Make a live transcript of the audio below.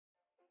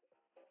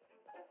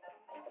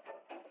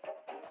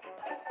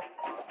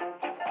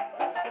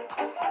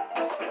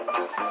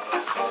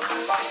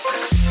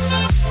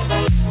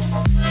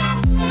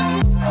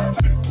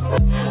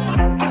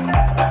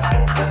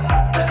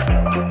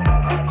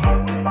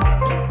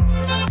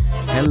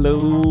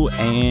Hello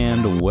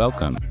and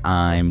welcome.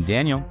 I'm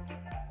Daniel.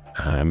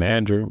 I'm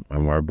Andrew.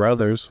 I'm our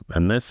brothers,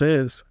 and this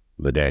is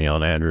the Daniel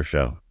and Andrew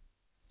Show,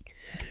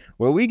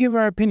 where we give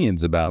our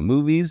opinions about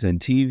movies and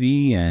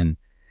TV and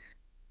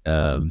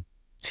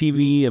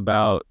TV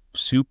about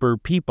super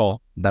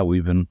people that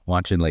we've been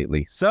watching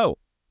lately. So,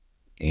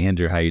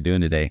 Andrew, how you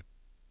doing today?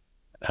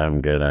 I'm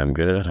good.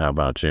 How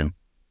about you?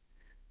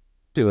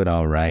 Doing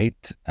all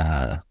right.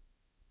 I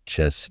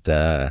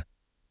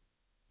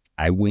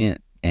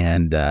went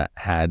and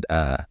had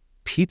a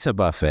pizza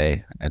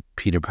buffet at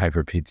Peter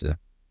Piper Pizza.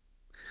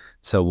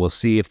 So we'll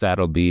see if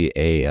that'll be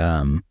a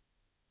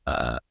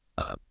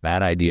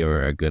bad idea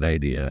or a good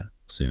idea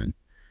soon.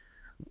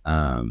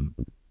 Well,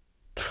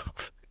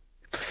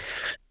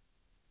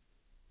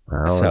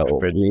 it's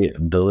pretty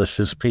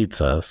delicious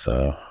pizza,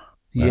 so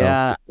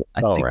yeah,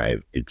 all right.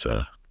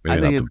 Pizza. Maybe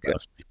I think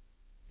it's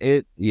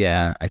good.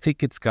 I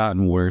think it's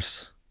gotten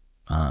worse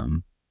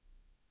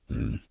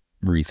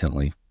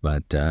recently,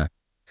 but it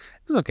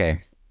was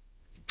okay.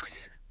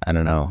 I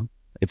don't know.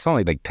 It's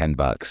only like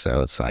 $10,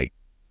 so it's like,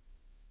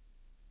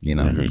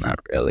 not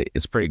really.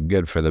 It's pretty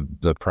good for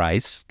the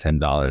price.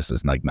 $10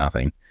 is like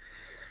nothing.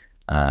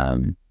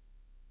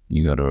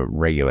 You go to a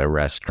regular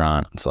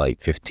restaurant, it's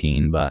like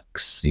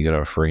 $15. You go to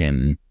a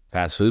friggin'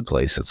 fast food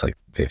place, it's like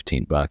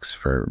 $15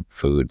 for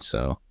food.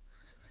 So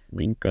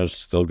we can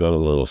still go to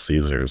Little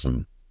Caesars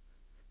and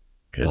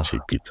get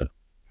cheap pizza.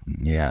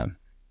 Yeah.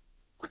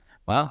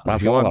 Well,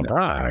 for the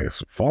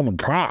price.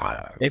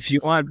 If you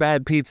want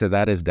bad pizza,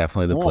 that is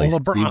definitely the place to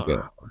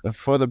go.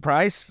 For the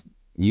price,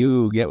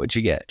 you get what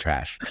you get.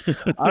 Trash.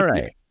 All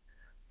right.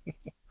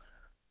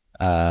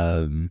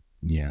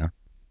 Yeah.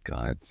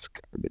 God, it's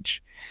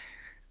garbage.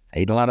 I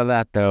ate a lot of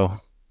that though,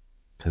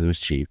 because it was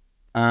cheap.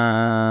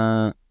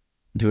 Do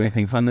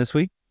anything fun this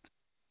week?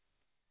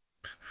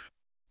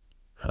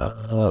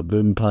 I've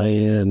been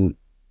playing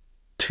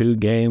 2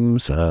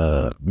 games,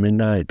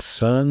 Midnight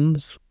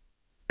Suns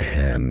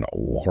and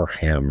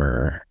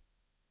Warhammer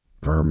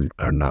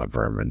not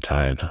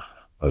Vermintide.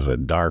 Was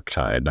it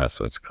Darktide? That's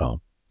what it's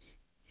called.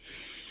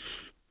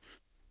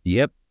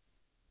 Yep.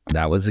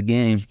 That was a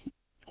game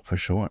for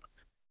sure.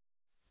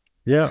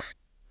 Yeah.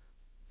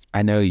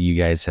 I know you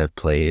guys have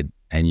played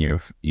and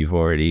you've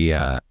already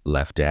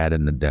left Dad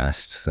in the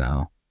dust,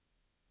 so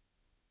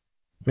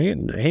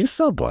he's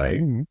still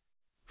playing.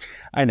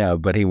 I know,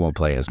 but he won't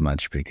play as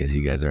much because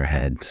you guys are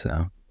ahead,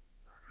 so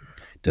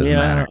it doesn't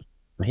matter.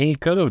 He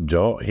could have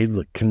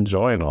he can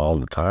join all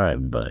the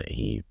time, but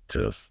he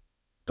just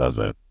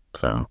doesn't.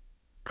 So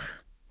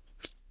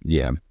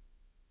yeah,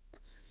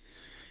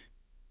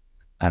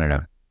 I don't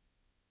know.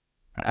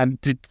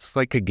 It's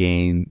like a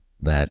game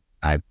that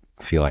I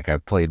feel like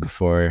I've played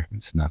before.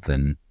 It's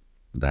nothing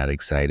that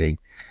exciting.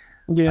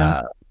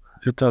 Yeah,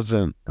 it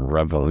doesn't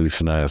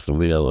revolutionize the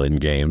wheel in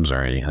games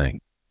or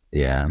anything.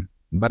 Yeah,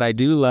 but I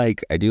do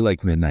like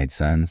Midnight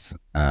Suns,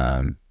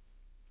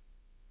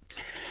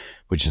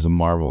 which is a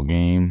Marvel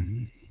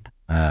game,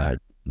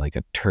 like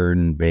a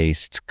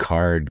turn-based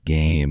card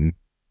game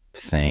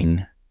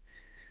thing.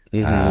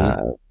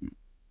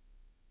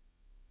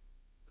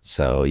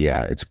 So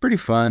yeah, it's pretty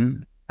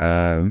fun.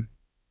 I've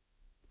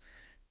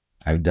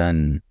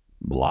done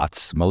I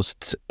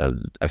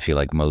feel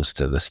like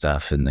most of the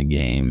stuff in the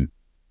game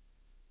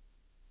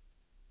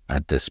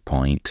at this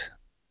point.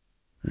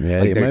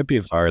 Yeah, like you might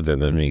be farther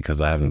than me because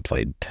I haven't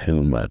played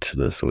too much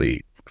this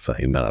week, so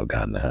you might have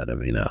gotten ahead of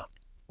me now.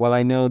 Well,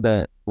 I know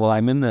that. Well,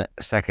 I'm in the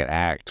second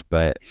act,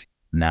 but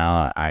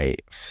now I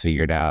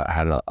figured out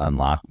how to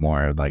unlock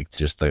more of like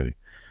just the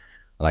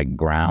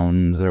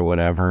grounds or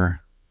whatever,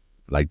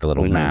 like the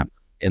little map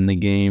in the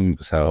game.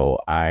 So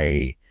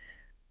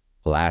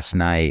last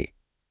night,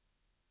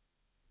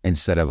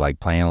 instead of like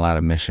playing a lot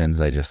of missions,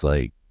 I just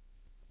like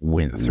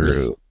went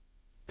through,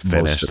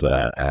 finished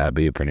that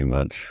Abbey pretty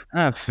much.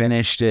 I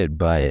finished it,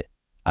 but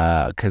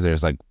because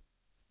there's like,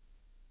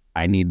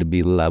 I need to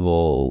be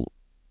level,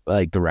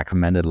 like the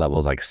recommended level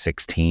is like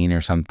 16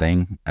 or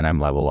something, and I'm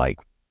level like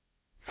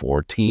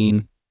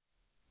 14.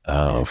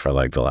 Oh, for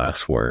like the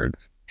last word.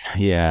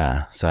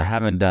 Yeah, so I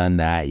haven't done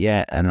that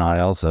yet, and I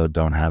also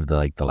don't have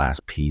the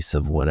last piece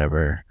of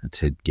whatever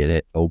to get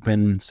it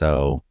open,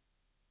 so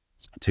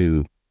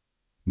to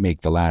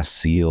make the last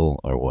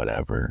seal or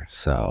whatever.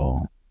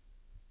 So,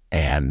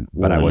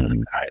 but I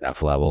wasn't high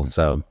enough level.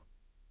 So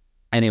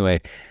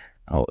anyway,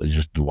 I was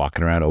just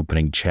walking around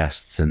opening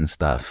chests and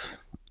stuff.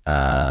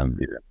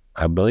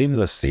 I believe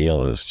the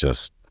seal is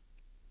just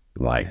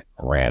like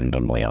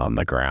randomly on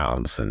the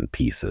grounds and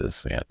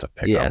pieces. You have to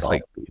pick up. Yeah, it's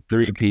like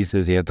 3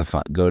 pieces. You have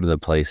to go to the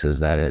places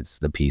that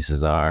the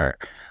pieces are.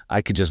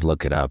 I could just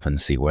look it up and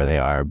see where they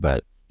are,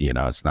 but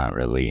it's not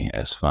really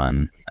as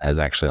fun as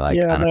actually like.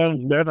 Yeah,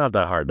 they're not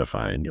that hard to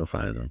find. You'll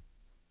find them.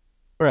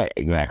 Right,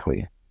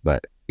 exactly.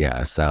 But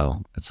yeah,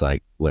 so it's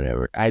like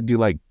whatever. I do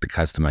like the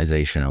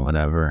customization or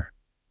whatever.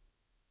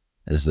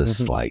 Is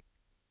this like,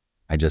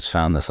 I just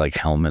found this like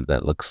helmet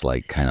that looks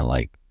like kind of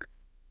like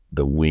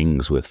the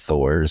wings with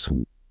Thor's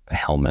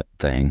helmet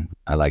thing.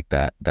 I like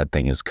that. That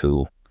thing is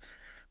cool.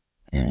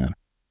 Yeah.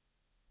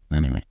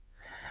 Anyway,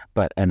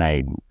 But and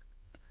I,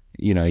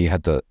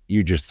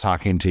 you're just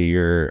talking to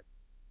your,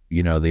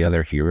 the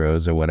other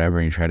heroes or whatever,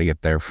 and you try to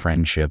get their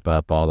friendship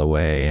up all the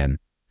way and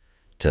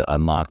to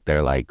unlock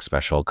their like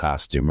special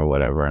costume or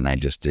whatever. And I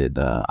just did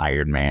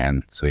Iron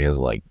Man, so he has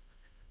like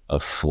a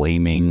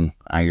flaming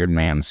Iron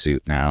Man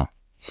suit now.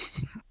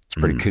 It's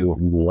pretty cool.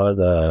 What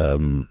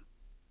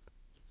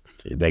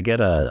they get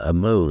a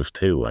move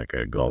too, like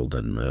a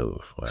golden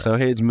move. So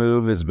his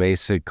move is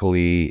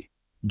basically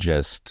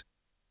just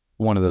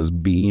one of those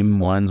beam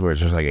ones where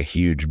it's just like a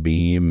huge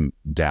beam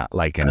down,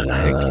 like, and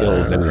it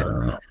kills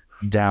it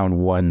down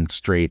one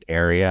straight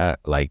area.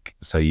 Like,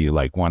 so you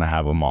like want to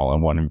have them all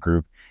in one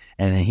group,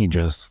 and then he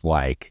just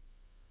like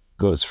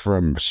goes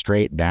from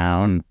straight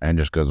down and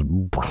just goes,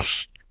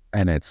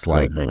 and it's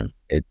like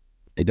it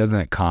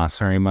doesn't cost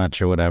very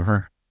much or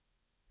whatever.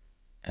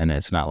 And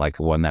it's not like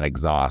one that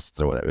exhausts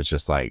or whatever. It's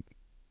just like,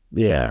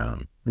 yeah.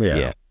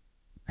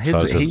 So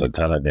it's just a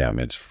ton of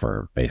damage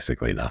for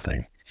basically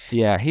nothing.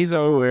 Yeah, he's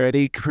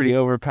already pretty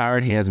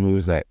overpowered. He has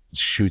moves that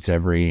shoots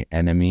every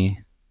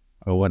enemy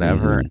or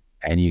whatever,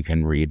 and you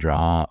can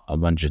redraw a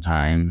bunch of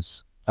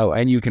times. Oh,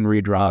 and you can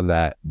redraw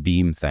that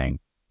beam thing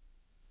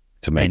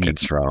to make it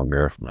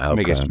stronger. To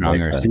make it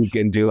stronger. So you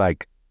can do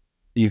like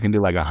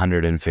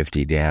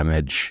 150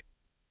 damage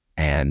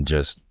and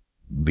just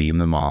beam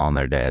them all and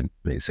they're dead,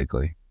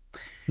 basically.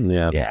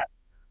 Yeah.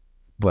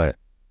 But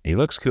he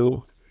looks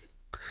cool.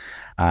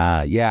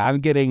 I'm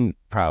getting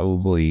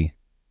probably,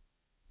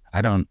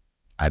 I don't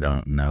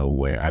know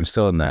where. I'm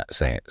still in that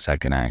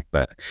second act,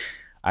 but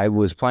I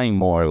was playing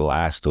more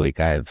last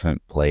week. I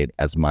haven't played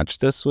as much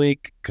this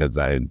week because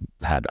I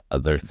had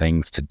other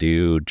things to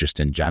do just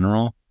in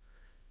general,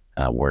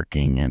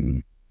 working,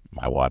 and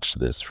I watched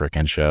this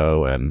freaking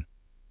show, and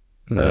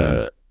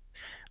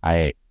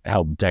I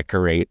help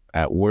decorate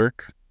at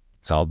work.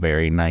 It's all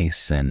very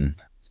nice and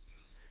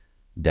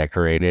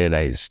decorated.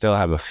 I still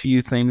have a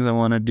few things I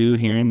want to do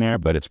here and there,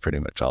 but it's pretty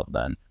much all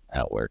done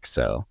at work.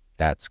 So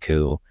that's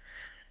cool.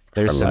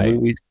 There's some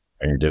movies.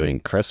 Are you doing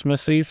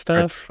Christmassy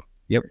stuff?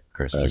 Yep.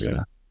 Christmas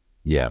stuff.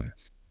 Yeah.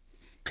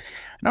 I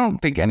don't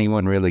think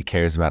anyone really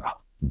cares about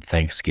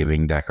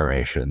Thanksgiving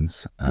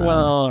decorations.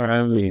 Well,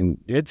 I mean,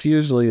 it's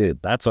usually,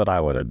 that's what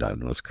I would have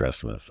done was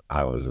Christmas.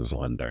 I was just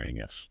wondering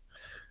if,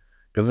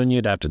 because then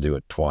you'd have to do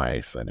it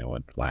twice and it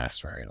wouldn't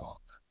last very long.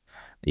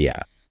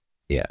 Yeah.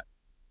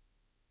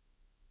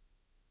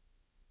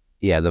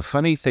 The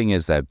funny thing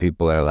is that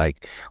people are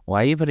like,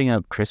 why are you putting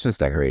up Christmas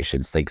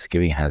decorations?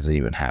 Thanksgiving hasn't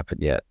even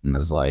happened yet. And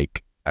it's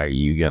like, are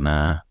you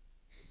gonna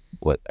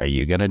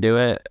do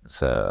it?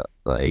 So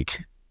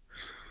like,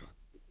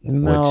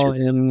 no,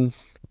 in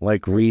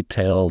like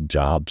retail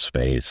job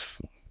space,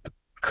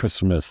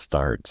 Christmas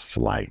starts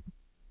like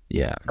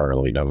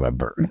early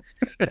November.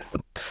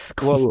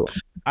 Well,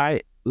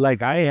 I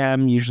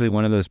am usually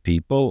one of those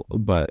people,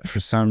 but for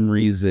some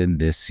reason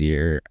this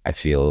year I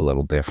feel a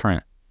little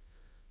different.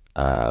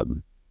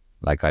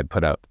 Like I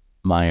put up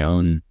my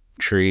own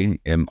tree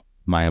in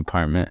my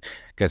apartment.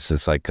 I guess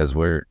it's like because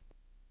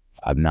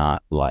I'm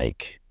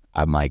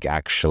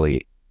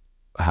actually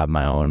have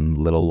my own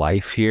little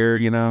life here,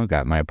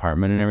 got my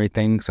apartment and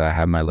everything. So I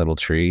have my little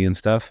tree and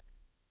stuff.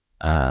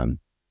 I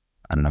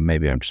don't know,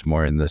 maybe I'm just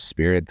more in the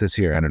spirit this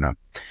year. I don't know.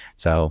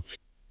 So,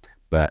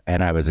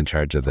 and I was in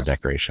charge of the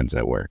decorations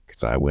at work.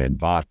 So I went and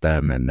bought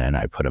them and then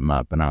I put them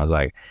up, and I was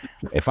like,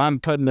 if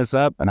I'm putting this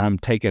up and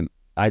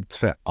I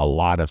spent a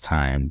lot of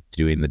time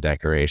doing the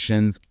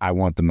decorations, I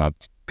want them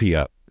be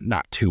up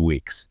not 2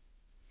 weeks.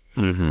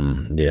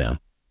 Yeah.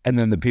 And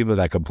then the people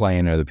that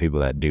complain are the people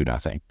that do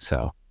nothing.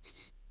 So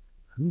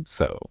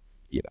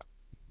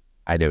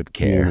I don't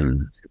care,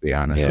 to be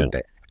honest with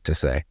you, to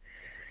say.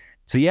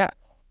 So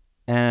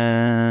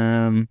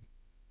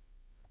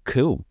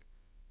cool.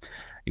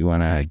 You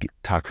want to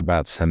talk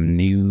about some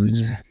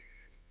news?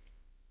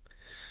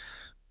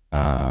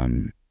 All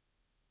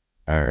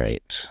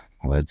right.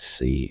 Let's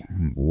see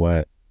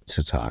what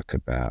to talk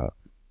about.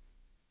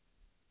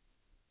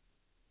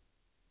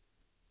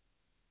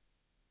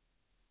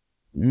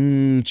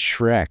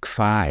 Shrek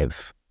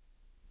 5.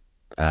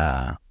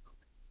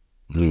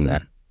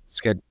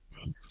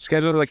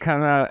 Scheduled to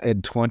come out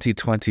in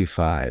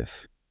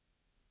 2025.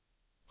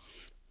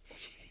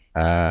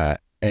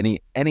 Any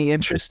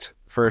interest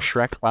for a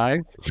Shrek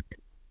 5?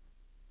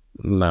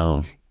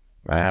 No,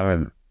 I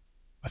haven't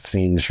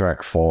seen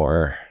Shrek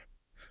 4.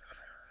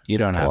 You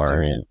don't have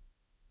to.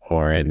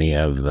 Or any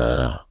of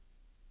the,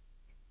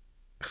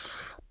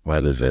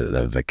 what is it,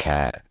 of the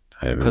cat.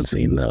 I haven't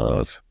seen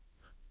those.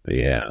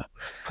 Yeah.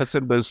 Puss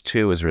in Boots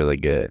 2 is really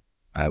good.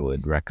 I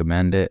would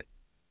recommend it.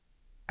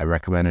 I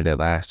recommended it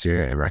last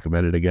year. I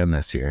recommend it again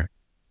this year.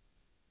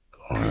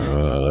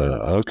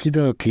 Okie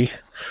dokie.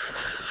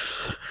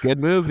 It's a good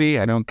movie.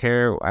 I don't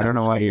care. I don't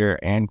know why you're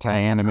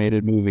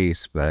anti-animated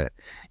movies, but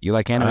you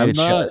like animated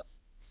shows.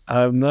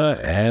 I'm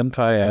not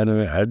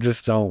anti-anime. I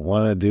just don't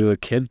want to do a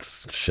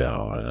kids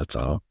show. That's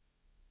all.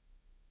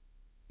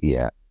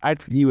 Yeah,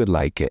 you would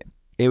like it.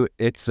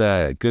 It's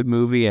a good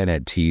movie, and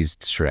it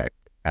teased Shrek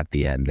at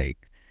the end. They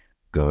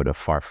go to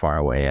far, far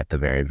away at the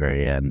very,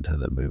 very end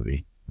of the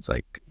movie. It's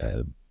like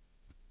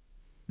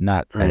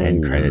not an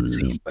end credit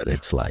scene, but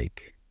it's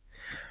like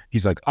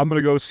he's like, I'm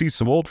gonna go see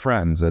some old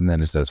friends, and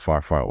then it says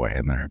far, far away,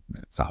 and there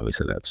it's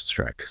obviously that's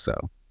Shrek. So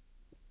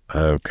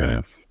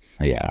Okay.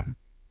 yeah.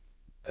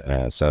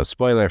 So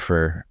spoiler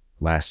for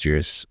last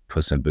year's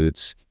Puss in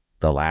Boots,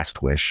 The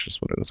Last Wish is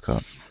what it was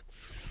called.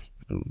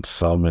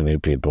 So many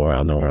people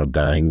around the world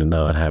dying to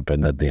know what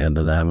happened at the end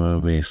of that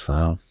movie.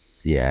 So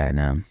Yeah, I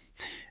know.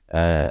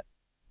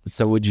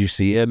 So would you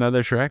see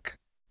another Shrek?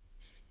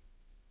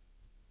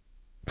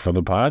 for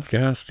the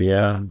podcast,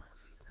 yeah,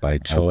 by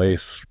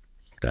choice,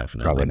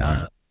 definitely Probably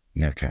not.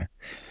 not. Okay.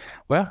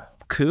 Well,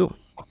 cool.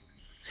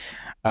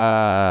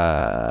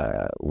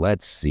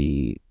 Let's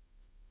see.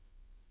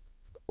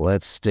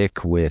 Let's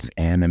stick with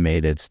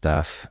animated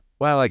stuff.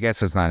 Well, I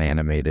guess it's not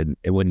animated.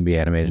 It wouldn't be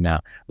animated now.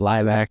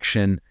 Live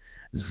action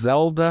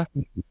Zelda.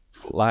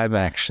 Live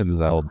action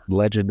Zelda.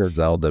 Legend of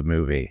Zelda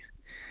movie.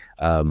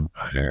 I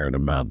heard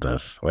about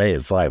this. Wait,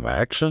 it's live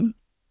action?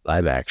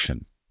 Live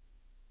action.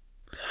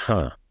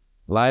 Huh.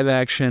 Live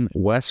action.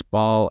 Wes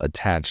Ball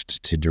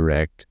attached to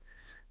direct.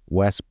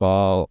 Wes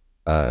Ball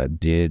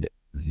did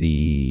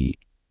the,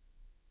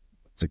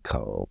 what's it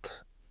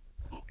called?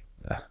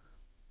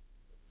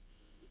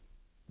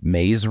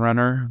 Maze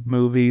Runner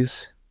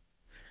movies,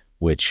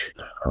 which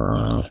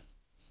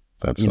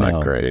that's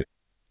not great.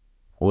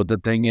 Well, the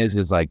thing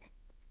is like,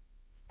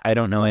 I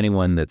don't know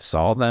anyone that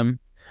saw them,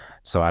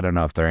 so I don't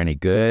know if they're any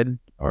good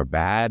or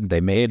bad.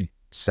 They made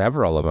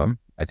several of them.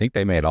 I think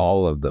they made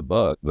all of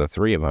the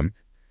 3 of them.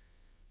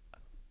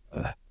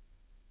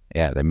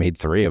 Yeah, they made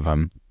 3 of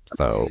them.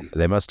 So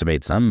they must have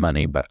made some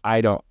money, but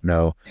I don't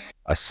know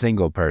a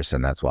single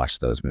person that's watched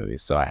those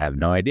movies. So I have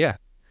no idea.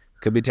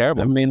 Could be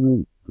terrible. I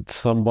mean,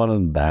 someone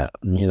of that,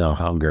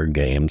 Hunger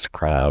Games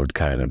crowd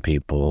kind of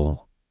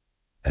people.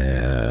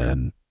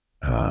 And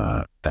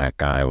that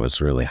guy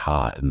was really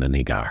hot and then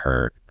he got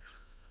hurt.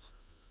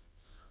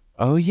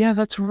 Oh, yeah,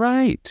 that's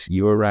right.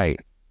 You were right.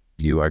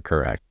 You are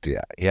correct.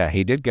 Yeah. Yeah,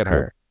 he did get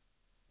hurt.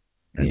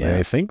 Yeah.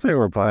 I think they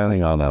were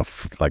planning on a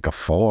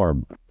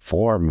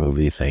four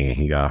movie thing.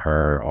 He got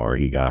hurt, or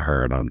he got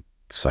hurt on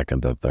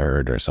second or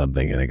third or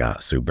something, and it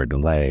got super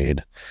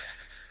delayed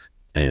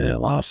and it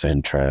lost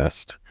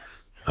interest.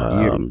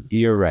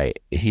 You're right.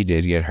 He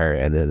did get hurt,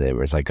 and then there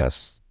was like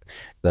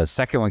the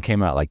second one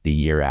came out like the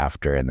year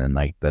after, and then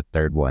like the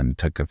third one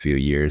took a few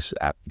years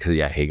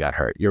because he got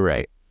hurt. You're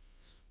right.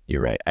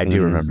 I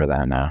do remember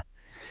that now.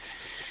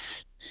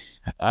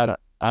 I don't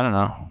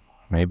know.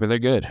 Maybe they're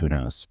good. Who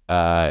knows?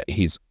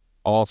 He's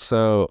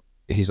also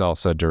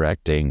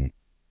directing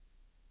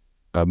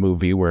a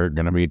movie we're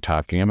gonna be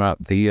talking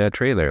about the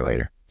trailer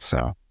later.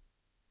 So,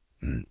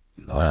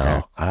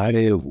 well,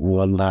 I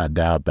will not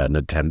doubt that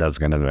Nintendo's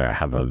gonna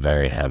have a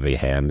very heavy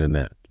hand in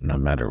it, no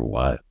matter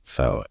what.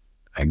 So,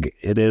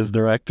 it is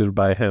directed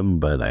by him,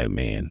 but I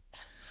mean,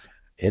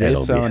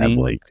 it'll be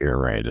heavily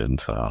curated.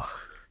 So,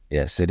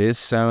 yes, it is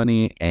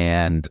Sony,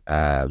 and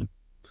I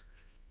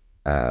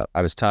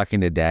was talking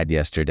to Dad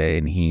yesterday,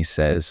 and he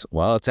says,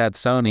 well, it's at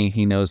Sony.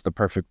 He knows the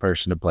perfect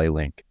person to play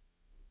Link.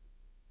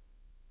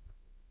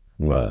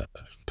 What?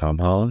 Tom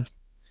Holland?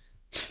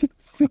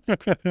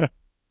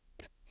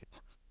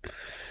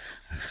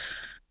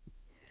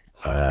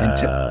 And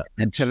to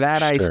that,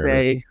 sure. I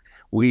say,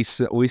 we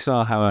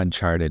saw how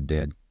Uncharted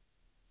did.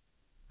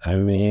 I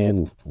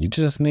mean, you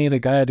just need a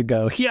guy to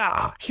go,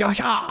 yeah.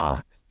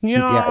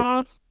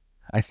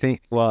 I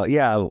think, well,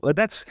 yeah,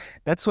 that's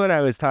what I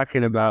was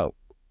talking about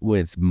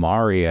with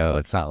Mario.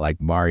 It's not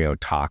like Mario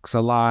talks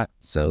a lot,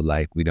 so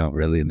like we don't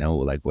really know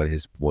like what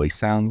his voice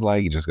sounds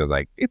like. He just goes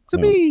like, "It's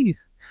me,"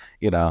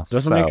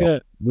 Doesn't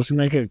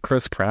make it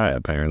Chris Pratt.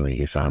 Apparently,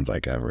 he sounds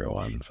like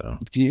everyone. So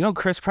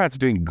Chris Pratt's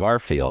doing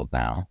Garfield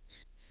now.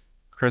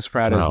 Chris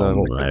Pratt is the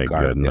voice of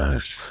Garfield.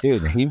 Goodness.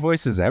 Dude, he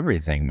voices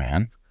everything,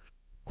 man.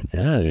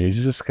 Yeah,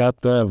 he's just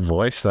got the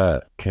voice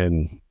that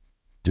can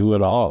do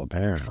it all.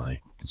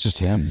 Apparently, it's just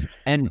him.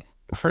 And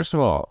first of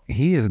all,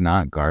 he is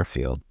not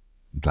Garfield.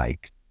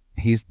 Like,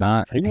 he's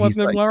not. He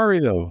wasn't like,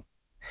 Mario.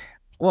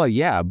 Well,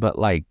 yeah, but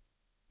like,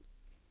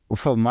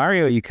 for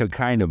Mario, you could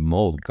kind of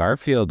mold.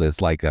 Garfield is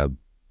like a,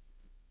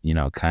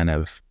 kind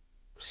of,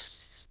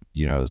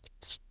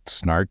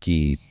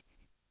 snarky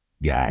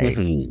guy.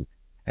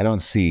 I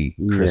don't see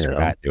Chris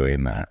Pratt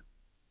doing that.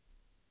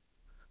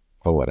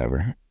 But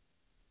whatever.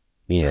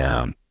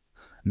 Yeah.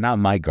 Not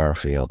my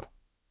Garfield.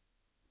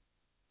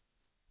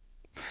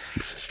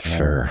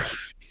 Sure.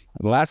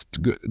 The last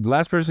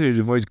person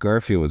who voiced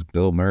Garfield was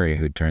Bill Murray,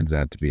 who turns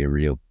out to be a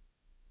real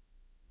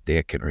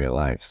dick in real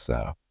life.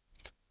 So,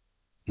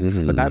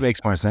 but that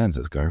makes more sense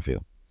as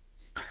Garfield.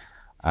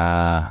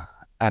 I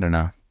don't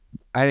know.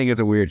 I think it's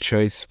a weird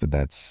choice, but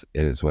it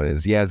is what it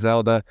is. Yeah,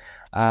 Zelda.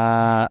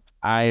 I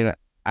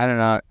don't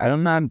know.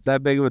 I'm not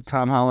that big of a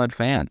Tom Holland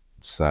fan.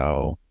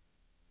 So,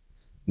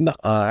 no,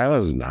 I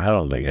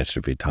don't think it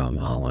should be Tom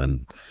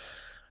Holland.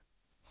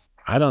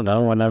 I don't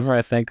know. Whenever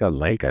I think of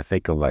Link, I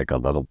think of like a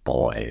little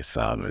boy.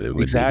 So it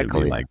would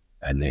be like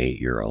an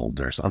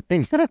 8-year-old or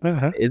something.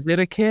 Is it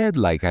a kid?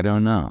 Like, I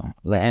don't know.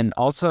 And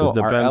also, it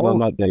depends on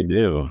what they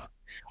do.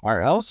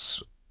 Are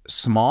elves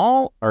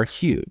small or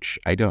huge?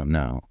 I don't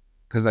know.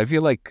 Because I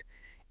feel like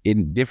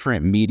in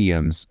different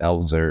mediums,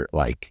 elves are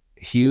like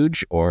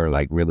huge or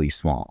like really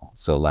small.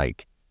 So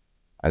like,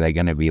 are they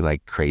going to be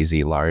like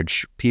crazy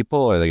large people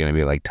or are they going to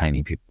be like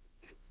tiny people?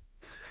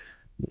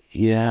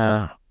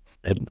 Yeah,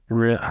 I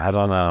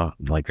don't know.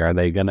 Like, are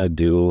they gonna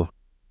do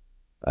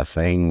a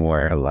thing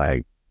where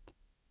like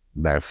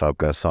they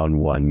focus on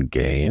one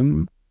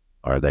game?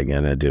 Or are they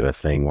gonna do a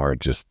thing where it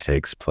just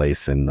takes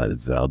place in the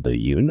Zelda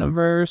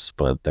universe?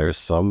 But there's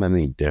so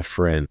many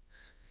different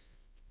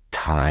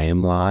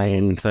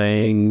timeline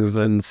things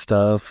and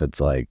stuff.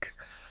 It's like,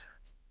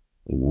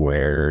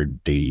 where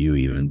do you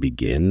even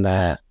begin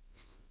that?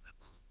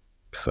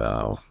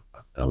 So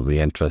it'll be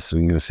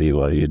interesting to see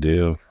what you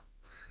do.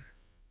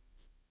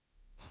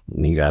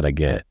 You got to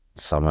get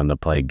someone to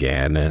play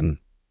Ganon.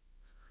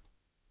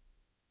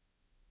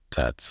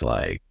 That's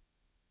like,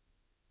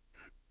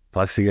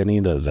 plus you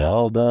need a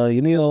Zelda.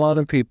 You need a lot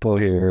of people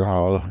here.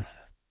 Oh,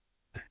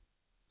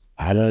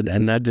 I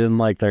didn't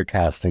like their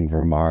casting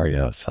for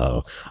Mario,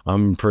 so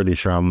I'm pretty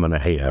sure I'm gonna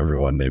hate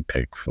everyone they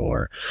pick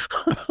for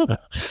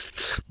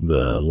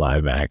the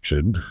live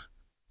action.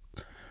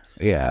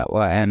 Yeah,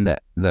 well, and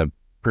the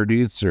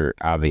producer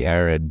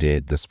Aviera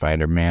did the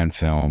Spider-Man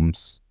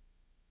films,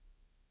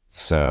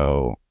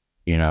 so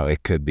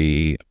it could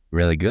be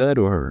really good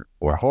or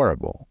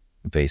horrible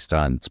based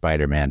on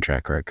Spider-Man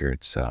track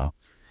record. So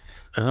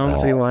I don't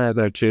see why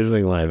they're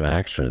choosing live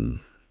action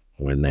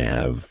when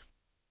they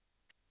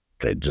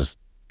just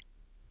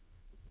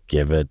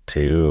give it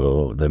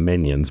to the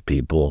Minions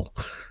people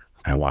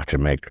and watch it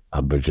make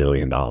 $1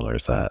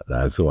 bajillion.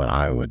 That's what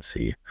I would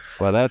see.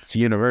 Well, that's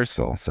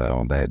Universal,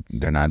 so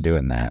they're not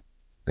doing that.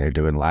 They're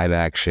doing live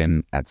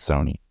action at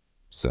Sony.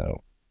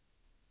 So,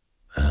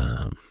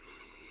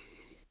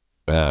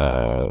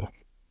 well,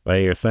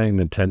 you're saying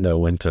Nintendo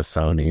went to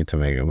Sony to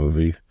make a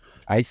movie?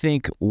 I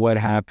think what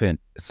happened.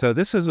 So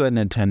this is what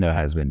Nintendo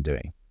has been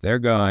doing. They're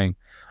going,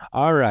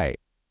 all right,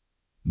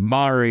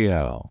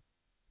 Mario,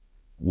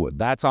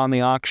 that's on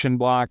the auction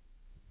block.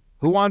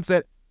 Who wants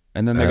it?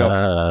 And then they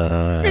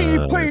go,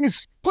 me,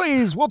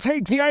 please, we'll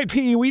take the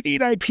IP. We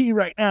need IP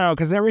right now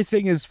because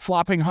everything is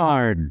flopping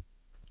hard.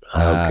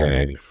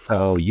 Okay.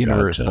 So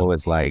Universal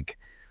is like,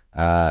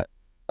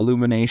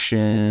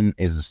 Illumination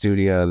is a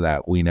studio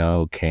that we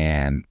know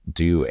can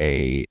do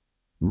a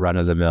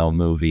run-of-the-mill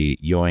movie.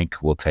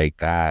 Yoink, we'll take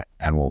that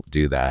and we'll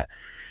do that.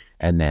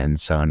 And then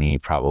Sony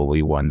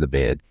probably won the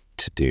bid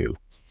to do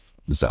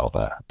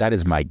Zelda. That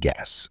is my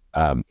guess.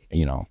 I'm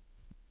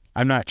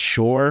not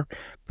sure,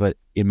 but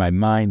in my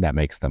mind, that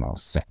makes the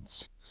most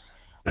sense.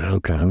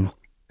 Okay.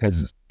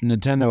 Because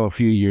Nintendo a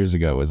few years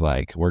ago was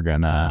like,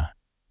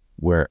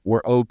 we're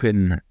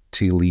open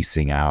to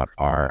leasing out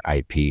our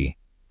IP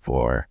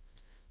for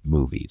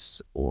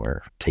movies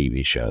or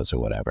TV shows or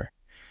whatever.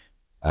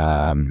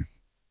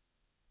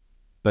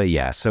 But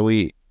yeah, so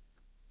we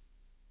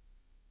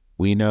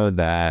know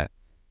that.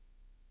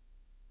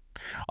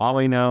 All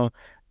we know,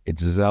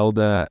 it's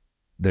Zelda.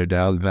 They're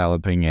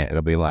developing it.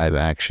 It'll be live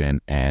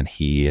action, and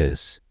he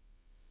is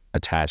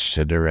attached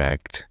to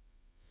direct.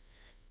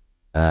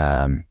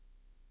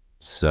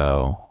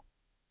 So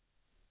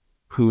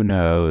who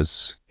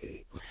knows?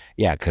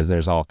 Yeah, because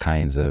there's all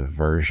kinds of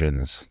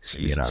versions.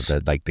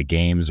 The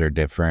games are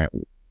different.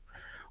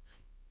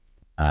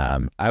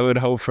 I would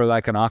hope for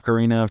like an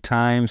Ocarina of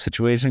Time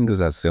situation because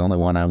that's the only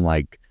one I'm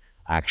like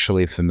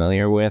actually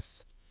familiar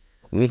with.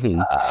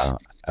 Mm-hmm.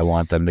 I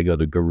want them to go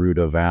to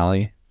Gerudo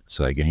Valley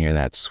so I can hear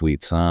that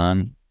sweet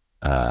song.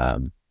 Yeah.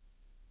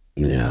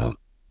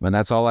 But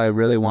that's all I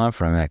really want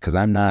from it because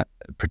I'm not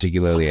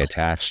particularly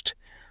attached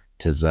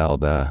to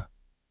Zelda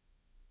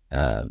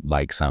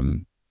like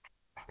some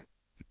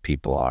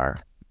people are.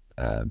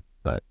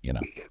 But,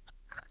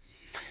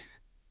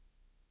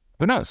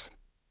 who knows?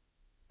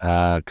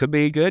 Could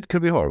be good,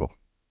 could be horrible.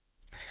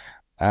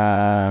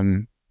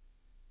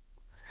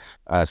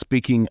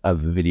 Speaking of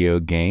video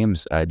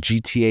games,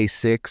 GTA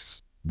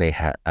 6, they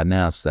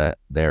announced that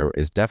there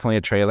is definitely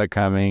a trailer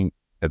coming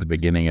at the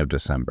beginning of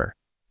December.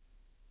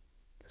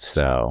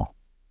 So,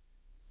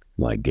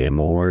 like Game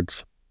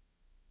Awards?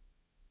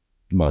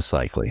 Most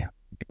likely.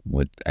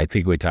 I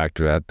think we talked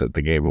about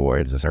the Game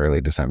Awards is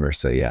early December,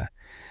 so yeah.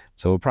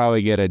 So we'll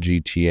probably get a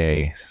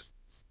GTA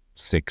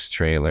 6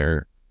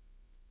 trailer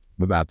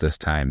about this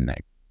time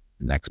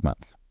next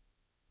month.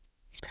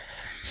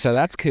 So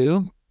that's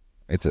cool.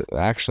 It's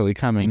actually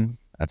coming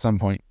at some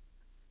point.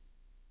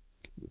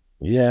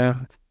 Yeah.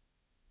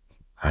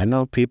 I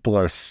know people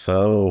are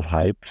so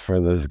hyped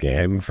for this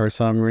game for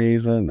some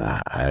reason.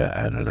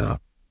 I don't know.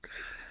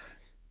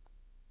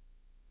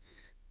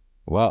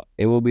 Well,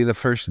 it will be the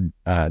first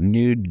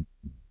new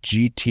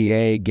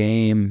GTA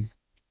game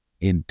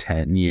in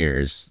 10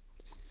 years.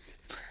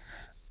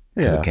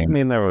 Yeah, I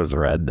mean, there was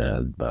Red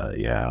Dead, but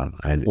yeah.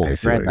 I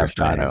see Grand Theft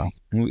Auto.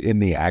 In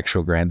the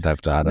actual Grand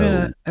Theft Auto.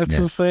 Yeah, it's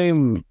the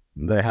same.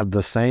 They have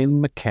the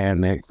same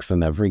mechanics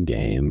in every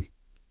game.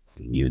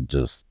 You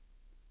just,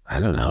 I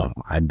don't know.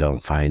 I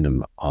don't find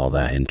them all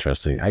that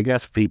interesting. I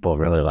guess people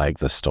really like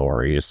the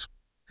stories.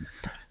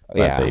 that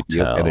Yeah, they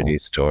you'll get a tell. new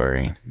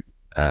story,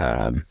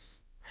 um,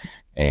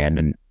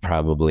 and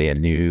probably a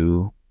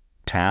new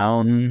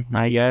town.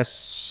 I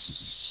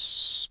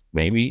guess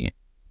maybe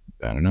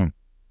I don't know.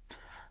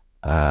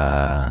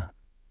 Uh,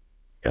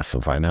 Guess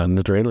we'll find out in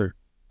the trailer.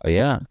 oh,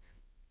 yeah.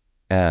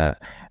 Uh,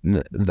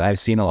 I've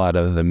seen a lot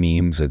of the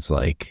memes. It's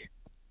like,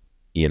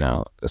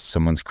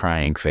 someone's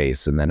crying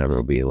face, and then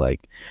it'll be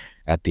like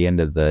at the end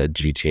of the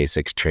GTA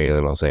 6 trailer,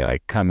 it'll say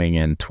like coming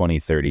in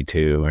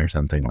 2032 or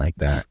something like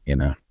that,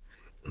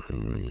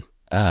 Mm.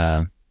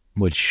 uh,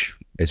 which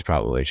is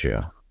probably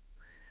true.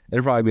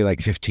 It'll probably be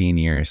like 15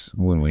 years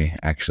when we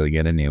actually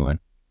get a new one.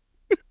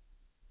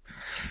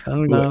 I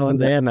don't know.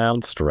 And they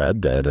announced Red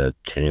Dead. It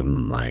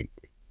came like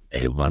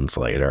 8 months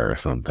later or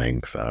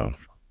something. So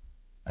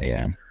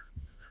Yeah.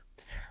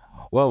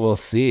 Well, we'll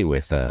see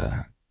with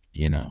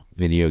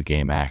video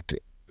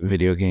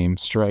game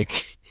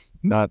strike,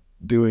 not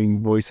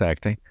doing voice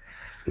acting.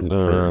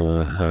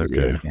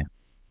 Okay.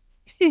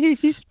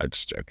 I'm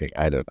just joking.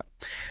 I don't know.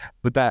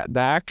 But the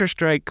actor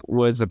strike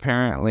was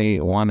apparently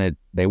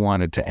they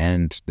wanted to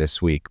end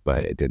this week,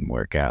 but it didn't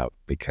work out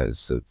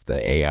because of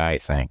the AI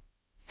thing.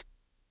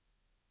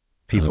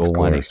 People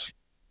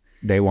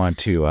they want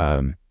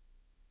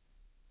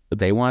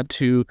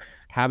to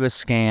have a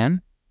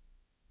scan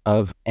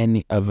of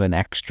an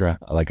extra,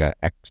 like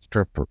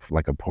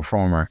a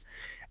performer,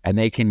 and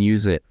they can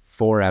use it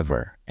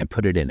forever and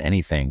put it in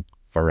anything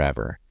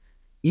forever,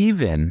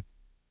 even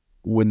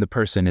when the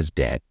person is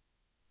dead.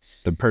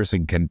 The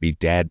person can be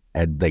dead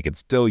and they can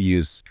still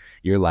use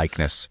your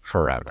likeness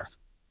forever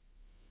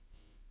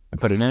and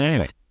put it in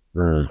anything.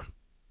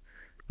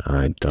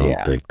 I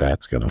don't think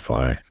that's gonna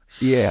fly.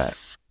 Yeah,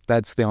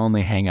 that's the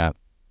only hang up.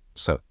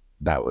 So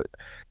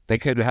they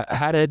could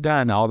had it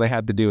done. All they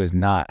had to do is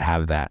not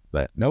have that,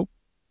 but nope.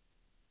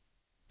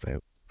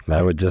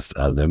 That would just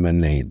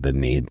eliminate the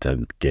need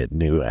to get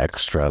new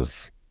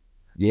extras.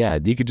 Yeah,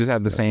 you could just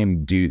have the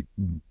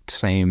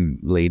same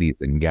ladies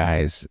and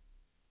guys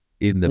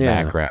in the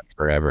background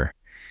forever,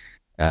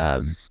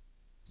 and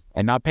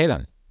not pay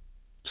them.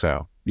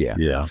 So yeah,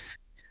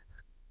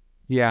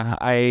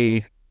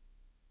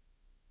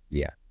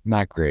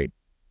 not great.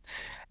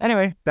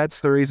 Anyway,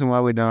 that's the reason why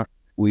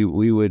we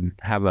would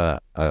have a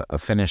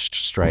finished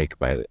strike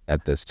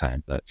at this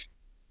time, but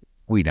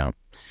we don't,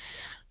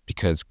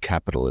 because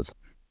capitalism.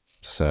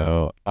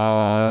 So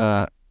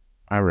all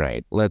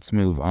right, let's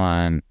move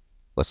on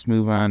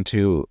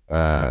to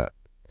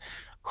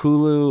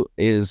Hulu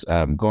is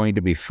going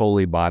to be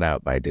fully bought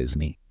out by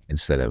Disney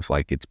instead of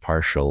like its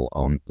partial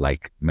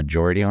like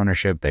majority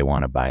ownership. They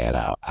want to buy it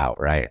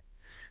outright.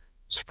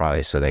 It's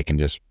probably so they can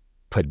just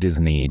put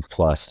Disney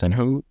Plus and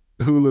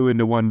Hulu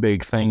into one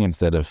big thing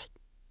instead of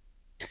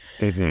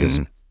this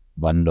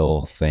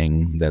bundle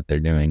thing that they're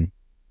doing.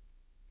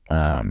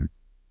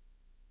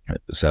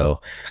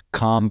 So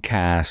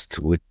Comcast,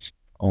 which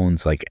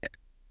owns like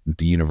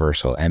the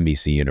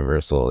NBC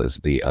Universal, is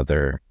the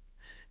other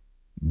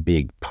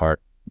big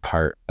part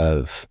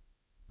of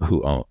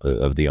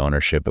of the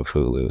ownership of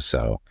Hulu.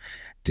 So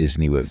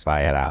Disney would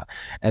buy it out,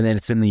 and then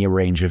it's in the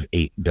range of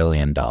 $8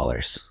 billion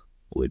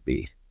would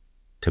be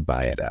to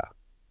buy it out.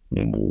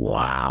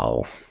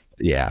 Wow.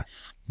 Yeah,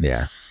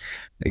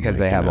 because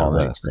they have all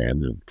those.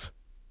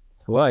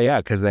 Well, yeah,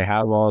 because they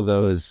have all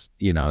those.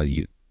 They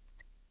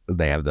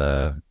have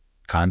the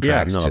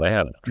contracts. Yeah, no,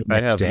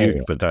 they have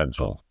huge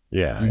potential.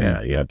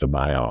 Yeah, you have to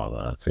buy all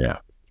of that. Yeah.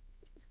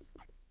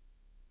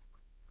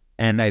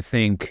 And I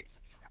think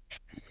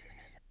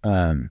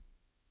that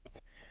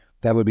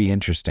would be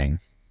interesting.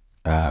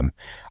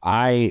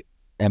 I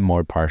am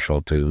more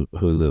partial to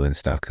Hulu and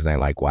stuff because I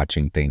like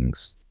watching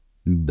things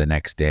the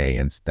next day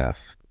and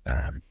stuff.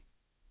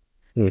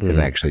 Because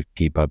I actually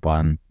keep up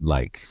on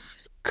like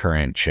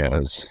current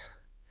shows.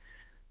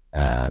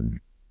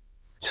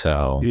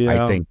 So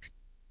I think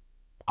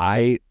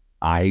I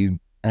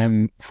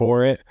am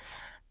for it.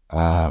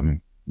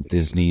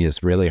 Disney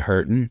is really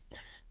hurting.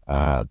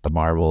 The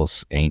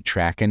Marvels ain't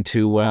tracking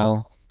too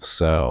well,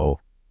 so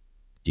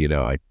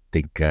I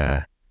think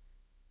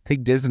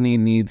Disney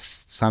needs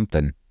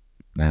something,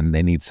 and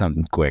they need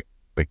something quick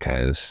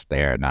because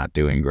they are not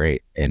doing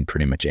great in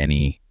pretty much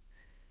any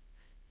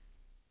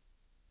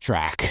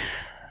track.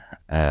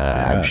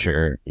 I'm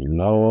sure.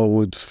 What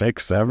would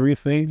fix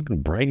everything?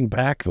 Bring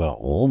back the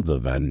old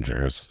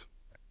Avengers.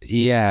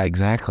 Yeah,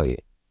 exactly.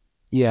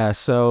 Yeah,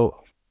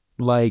 so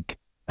like.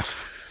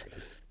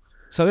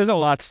 So there's a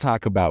lot to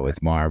talk about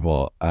with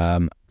Marvel.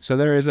 So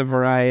there is a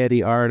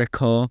Variety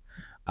article.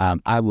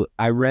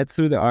 I read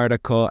through the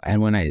article, and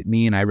when I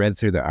read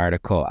through the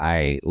article,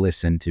 I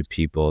listened to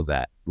people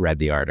that read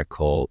the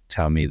article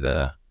tell me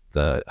the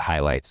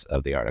highlights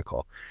of the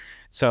article.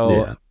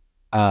 So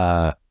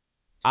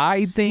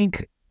I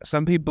think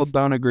some people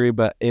don't agree,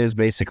 but it is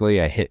basically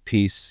a hit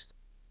piece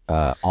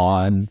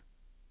on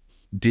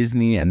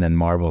Disney and then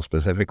Marvel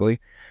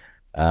specifically.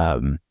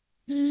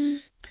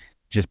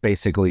 Just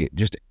basically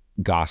just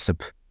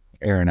gossip,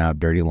 airing out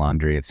dirty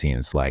laundry, it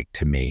seems like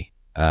to me.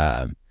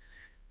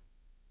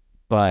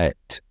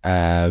 But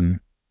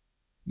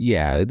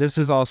yeah, this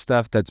is all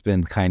stuff that's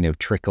been kind of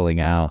trickling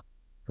out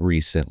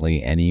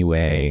recently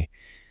anyway.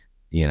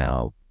 You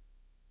know,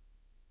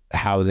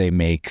 how they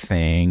make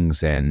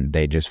things and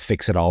they just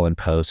fix it all in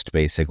post,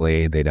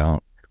 basically. They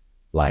don't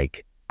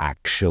like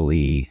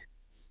actually,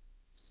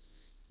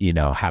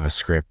 have a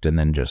script and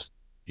then just,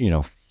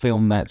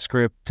 film that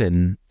script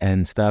and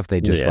stuff.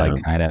 They just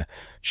like kind of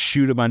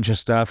shoot a bunch of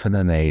stuff and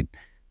then they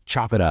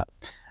chop it up.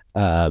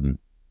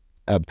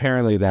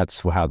 Apparently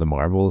that's how the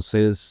Marvels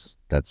is.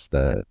 That's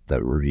the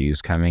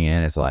reviews coming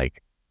in. It's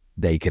like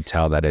they could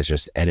tell that it's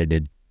just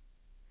edited,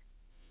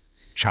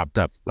 chopped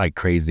up like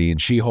crazy. And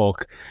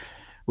She-Hulk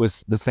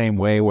was the same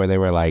way, where they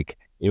were like,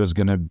 it was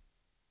gonna,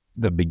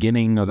 the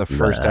beginning of the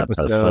first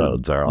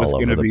episodes are was all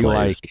gonna over the be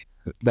place. like,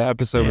 the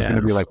episode was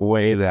gonna be like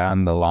way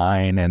down the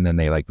line, and then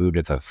they like moved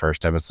it to the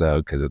first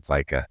episode because it's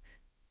like a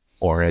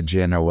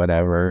origin or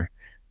whatever.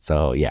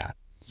 So yeah,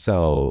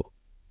 so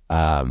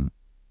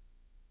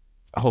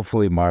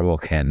hopefully Marvel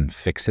can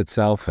fix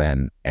itself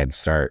and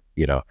start,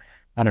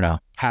 I don't know,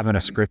 having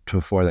a script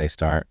before they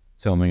start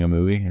filming a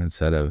movie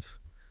instead of,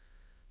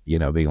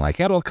 being like,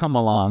 it'll come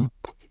along.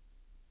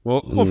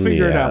 We'll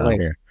figure it out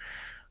later.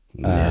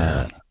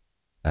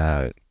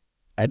 I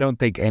don't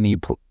think any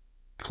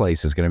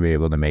place is going to be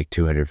able to make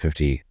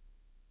 $250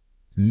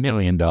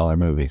 million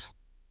movies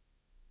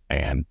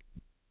and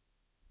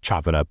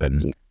chop it up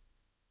and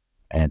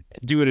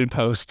do it in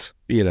post,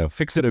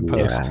 fix it in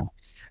post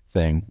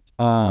thing.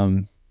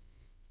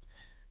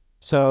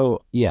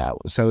 So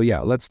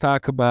let's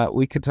talk about,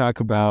 we could talk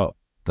about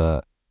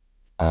the,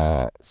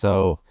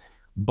 so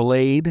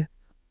Blade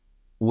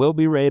will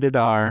be rated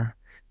R,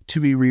 to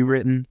be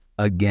rewritten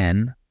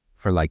again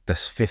for like the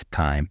 5th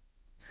time.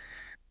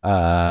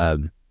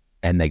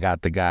 And they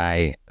got the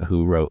guy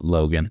who wrote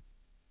Logan,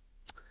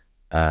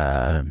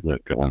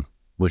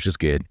 which is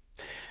good.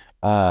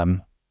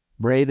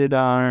 Rated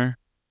R.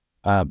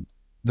 The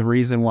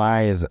reason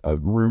why is a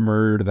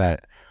rumor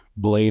that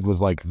Blade was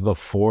like the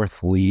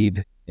 4th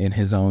lead in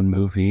his own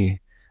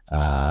movie,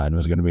 and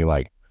was going to be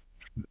like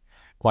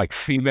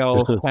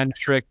female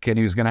centric, and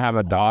he was going to have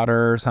a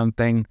daughter or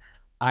something.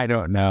 I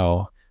don't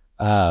know.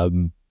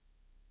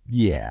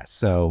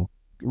 So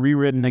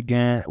rewritten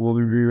again. Will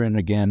be rewritten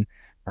again.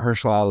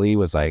 Herschel Ali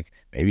was like,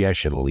 maybe I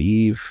should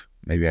leave.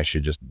 Maybe I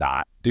should just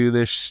not do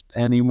this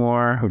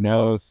anymore. Who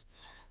knows?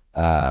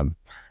 A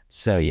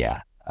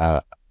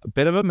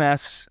bit of a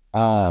mess.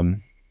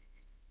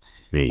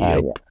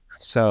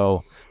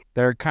 So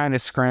they're kind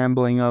of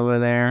scrambling over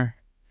there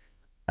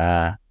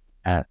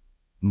at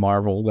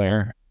Marvel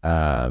there.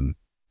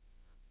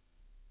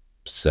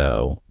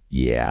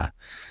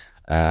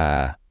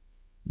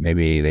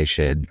 Maybe they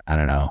should, I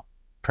don't know,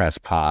 press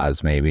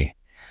pause maybe.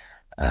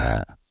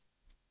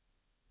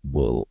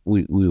 We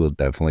will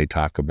definitely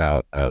talk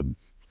about the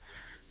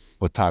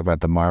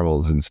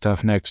Marvels and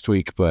stuff next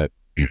week, but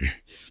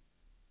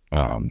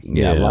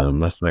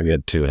let's not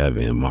get too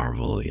heavy in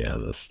Marvel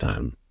this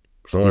time.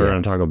 So we're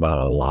going to talk about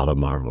a lot of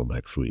Marvel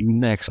next week.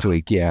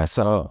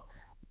 So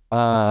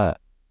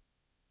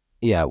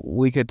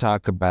we could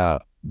talk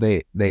about,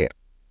 they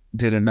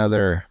did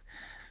another,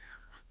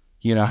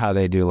 how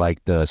they do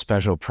like the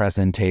special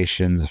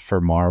presentations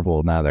for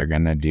Marvel. Now they're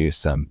going to do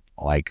some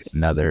like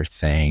another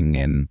thing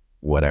and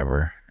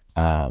whatever.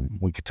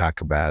 We could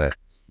talk about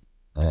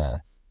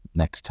it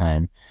next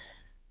time.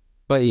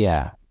 But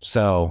yeah,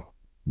 so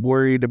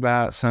worried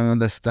about some of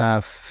the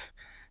stuff.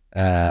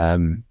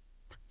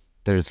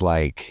 There's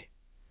like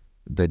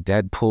the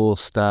Deadpool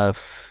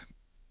stuff.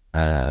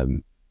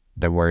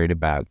 They're worried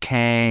about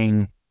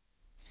Kang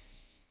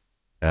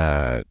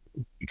because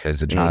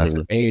of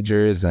Jonathan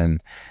Majors and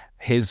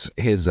his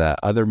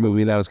other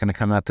movie that was going to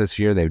come out this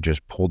year. They've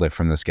just pulled it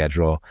from the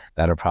schedule.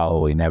 That'll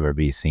probably never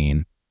be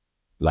seen.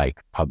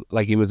 Like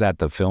he was at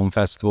the film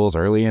festivals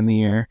early in the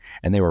year,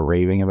 and they were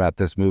raving about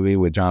this movie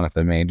with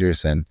Jonathan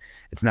Majors, and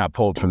it's not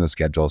pulled from the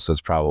schedule, so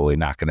it's probably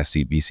not going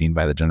to be seen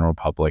by the general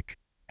public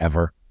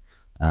ever.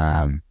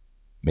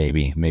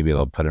 Maybe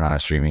they'll put it on a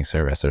streaming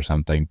service or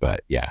something,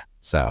 but yeah.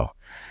 So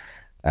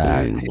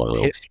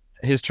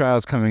his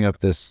trial's coming up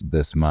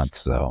this month,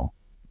 so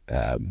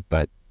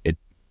but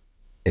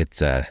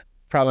it's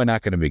probably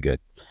not going to be good.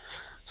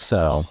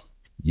 So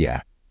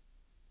yeah.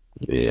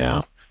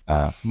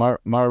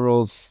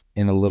 Marvel's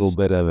in a little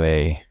bit of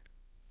a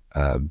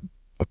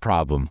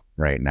problem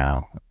right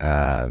now.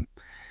 And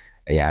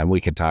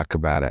we can talk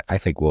about it. I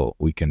think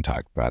we can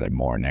talk about it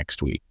more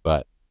next week.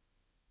 But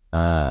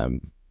all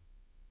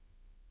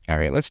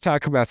right, let's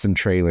talk about some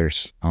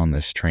trailers on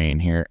this train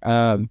here.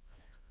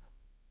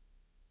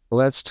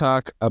 Let's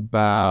talk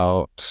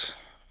about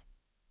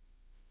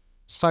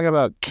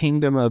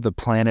Kingdom of the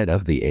Planet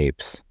of the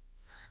Apes.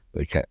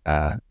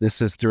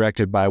 This is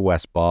directed by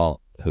Wes Ball,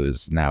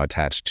 who's now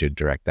attached to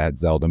direct that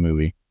Zelda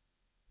movie.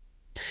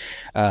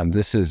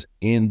 This is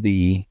in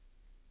the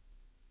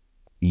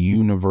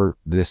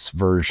this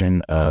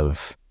version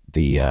of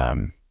the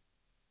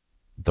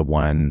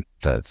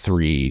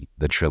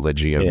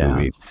trilogy of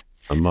movies.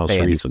 The most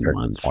recent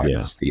ones.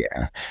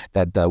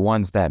 That the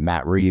ones that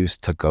Matt Reeves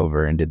took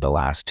over and did the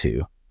last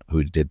 2.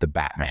 who did the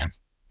Batman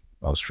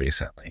most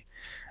recently.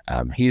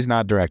 He's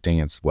not directing;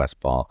 it's Wes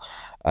Ball.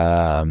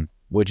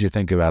 What'd you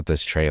think about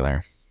this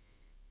trailer?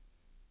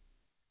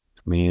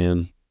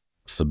 Man,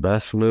 it's the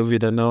best movie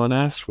that no one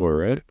asked for,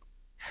 right?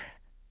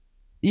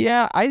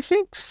 Yeah, I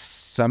think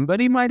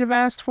somebody might have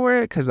asked for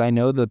it because I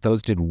know that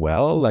those did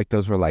well. Like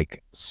those were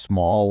like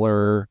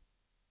smaller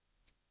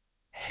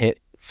hit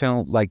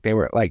film. Like they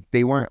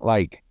weren't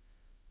like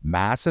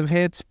massive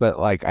hits, but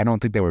like I don't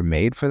think they were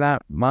made for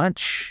that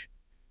much.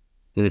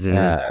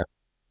 Mm-hmm.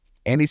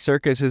 Andy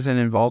Serkis isn't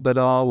involved at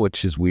all,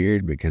 which is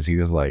weird because he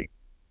was like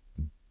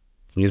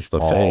He's the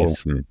all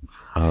face.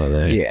 Oh,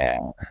 they. yeah,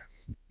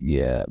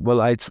 yeah. Well,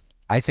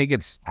 I think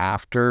it's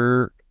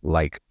after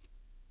like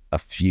a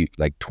few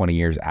like 20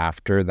 years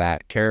after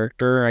that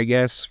character, I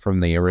guess, from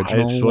the I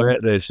original one. swear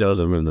they showed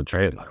him in the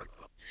trailer.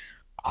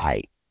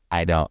 I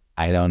I don't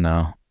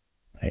know.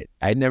 I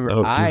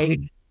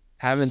Okay.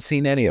 haven't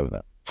seen any of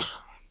them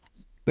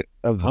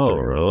of the Oh,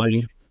 three.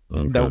 really?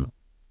 Okay. Nope,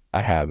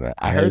 I haven't.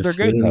 I heard I've they're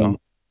good seen though.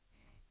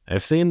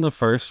 I've seen the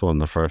first one.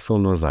 The first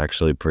one was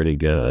actually pretty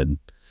good.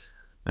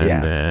 And Yeah.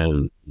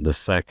 then the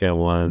second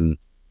one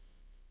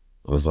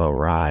was all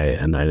right.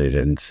 And I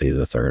didn't see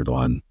the third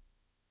one.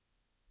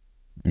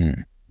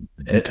 Mm,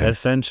 okay.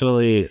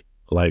 Essentially,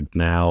 like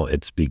now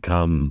it's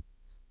become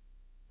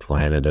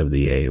Planet of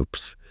the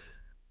Apes.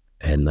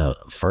 And the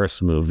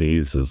first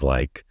movies is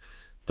like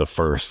the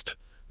first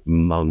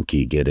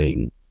monkey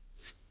getting,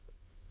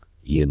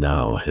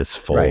 his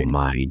full Right.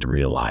 mind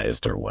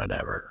realized or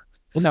whatever.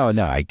 No,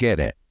 I get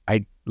it.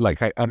 I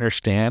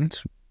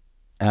understand.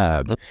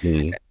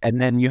 Mm.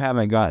 And then you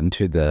haven't gotten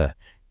to the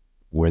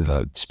where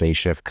the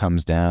spaceship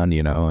comes down,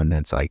 and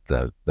it's like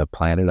the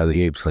Planet of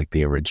the Apes, like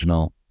the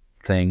original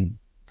thing.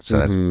 So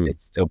Mm-hmm.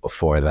 it's still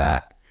before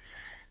that.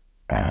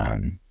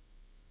 Um.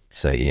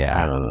 So I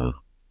yeah, don't know.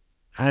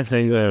 I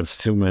think there's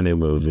too many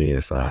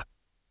movies.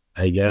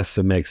 I guess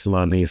it makes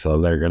money, so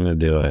they're gonna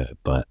do it.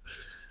 But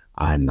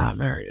I'm not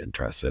very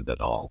interested at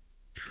all.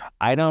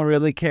 I don't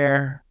really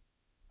care.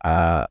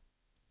 Uh,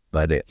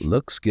 but it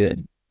looks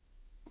good.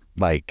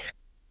 Like,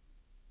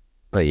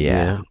 but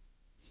yeah.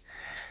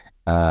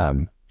 Yeah.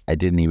 I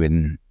didn't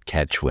even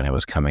catch when it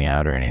was coming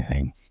out or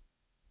anything.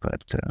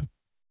 But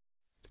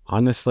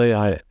Honestly,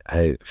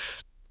 it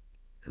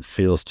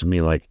feels to me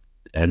like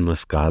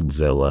endless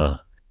Godzilla,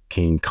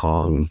 King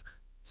Kong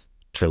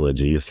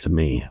trilogies to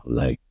me.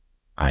 Like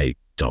I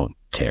don't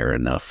care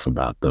enough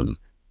about them.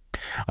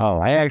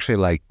 I actually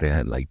like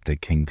the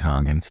King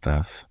Kong and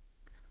stuff.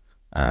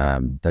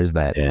 There's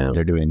that Yeah.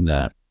 they're doing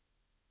that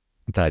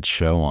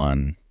show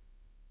on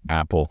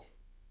Apple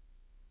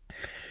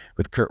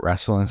with Kurt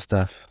Russell and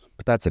stuff,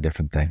 but that's a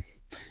different thing.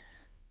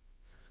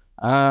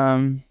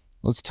 Um,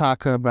 let's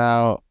talk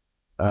about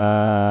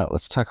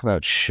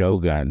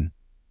Shogun.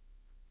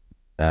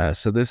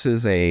 So this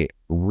is a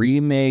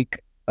remake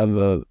of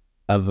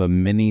a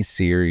mini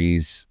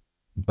series,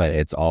 but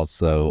it's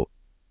also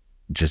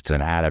just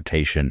an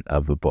adaptation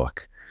of a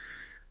book.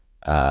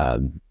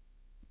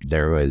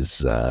 There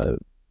was a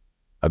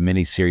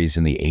mini series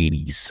in the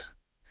 80s.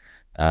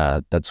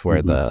 That's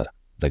where Mhm.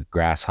 the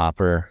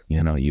grasshopper,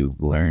 you've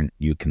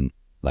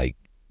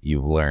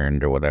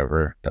learned or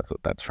whatever. That's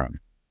what that's from.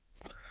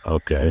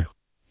 Okay.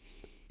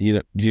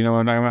 Do you know what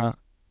I'm talking about?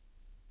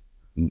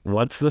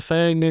 What's the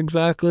saying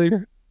exactly?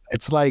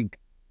 It's like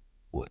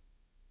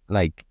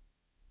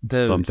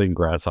the Something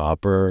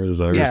grasshopper, is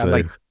that what you're yeah,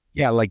 saying?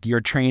 like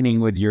you're training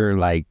with your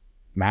like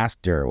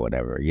master or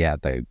whatever. Yeah,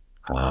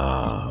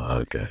 Ah,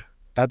 okay.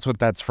 that's what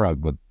that's from.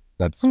 But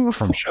that's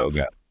from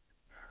Shogun.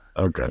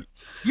 Okay.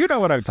 You know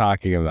what I'm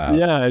talking about.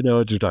 Yeah, I know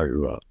what you're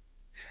talking about.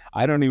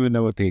 I don't even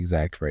know what the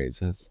exact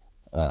phrase is.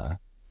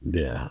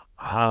 Yeah.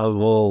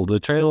 Well, the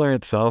trailer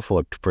itself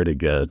looked pretty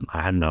good.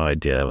 I had no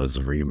idea it was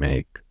a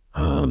remake.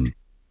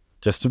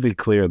 Just to be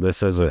clear,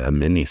 this is a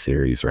mini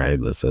series,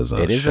 right? This is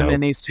a It is a show.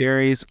 mini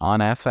series on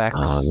FX.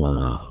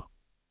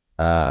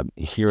 Uh,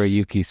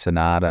 Hiroyuki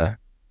Sanada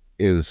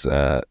is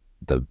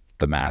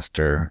the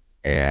master,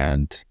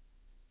 and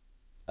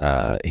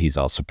he's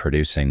also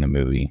producing the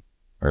movie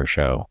or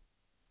show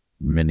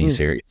mini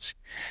series.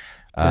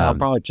 yeah, I'll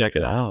probably check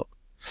it out.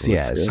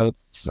 Yeah, so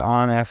it's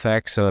on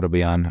FX, so it'll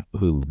be on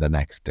Hulu the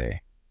next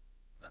day.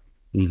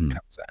 Mm-hmm.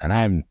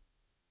 And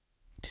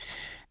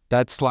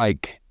that's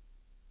like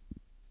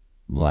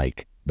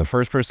the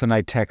first person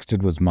I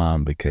texted was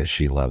mom because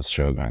she loves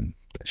Shogun.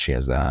 She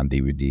has that on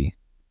DVD.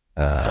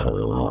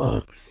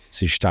 So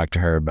you should talk to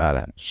her about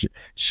it.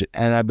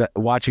 And I bet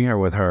watching her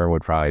with her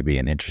would probably be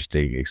an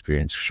interesting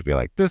experience. She'll be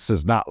like, "This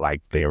is not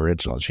like the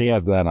original." She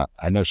has that.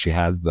 I know she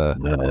has the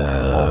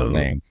whole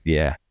thing.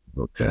 Yeah.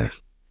 Okay.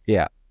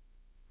 Yeah.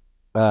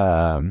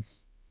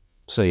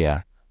 So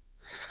yeah.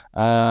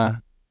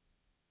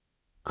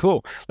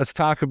 Cool. Let's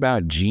talk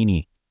about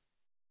Genie.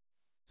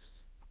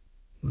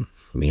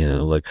 I mean,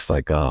 it looks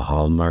like a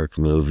Hallmark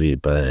movie,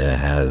 but it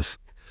has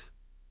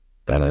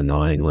that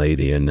annoying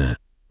lady in it.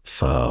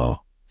 So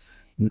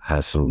it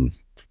has some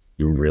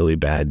really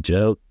bad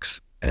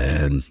jokes,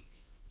 and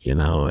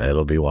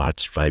it'll be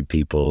watched by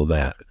people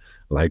that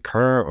like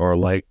her or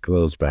like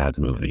those bad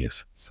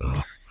movies. So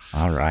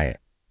All right.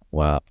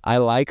 Well, I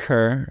like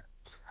her.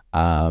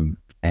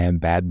 And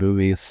bad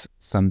movies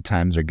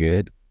sometimes are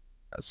good.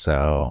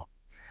 So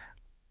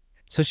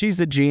she's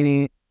a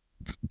genie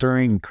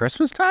during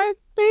Christmas time,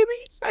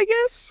 maybe, I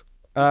guess.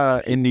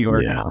 In New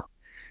York.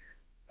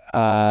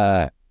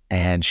 yeah,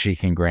 And she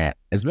can grant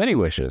as many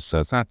wishes. So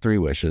it's not 3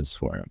 wishes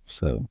for him.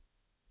 So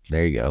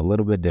there you go. A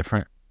little bit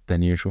different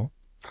than usual.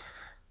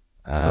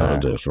 a little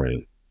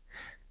different.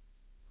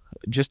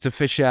 Just a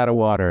fish out of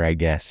water, I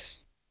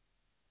guess.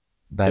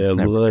 That's It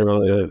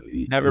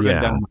literally, never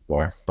been done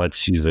before. But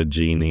she's a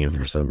genie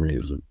for some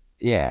reason.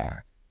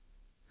 Yeah,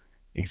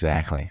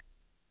 exactly.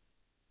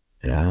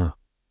 Yeah,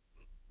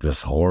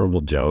 this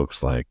horrible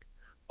jokes like,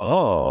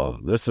 "Oh,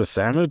 this is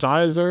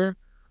sanitizer.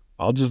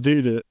 I'll just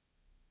eat it."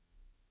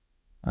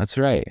 That's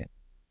right.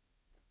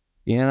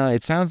 You know,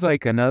 it sounds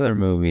like another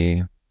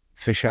movie,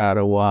 Fish Out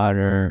of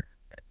Water,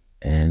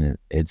 and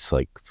it's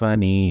like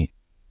funny,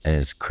 and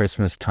it's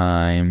Christmas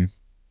time,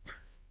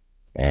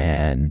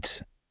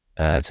 and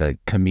it's a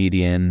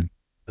comedian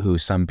who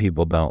some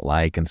people don't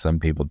like and some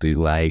people do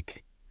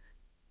like.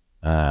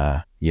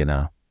 You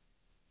know,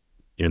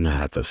 You don't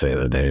have to say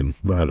the name.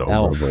 I don't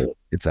Elf. remember.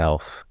 It's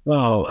Elf.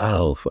 Oh,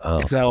 Elf.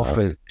 It's Elf,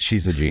 but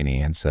she's a genie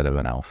instead of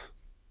an elf.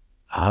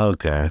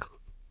 Okay.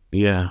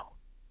 Yeah.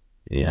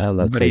 Yeah,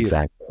 that's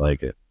exactly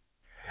like it.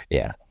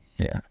 Yeah.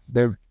 Yeah.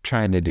 They're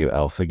trying to do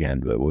Elf again,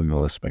 but with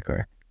Melissa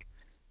McCarthy.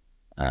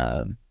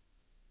 And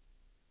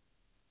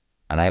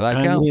I like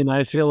Elf. I mean,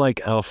 I feel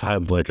like Elf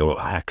had like an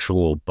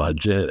actual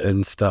budget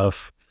and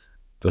stuff.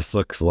 This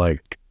looks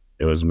like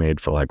it was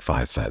made for like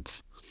 5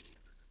 cents.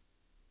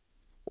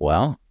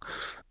 Well,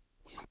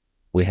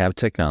 we have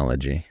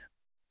technology.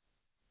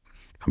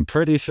 I'm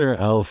pretty sure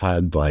Elf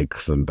had like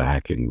some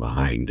backing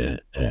behind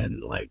it,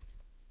 and like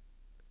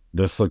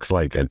this looks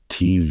like a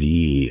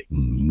TV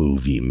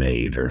movie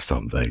made or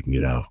something, you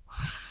know?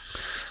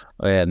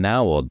 Oh yeah,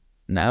 now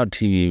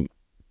TV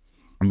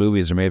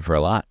movies are made for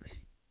a lot.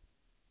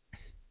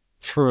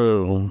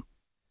 True.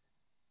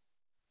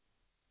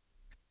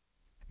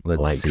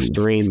 Let's like see.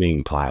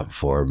 Streaming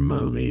platform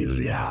movies,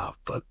 yeah,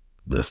 but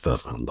this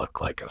doesn't look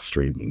like a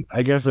streaming.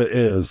 I guess it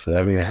is.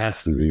 I mean, it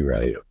has to be,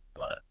 right?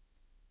 But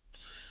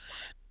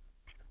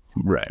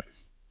right.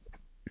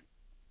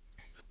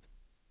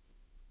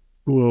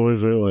 What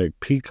was it, like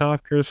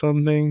Peacock or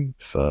something?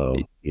 So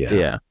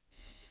yeah.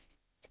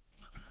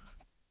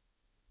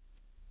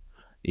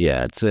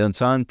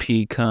 It's on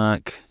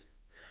Peacock.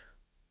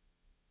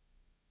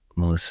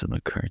 Melissa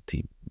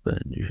McCarthy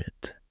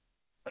budget.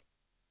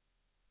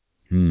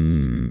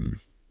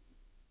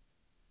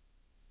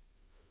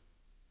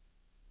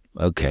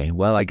 Okay,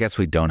 well, I guess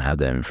we don't have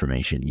that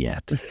information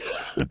yet.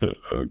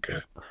 Okay.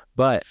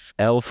 But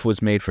Elf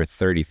was made for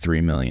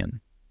 $33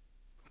 million.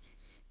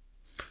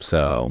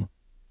 So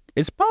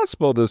it's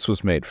possible this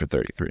was made for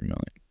 $33 million.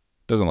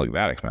 Doesn't look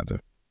that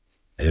expensive.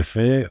 If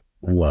it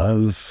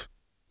was,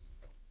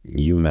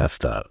 you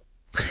messed up.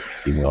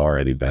 You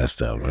already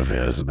messed up if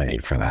it was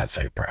made for that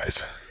same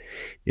price.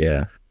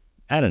 Yeah.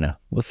 I don't know.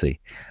 We'll see.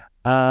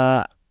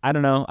 I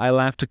don't know. I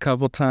laughed a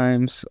couple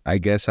times. I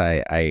guess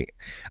I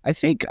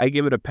think I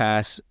give it a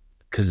pass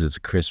because it's a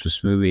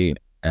Christmas movie,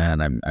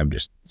 and I'm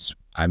just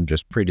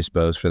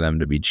predisposed for them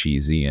to be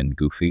cheesy and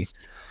goofy,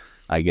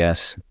 I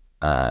guess.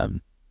 So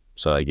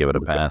I give it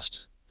a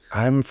pass.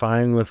 I'm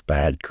fine with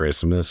bad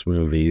Christmas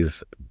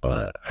movies,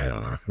 but I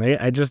don't know.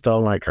 I just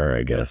don't like her,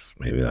 I guess.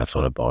 Maybe that's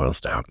what it boils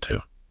down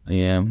to.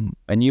 Yeah.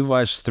 And you've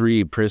watched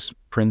 3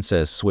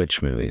 Princess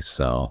Switch movies,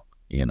 so,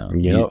 you know.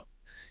 Yep.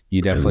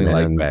 You definitely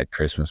like bad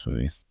Christmas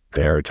movies.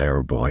 They're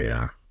terrible,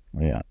 yeah.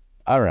 Yeah.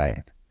 All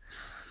right.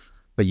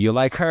 But you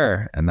like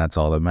her, and that's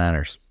all that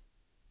matters.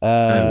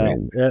 I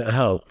mean, it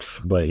helps,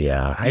 but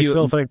yeah. I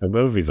still think the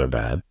movies are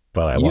bad,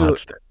 but I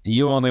watched it.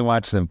 You only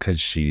watch them because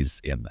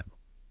she's in them.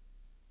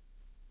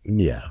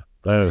 Yeah,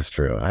 that is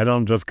true. I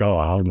don't just go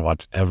out and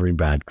watch every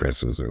bad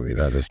Christmas movie.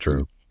 That is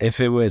true. If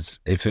it was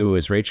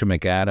Rachel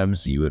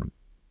McAdams, you would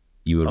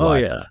Oh,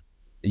 watch, yeah.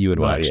 You would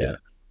watch it.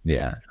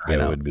 Yeah.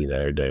 I would be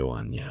there day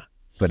one, yeah.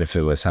 But if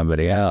it was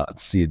somebody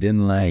else you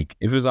didn't like,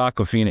 if it was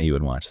Awkwafina, you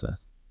would watch this.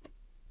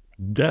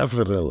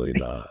 Definitely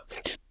not.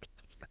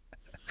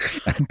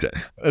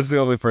 That's the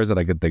only person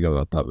I could think of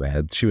off the top of my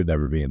head. She would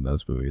never be in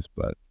those movies,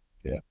 but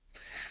yeah.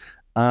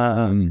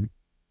 All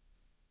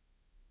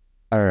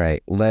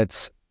right,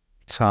 let's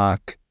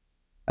talk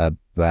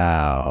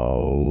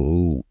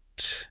about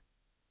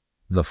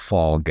The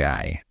Fall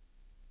Guy.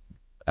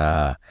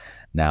 Now,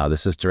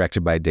 this is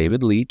directed by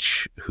David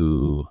Leitch,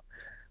 who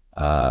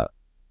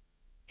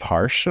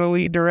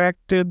partially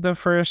directed the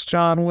first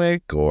John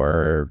Wick,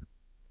 or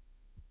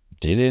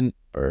didn't,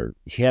 or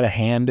he had a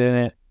hand in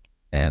it,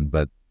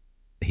 but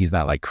he's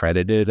not like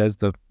credited as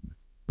the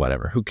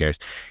whatever. Who cares?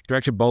 He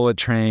directed Bullet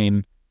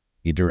Train.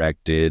 He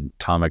directed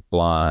Atomic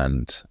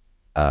Blonde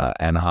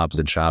and Hobbs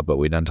and Shaw, but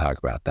we don't talk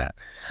about that.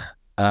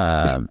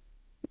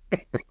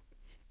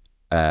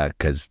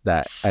 because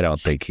that I don't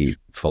think he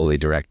fully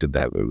directed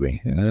that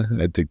movie.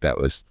 I think that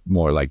was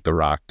more like The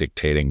Rock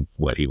dictating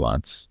what he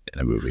wants in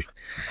a movie.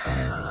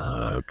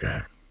 Okay.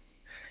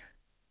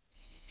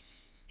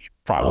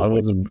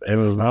 Probably. Well, it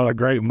was not a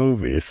great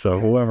movie, so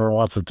whoever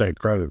wants to take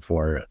credit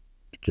for it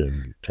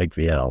can take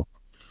the L.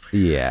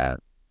 Yeah.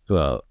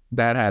 Well,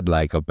 that had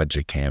like a bunch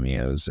of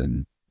cameos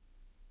and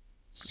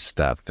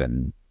stuff,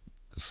 and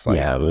it's like,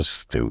 yeah, it was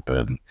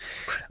stupid.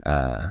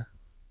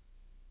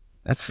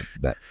 That's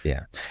that.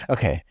 Yeah.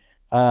 Okay.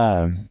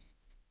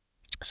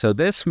 So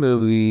this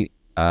movie,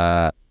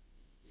 and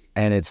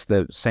it's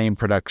the same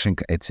production.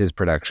 It's his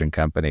production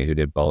company who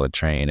did Bullet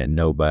Train and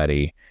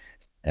Nobody,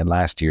 and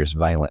last year's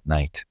Violent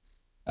Night.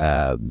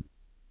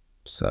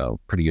 So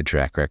pretty good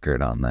track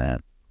record on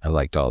that. I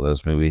liked all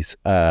those movies.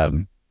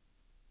 I'm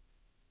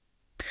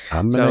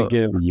gonna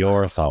give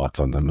your thoughts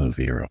on the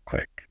movie real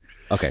quick.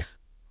 Okay.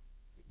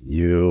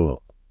 You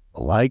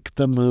like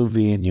the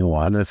movie and you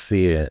want to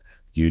see it.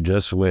 You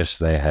just wish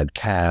they had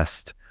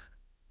cast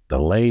the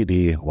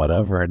lady,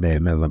 whatever her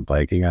name is, I'm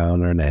blanking out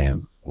on her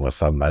name, with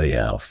somebody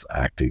else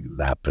acting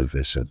that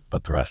position,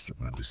 but the rest of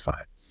the movie's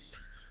fine.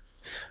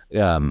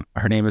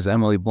 Her name is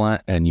Emily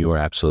Blunt, and you are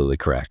absolutely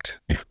correct.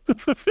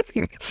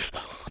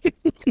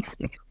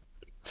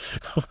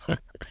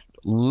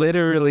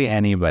 Literally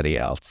anybody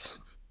else.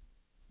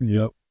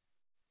 Yep.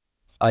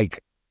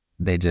 Like,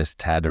 they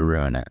just had to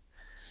ruin it.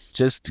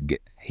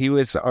 He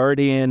was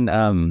already in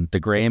The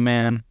Gray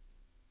Man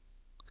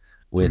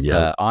with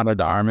Ana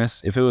de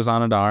Armas. If it was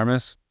Ana de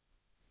Armas,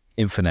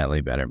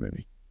 infinitely better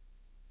movie.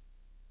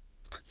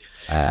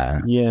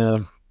 Yeah.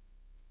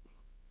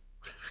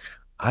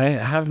 I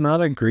have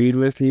not agreed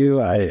with you.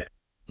 I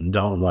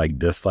don't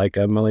dislike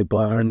Emily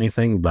Blunt or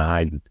anything,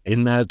 but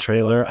in that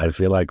trailer, I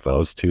feel like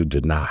those two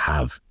did not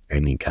have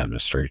any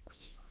chemistry.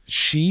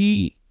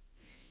 She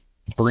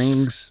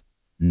brings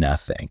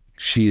nothing.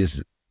 She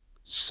is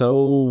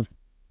so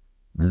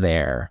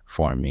there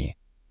for me.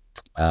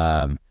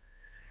 So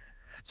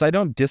I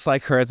don't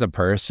dislike her as a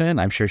person.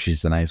 I'm sure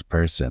she's a nice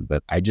person,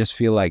 but I just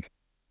feel like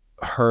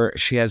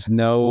she has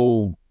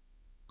no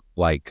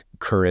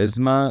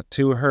charisma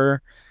to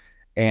her.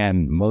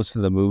 And most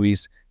of the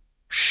movies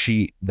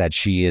she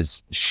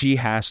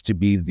has to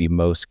be the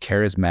most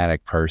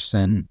charismatic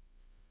person.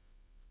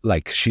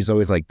 Like, she's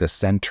always like the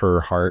center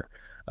heart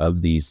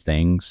of these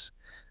things.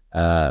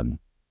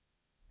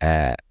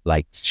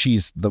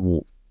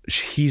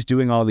 He's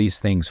doing all these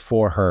things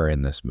for her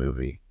in this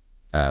movie.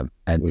 And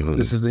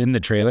this is in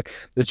the trailer.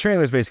 The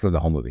trailer is basically the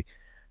whole movie.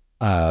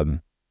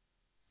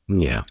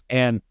 Yeah.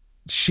 And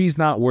she's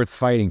not worth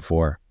fighting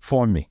for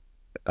me.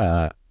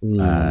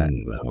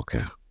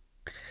 Okay.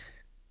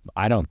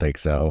 I don't think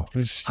so.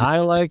 I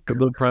like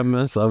the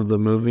premise of the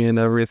movie and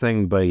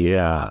everything, but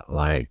yeah,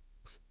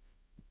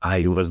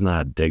 I was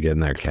not digging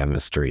their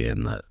chemistry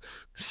in that.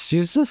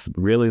 She's just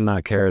really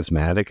not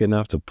charismatic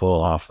enough to pull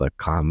off the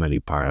comedy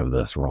part of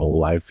this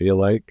role, I feel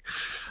like.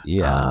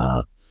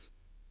 Yeah.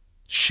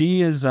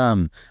 She is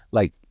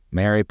like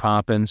Mary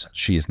Poppins.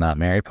 She's not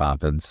Mary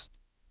Poppins.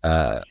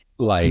 There's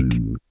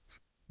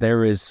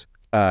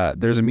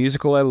a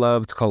musical I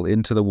love. It's called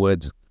Into the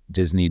Woods.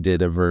 Disney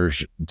did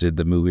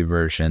the movie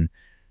version,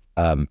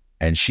 and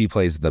she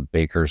plays the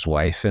baker's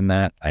wife in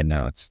that. I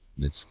know it's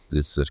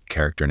a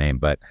character name,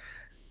 but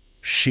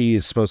she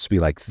is supposed to be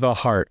like the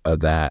heart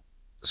of that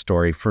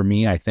story for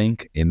me, I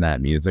think, in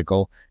that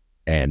musical,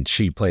 and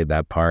she played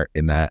that part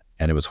in that,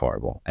 and it was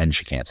horrible, and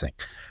she can't sing.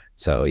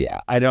 So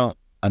yeah, I don't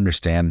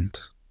understand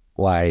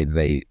why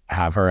they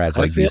have her as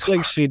like. I feel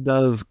like she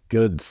does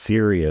good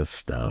serious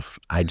stuff.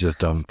 I just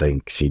don't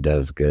think she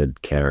does good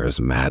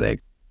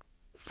charismatic,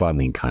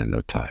 funny kind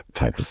of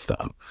type of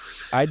stuff.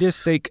 I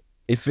just think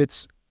if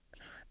it's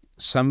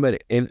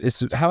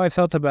how I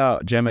felt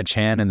about Gemma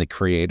Chan and The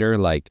Creator.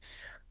 Like,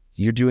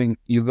 you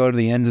go to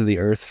the end of the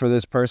earth for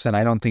this person.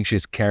 I don't think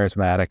she's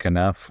charismatic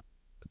enough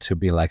to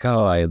be like,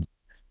 oh, I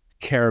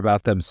care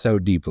about them so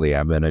deeply,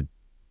 I'm gonna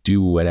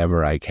do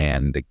whatever I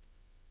can to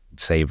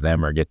save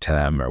them or get to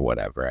them or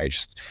whatever.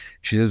 She's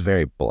just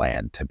very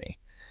bland to me.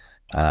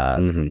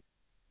 And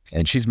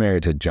she's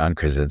married to John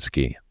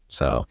Krasinski,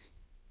 so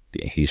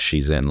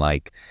she's in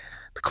like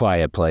The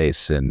Quiet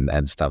Place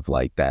and stuff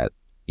like that.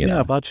 You know?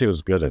 I thought she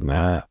was good in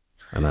that,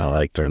 and I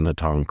liked her in the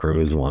Tom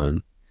Cruise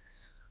one.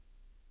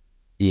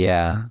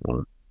 Yeah,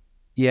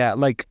 yeah,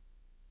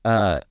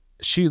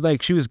 she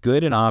was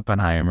good in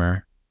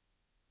Oppenheimer,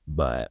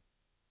 but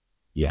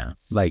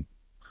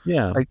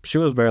she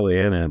was barely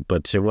in it,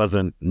 but she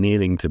wasn't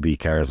needing to be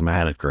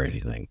charismatic or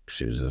anything.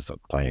 She was just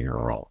playing her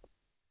role.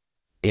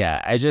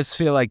 Yeah, I just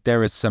feel like there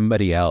was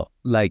somebody else.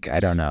 Like,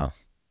 I don't know.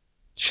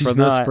 For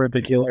this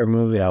particular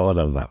movie, I would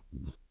have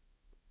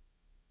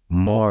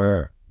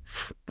more.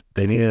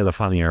 They needed a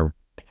funnier.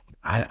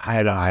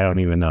 I don't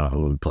even know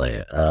who would play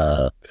it.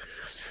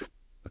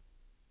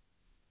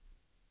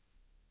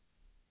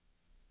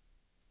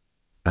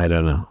 I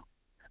don't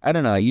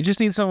know. You just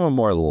need someone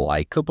more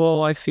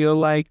likable, I feel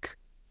like.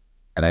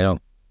 And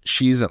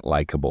she isn't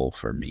likable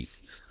for me.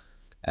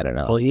 I don't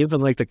know. Well,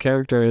 even like the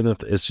character in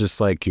it is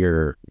just like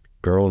your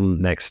girl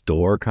next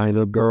door kind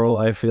of girl,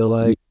 I feel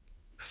like.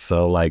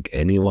 So like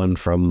anyone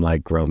from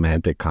like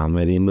romantic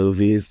comedy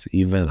movies,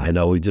 even I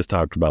know we just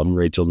talked about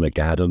Rachel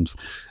McAdams.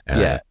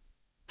 Yeah.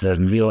 To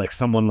feel like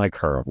someone like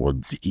her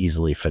would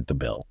easily fit the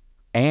bill.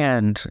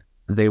 And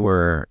they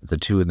were the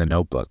two in the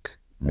Notebook.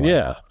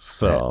 Yeah.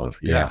 So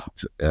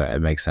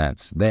it makes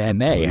sense. They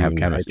have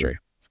chemistry.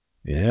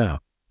 Yeah.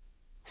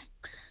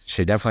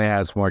 She definitely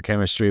has more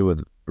chemistry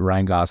with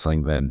Ryan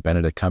Gosling than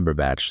Benedict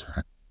Cumberbatch.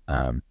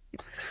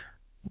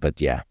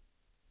 But yeah.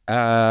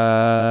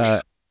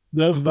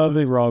 There's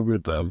nothing wrong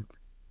with them.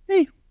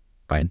 Hey,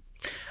 fine.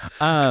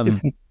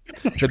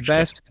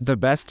 The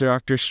best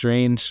Doctor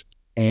Strange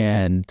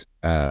and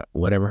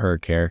whatever her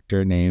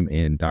character name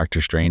in Doctor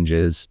Strange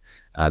is,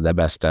 the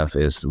best stuff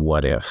is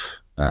What If.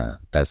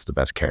 That's the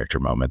best character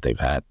moment they've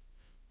had.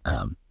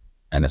 And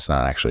it's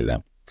not actually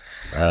them.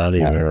 I don't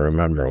even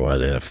remember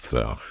What If,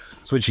 so.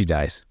 It's when she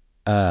dies.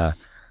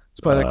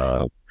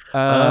 Spoiler.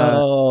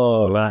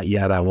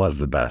 That was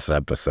the best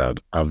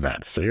episode of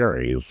that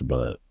series,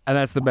 but. And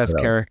that's the best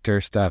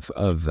character stuff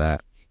of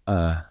that.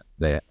 And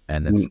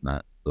it's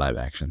not live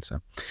action,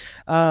 so.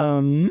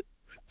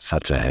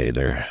 Such a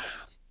hater.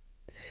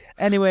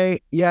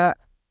 Anyway, yeah.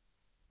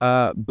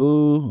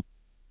 Boo,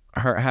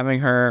 having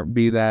her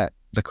be the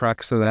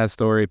crux of that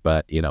story,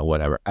 but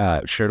whatever.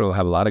 Sure, it'll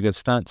have a lot of good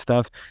stunt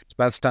stuff. It's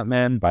about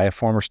stuntman by a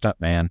former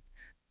stuntman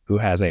who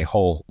has a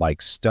whole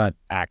like stunt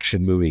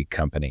action movie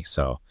company.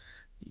 So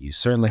you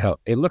certainly hope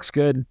it looks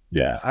good.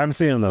 Yeah, I'm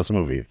seeing this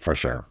movie for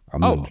sure.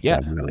 I'm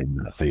definitely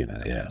not seeing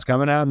it. Yeah, it's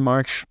coming out in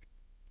March.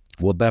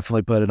 We'll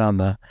definitely put it on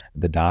the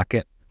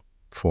docket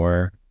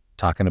for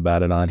talking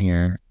about it on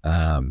here.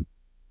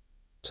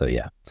 So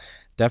yeah,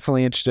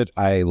 definitely interested.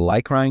 I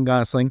like Ryan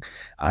Gosling.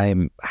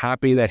 I'm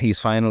happy that he's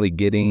finally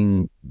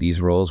getting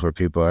these roles where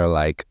people are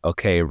like,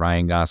 okay,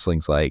 Ryan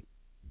Gosling's like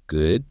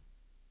good.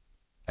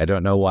 I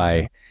don't know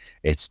why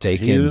it's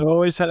taken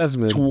always has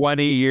been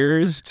 20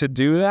 years to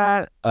do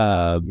that.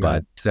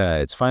 But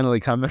it's finally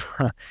coming.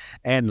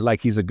 And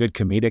like, he's a good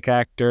comedic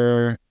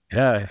actor.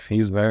 Yeah,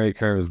 he's very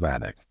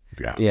charismatic.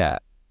 Yeah,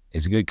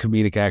 he's a good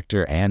comedic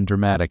actor and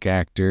dramatic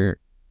actor.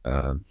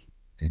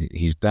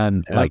 He's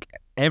done like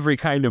every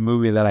kind of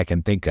movie that I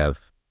can think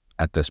of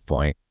at this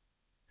point.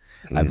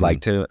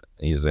 Mm-hmm.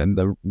 He's in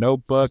The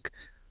Notebook.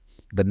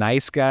 The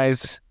Nice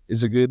Guys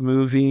is a good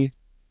movie.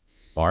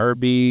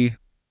 Barbie,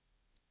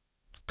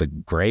 The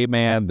Gray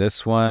Man,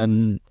 this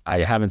one. I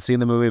haven't seen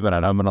the movie, but I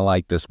know I'm going to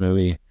like this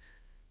movie.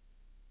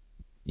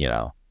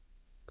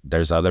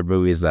 There's other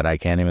movies that I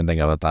can't even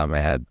think of off the top of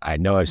my head. I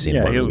know I've seen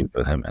more movies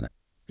with him in it.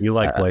 You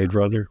like Blade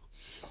Runner?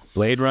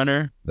 Blade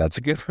Runner, that's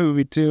a good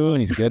movie too, and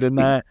he's good in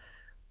that.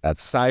 That's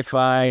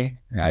sci-fi,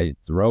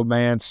 it's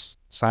romance,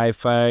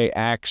 sci-fi,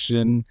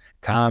 action,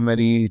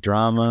 comedy,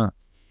 drama.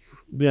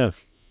 Yeah.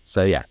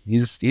 So yeah,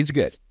 he's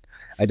good.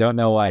 I don't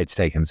know why it's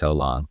taken so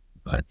long,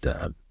 but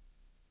I'm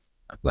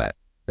glad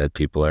that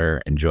people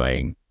are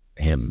enjoying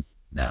him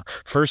now.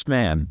 First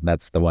Man,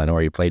 that's the one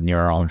where he played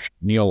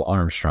Neil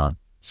Armstrong.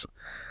 It's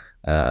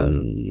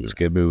a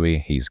good movie.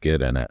 He's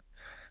good in it.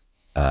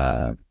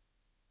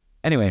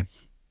 Anyway,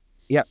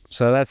 yep.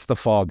 So that's the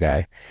Fall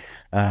Guy.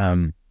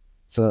 And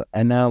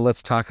now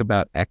let's talk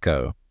about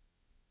Echo.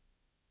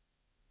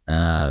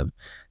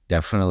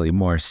 Definitely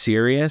more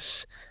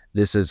serious.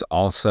 This is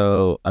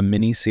also a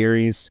mini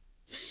series,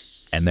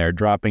 and they're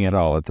dropping it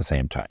all at the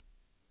same time.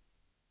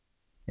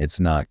 It's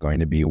not going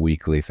to be a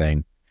weekly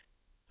thing.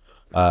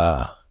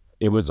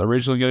 It was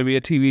originally going to be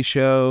a TV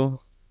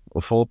show,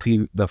 the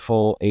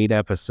full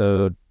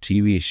 8-episode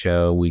TV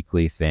show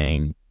weekly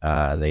thing.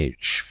 They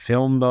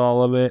filmed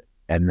all of it,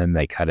 and then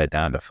they cut it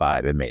down to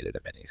 5 and made it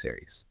a mini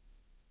series.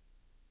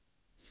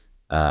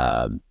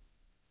 I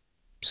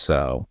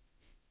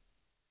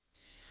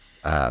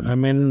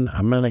mean,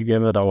 I'm going to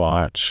give it a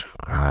watch.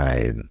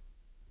 I'm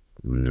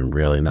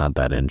really not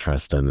that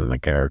interested in the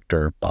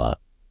character, but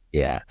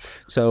yeah.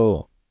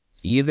 So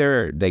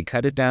either they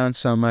cut it down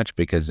so much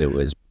because it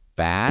was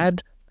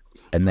bad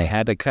and they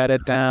had to cut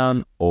it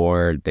down,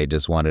 or they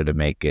just wanted to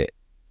make it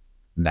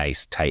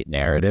nice, tight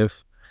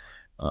narrative.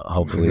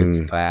 Hopefully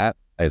it's that.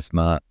 It's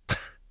not,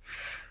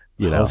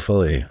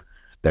 hopefully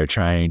they're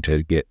trying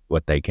to get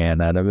what they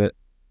can out of it.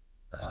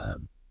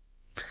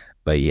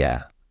 But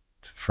yeah,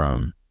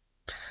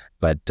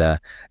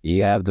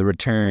 you have the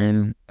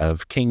return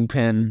of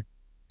Kingpin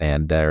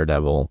and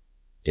Daredevil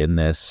in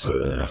this,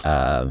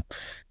 and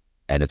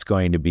it's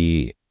going to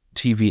be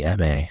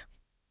TVMA.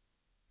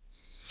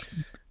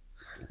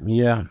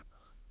 Yeah,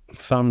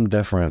 some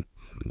different.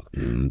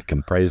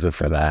 Can praise it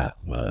for that,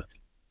 but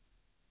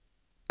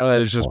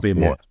it'll just be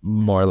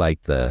more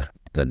like the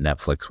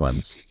Netflix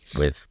ones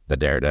with the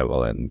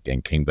Daredevil and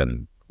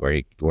Kingpin,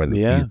 where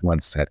these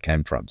ones that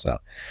came from. So,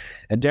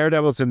 and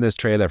Daredevil's in this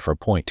trailer for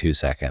 0.2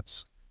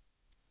 seconds.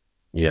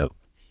 Yep.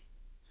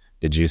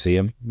 Did you see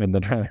him in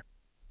the trailer?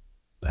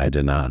 I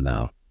did not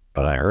know,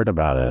 but I heard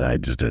about it. I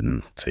just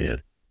didn't see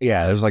it.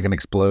 Yeah, there's like an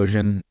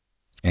explosion,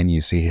 and you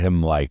see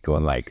him like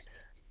going like,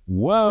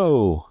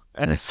 "Whoa!"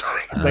 And it's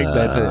like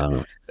that's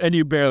it, and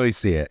you barely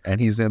see it. And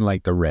he's in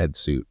like the red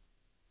suit.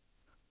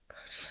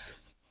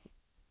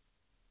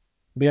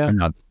 Yeah,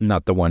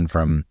 Not the one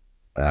from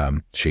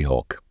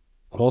She-Hulk.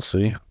 we'll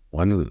see.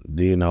 When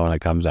do you know when it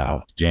comes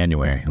out?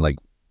 January,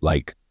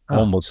 like Oh,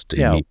 almost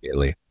yeah,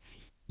 immediately.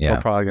 we're Yeah.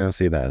 probably gonna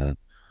see that then.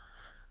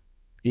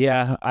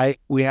 Yeah,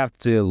 we have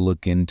to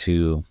look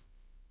into.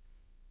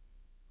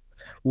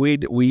 We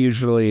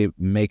usually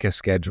make a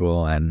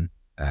schedule and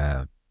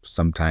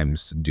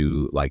sometimes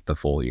do like the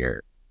full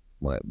year.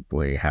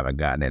 We haven't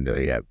gotten into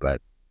it yet,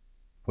 but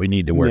we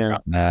need to work Yeah,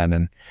 on that.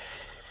 And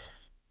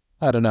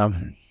I don't know.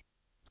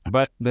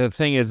 But the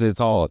thing is, it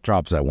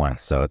drops at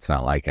once, so it's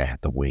not like I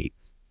have to wait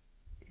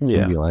and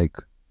yeah, be like,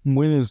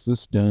 when is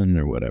this done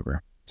or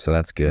whatever. So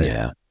that's good.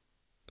 yeah.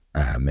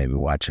 Maybe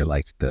watch it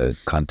like the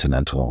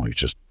Continental.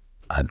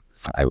 I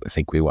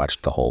think we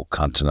watched the whole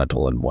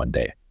Continental in one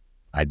day.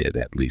 I did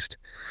at least.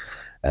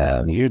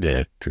 You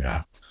did,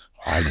 yeah.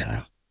 I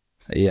know.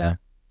 Yeah.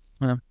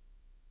 Well,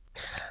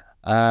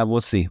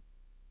 we'll see.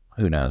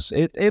 Who knows?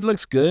 It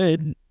looks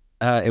good.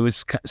 It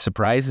was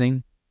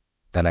surprising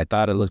that I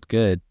thought it looked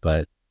good,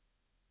 but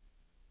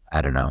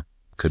I don't know.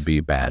 Could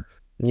be bad.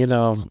 You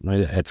know,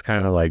 it's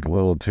kind of like a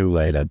little too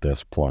late at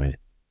this point.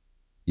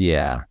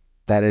 Yeah,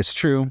 that is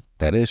true.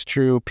 That is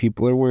true.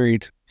 People are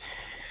worried.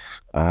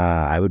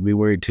 I would be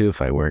worried too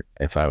if I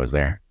was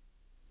there.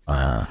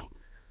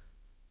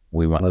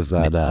 Was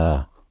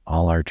that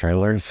all our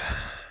trailers?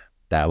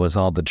 That was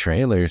all the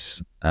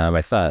trailers.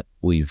 I thought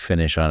we'd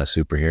finish on a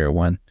superhero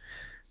one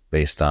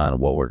based on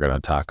what we're going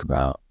to talk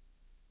about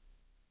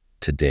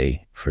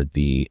today for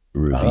the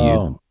review.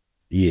 Oh,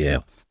 yeah.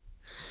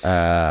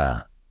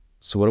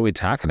 So what are we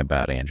talking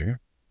about, Andrew?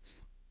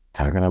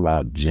 Talking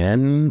about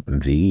Gen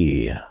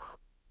V,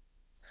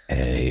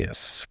 a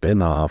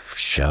spin-off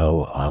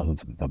show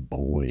of The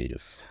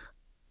Boys.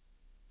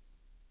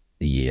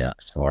 Yeah.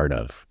 Sort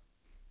of.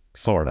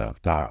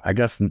 I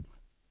guess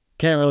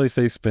can't really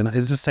say spin. It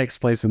just takes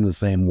place in the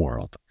same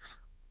world.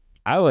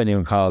 I wouldn't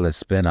even call it a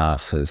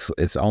spin-off.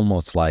 It's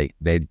almost like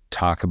they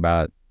talk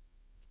about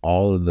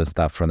all of the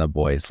stuff from The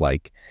Boys.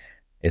 Like,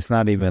 it's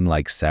not even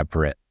like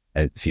separate.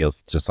 It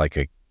feels just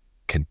like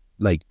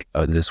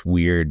this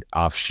weird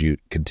offshoot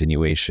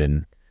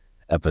continuation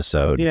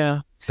episode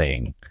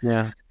thing.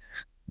 Yeah.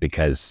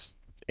 Because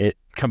it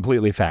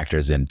completely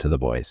factors into The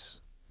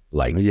Boys.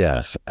 Like,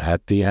 yes,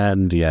 at the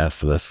end, yes,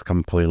 this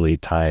completely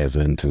ties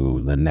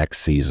into the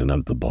next season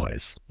of The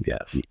Boys.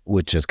 Yes.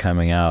 Which is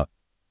coming out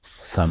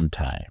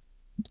sometime.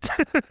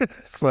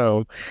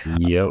 So,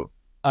 yep.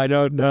 I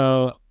don't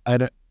know.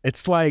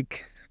 It's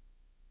like,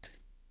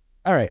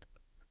 all right,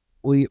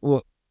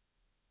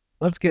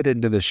 let's get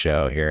into the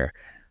show here.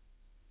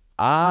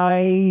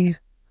 I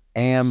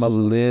am a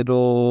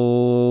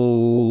little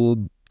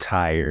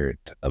tired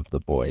of The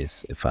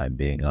Boys, if I'm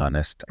being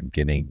honest.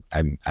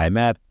 I'm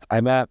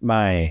at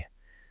my,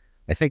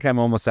 I think I'm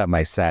almost at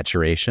my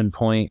saturation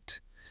point.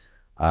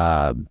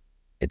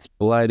 It's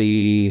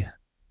bloody.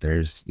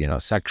 There's,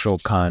 sexual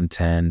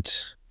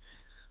content,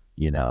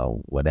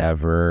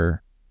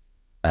 whatever.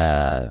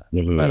 But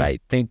I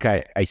think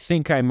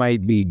I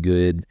might be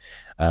good.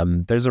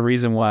 There's a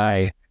reason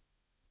why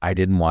I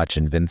didn't watch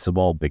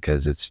Invincible,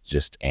 because it's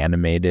just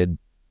animated,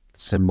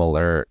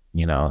 similar.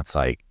 It's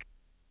like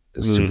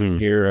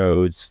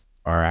superheroes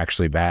are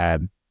actually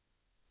bad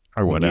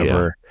or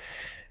whatever.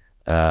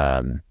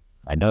 I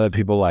know that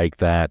people like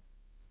that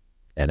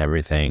and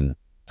everything.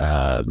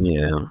 But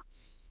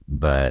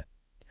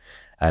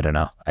I don't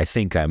know. I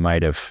think I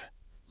might have.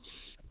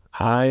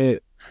 I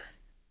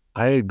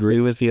agree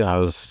with you. I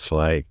was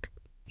like,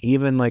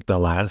 even like the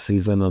last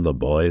season of The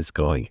Boys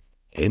going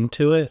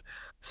into it,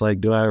 it's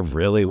like, do I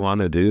really want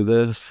to do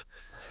this?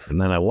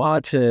 And then I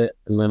watch it,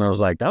 and then I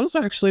was like, that was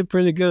actually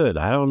pretty good.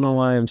 I don't know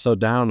why I'm so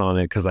down on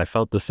it, because I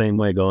felt the same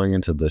way going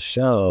into the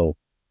show.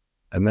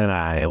 And then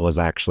I was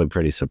actually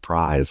pretty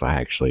surprised. I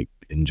actually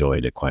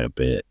enjoyed it quite a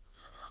bit.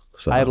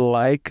 So I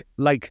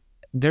like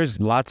there's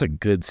lots of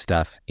good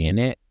stuff in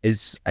it.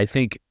 I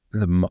think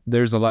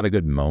there's a lot of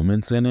good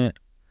moments in it.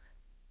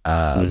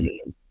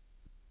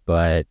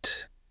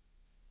 But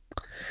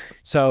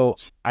so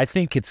I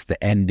think it's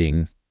the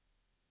ending.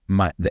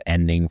 The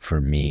ending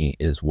for me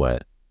is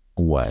what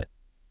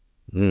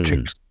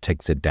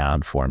takes it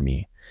down for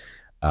me.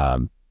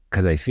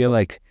 Because I feel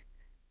like,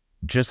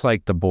 just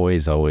like The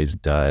Boys always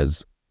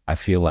does, I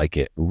feel like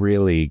it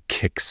really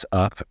kicks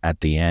up at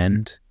the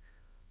end.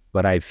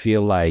 But I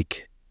feel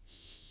like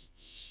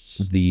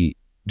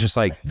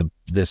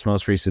this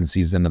most recent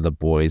season of The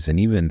Boys, and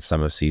even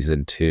some of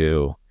season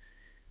 2,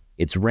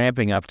 it's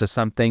ramping up to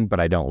something,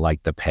 but I don't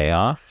like the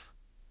payoff.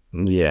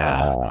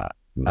 Yeah.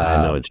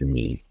 I know what you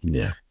mean.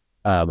 Yeah.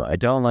 I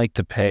don't like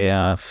the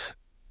payoff.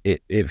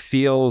 It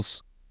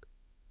feels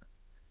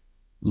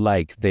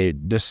like they're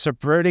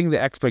subverting the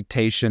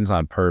expectations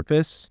on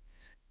purpose.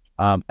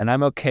 And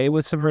I'm okay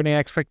with subverting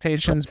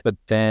expectations, but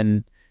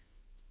then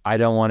I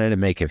don't want it to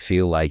make it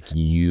feel like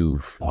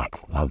you've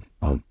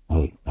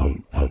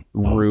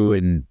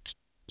ruined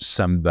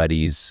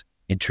somebody's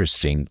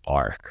interesting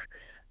arc.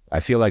 I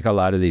feel like a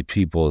lot of these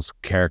people's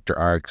character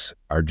arcs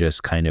are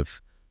just kind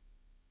of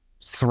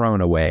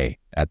thrown away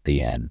at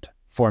the end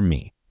for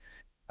me.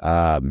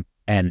 And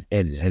and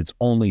it's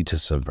only to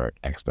subvert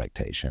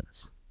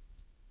expectations.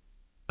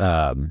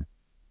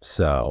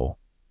 So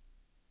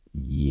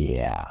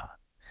yeah,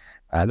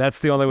 that's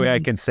the only way I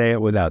can say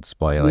it without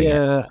spoiling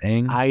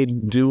anything. I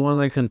do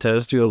want to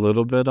contest you a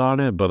little bit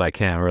on it, but I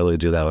can't really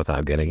do that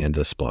without getting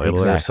into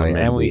spoilers. Exactly. So And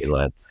maybe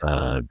let's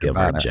give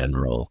our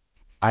general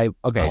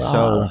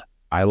so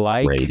I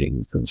like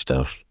ratings and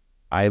stuff.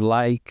 I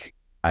like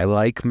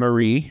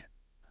Marie.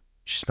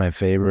 She's my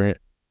favorite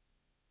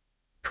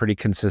pretty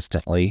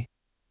consistently.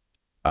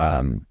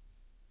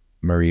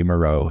 Marie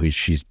Moreau,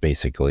 she's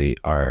basically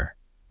our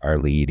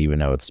lead, even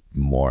though it's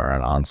more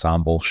an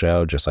ensemble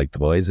show, just like The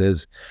Boys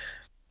is.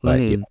 But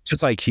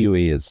just like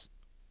Huey is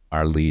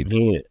our lead.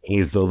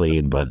 He's the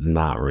lead, but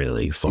not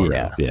really, sort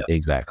of. Yeah,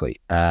 exactly.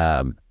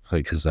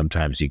 Because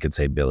sometimes you could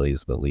say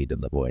Billy's the lead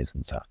in The Boys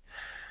and stuff.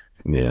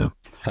 Yeah.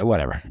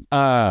 Whatever.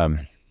 I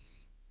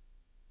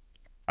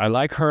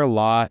like her a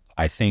lot.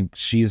 I think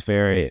she's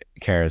very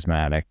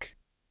charismatic,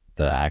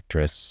 the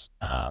actress.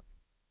 I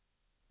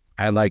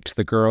liked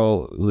the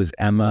girl who was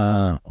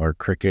Emma or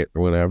Cricket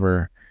or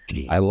whatever.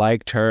 I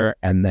liked her,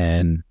 and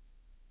then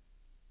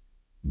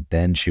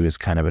she was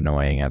kind of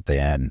annoying at the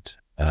end.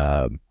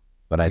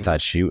 But I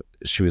thought she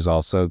was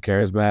also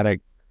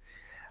charismatic.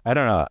 I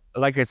don't know.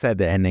 Like I said,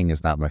 the ending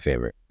is not my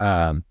favorite.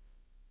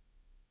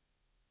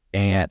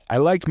 And I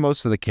liked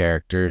most of the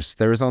characters.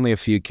 There was only a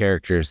few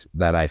characters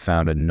that I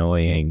found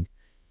annoying.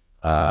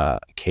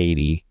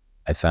 Katie,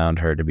 I found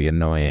her to be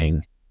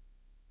annoying.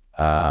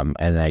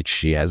 And like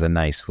she has a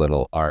nice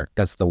little arc.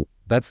 That's the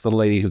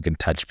lady who can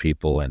touch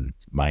people and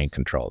mind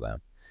control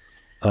them.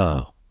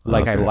 Oh,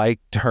 like okay. I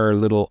liked her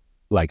little,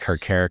 like her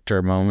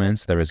character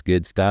moments. There was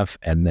good stuff,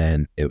 and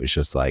then it was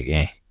just like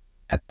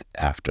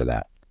after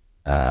that.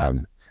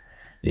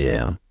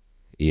 Yeah.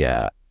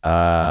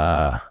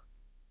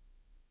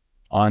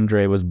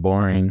 Andre was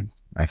boring.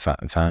 I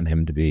found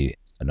him to be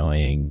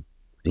annoying.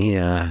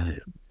 Yeah.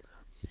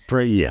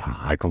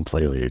 I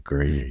completely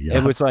agree. Yeah.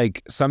 It was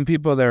like some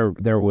people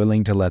they're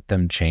willing to let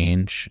them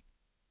change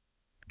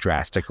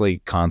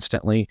drastically,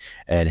 constantly,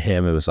 and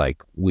him, it was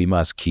like we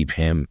must keep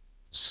him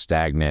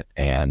stagnant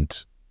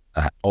and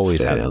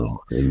always have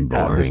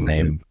the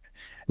same.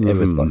 It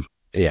was like,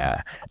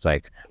 it's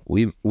like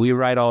we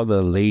write all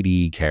the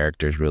lady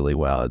characters really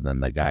well, and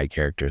then the guy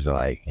characters are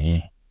like,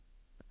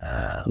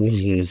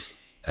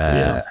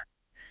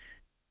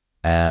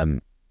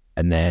 and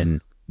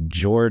then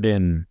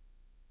Jordan,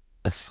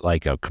 it's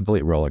like a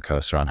complete roller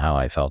coaster on how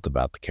I felt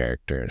about the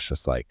character. It's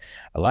just like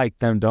I like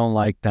them, don't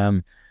like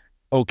them,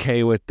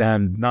 okay with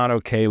them, not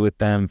okay with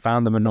them,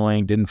 found them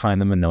annoying, didn't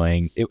find them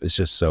annoying. It was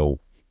just so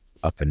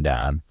up and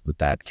down with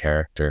that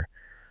character.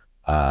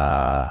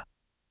 I'm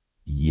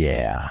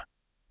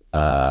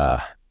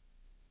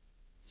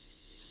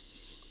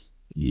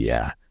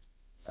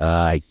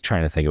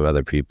trying to think of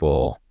other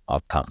people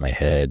off the top of my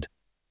head.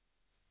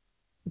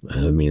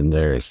 I mean,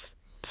 there's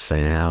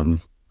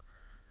Sam.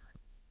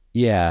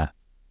 Yeah,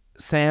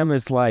 Sam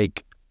is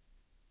like,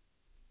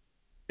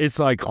 it's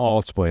like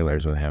all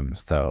spoilers with him.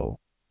 So,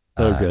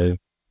 okay.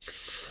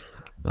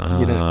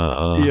 You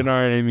know what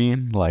I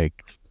mean?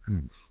 Like,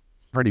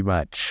 pretty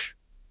much.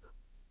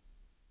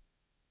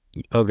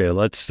 Okay,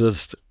 let's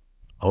just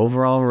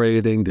overall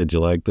rating. Did you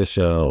like the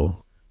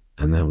show?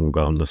 And then we'll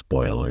go into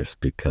spoilers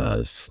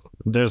because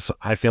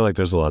I feel like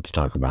there's a lot to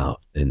talk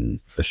about in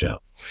the show.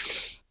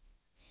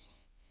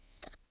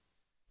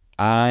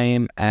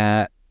 I'm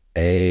at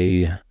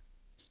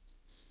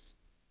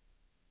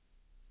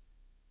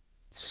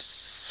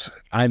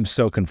I'm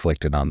so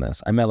conflicted on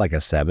this. I'm at like a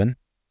 7.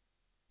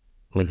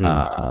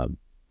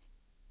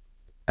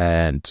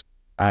 And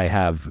I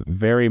have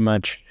very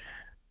much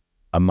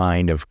a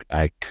mind of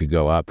I could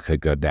go up,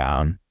 could go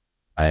down.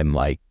 I'm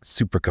like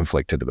super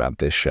conflicted about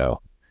this show.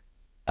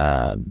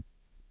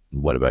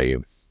 What about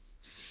you?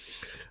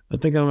 I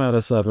think I'm at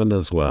a 7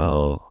 as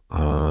well.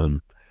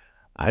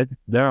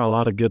 There are a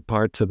lot of good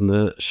parts in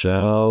the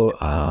show.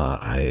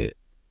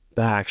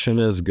 The action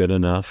is good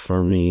enough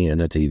for me in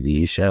a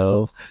TV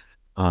show.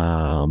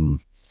 Honestly,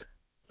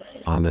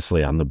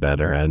 on the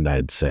better end,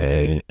 I'd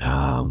say.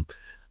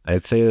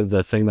 I'd say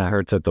the thing that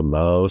hurts it the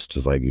most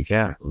is like you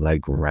can't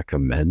like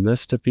recommend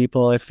this to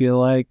people, I feel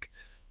like,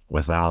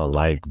 without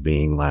like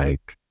being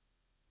like,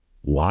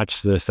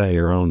 watch this at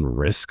your own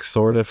risk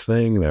sort of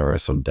thing. There are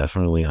some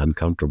definitely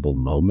uncomfortable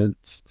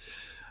moments.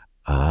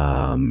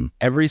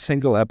 Every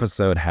single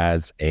episode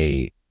has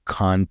a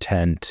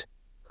content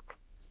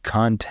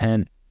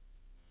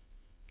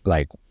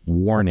like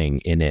warning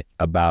in it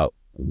about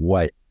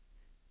what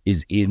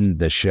is in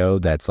the show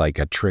that's like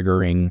a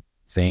triggering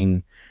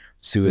thing,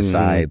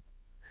 suicide,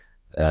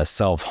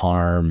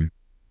 self-harm,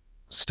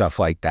 stuff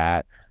like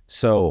that.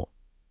 So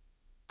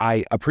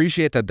I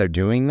appreciate that they're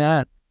doing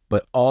that,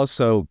 but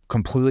also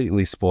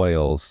completely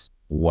spoils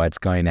what's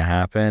going to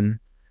happen.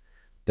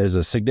 There's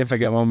a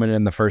significant moment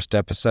in the first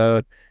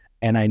episode,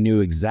 and I knew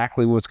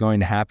exactly what's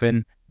going to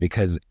happen.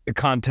 because a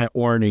content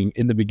warning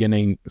in the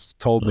beginning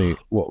told me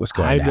what was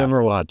going I to happen.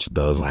 never watched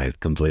those. I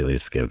completely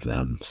skipped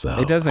them. So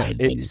It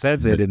doesn't. It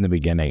says it in the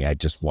beginning. I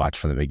just watch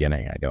from the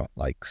beginning. I don't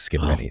like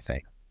skip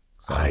anything.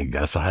 So I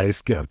guess I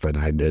skipped, and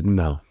I didn't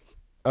know.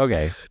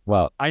 okay.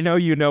 Well, I know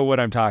you know what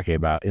I'm talking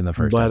about in the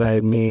first. But episode,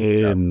 I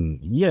mean,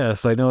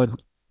 yes, I know it.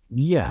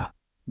 Yeah,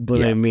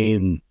 but I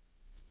mean,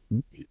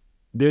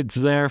 it's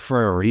there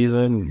for a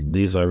reason.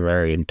 These are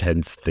very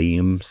intense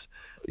themes.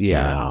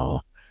 Yeah. You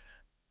know,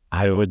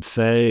 I would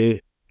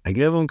say I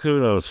give them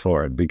kudos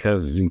for it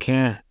because you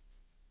can't.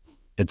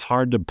 It's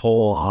hard to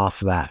pull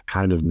off that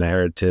kind of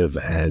narrative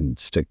and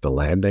stick the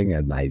landing,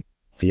 and I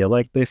feel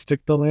like they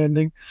stick the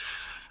landing.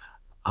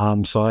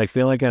 So I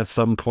feel like at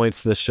some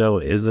points the show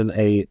is an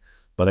 8,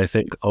 but I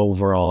think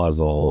overall as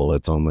a whole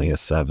it's only a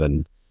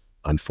 7,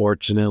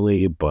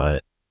 unfortunately.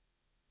 But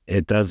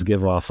it does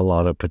give off a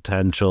lot of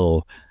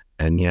potential,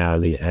 and yeah,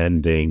 the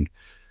ending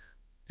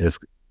is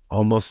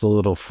almost a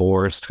little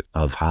forced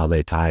of how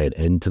they tie it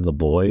into the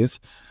boys.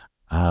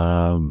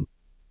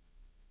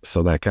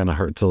 So that kind of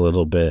hurts a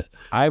little bit.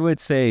 I would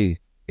say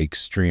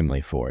extremely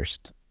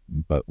forced,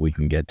 but we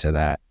can get to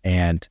that.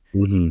 And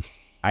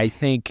I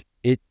think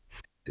it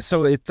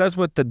does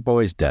what The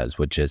Boys does,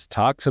 which is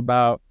talks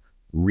about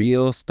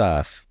real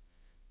stuff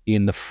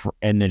in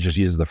and it just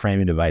uses the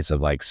framing device of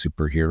like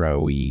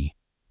superhero-y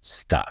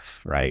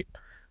stuff, right?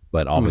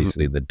 But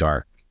obviously the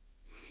dark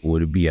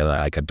would be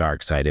like a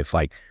dark side if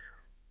like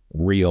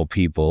real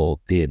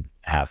people did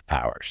have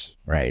powers,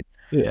 right?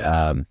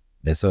 Yeah.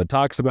 And so it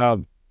talks about,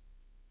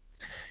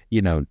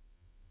 you know,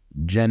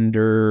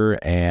 gender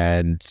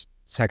and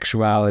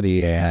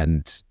sexuality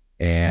and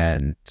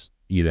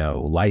you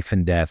know, life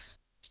and death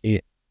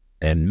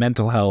and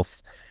mental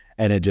health,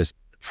 and it just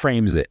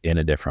frames it in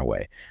a different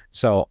way.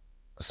 So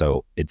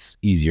it's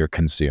easier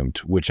consumed,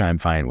 which I'm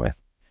fine with.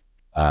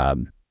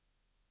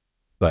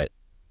 But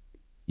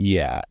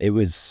yeah, it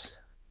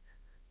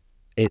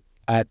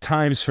at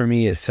times for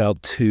me, it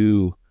felt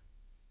too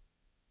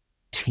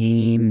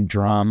teen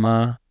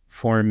drama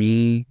for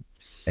me.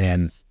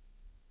 And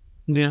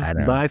yeah,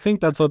 but I think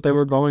that's what they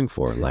were going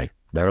for. Like,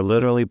 they're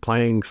literally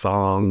playing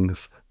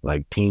songs,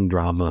 like teen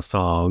drama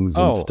songs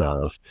and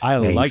stuff. I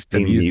like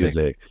the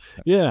music.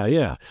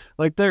 Yeah.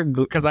 Like, they're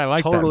because I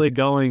like totally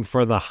going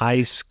for the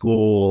high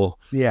school.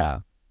 Yeah.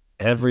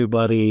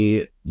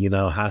 Everybody, you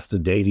know, has to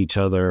date each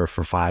other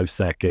for 5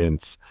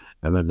 seconds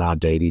and then not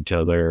date each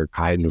other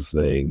kind of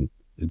thing.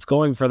 It's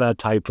going for that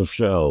type of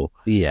show.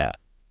 Yeah.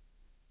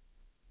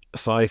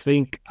 So I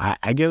think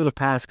I give it a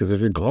pass because if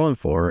you're going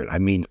for it, I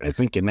mean, I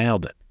think you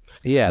nailed it.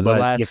 Yeah.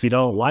 But if you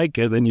don't like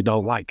it, then you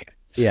don't like it.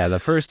 Yeah. The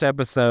first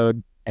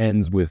episode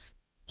ends with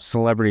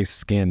Celebrity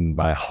Skin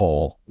by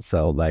Hole.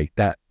 So like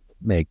that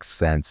makes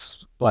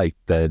sense. Like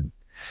I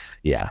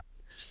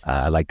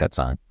like that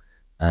song.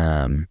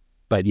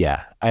 But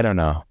yeah, I don't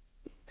know.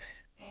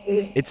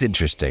 It's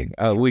interesting.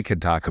 We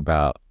could talk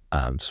about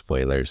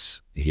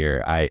spoilers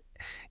here.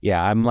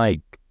 I'm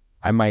like,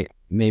 I might,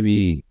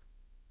 maybe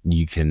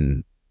you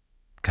can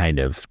kind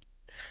of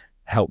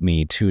help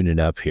me tune it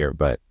up here,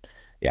 but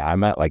yeah,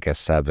 I'm at like a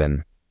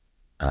 7.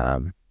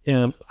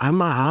 Yeah,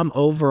 I'm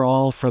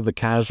overall for the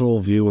casual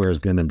viewer is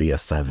going to be a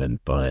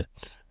 7, but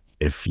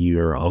if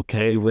you're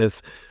okay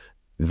with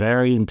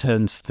very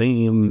intense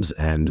themes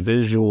and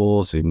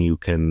visuals and you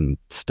can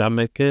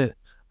stomach it,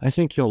 I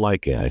think you'll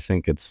like it. I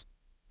think it's,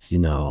 you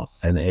know,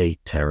 an 8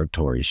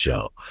 territory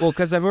show. Well,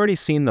 because I've already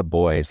seen The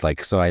Boys,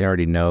 like, so I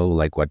already know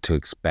like what to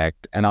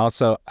expect. And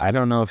also, I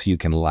don't know if you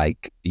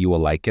will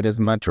like it as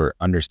much or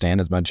understand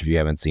as much if you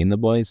haven't seen The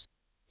Boys.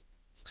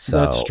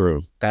 So that's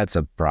true. That's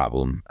a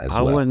problem as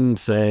well.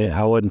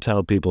 I wouldn't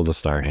tell people to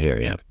start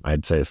here yet.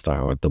 I'd say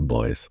start with The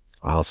Boys.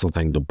 I also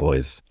think The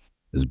Boys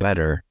is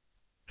better.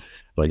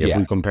 Like if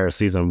we compare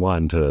season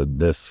 1 to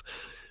this,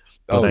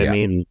 but I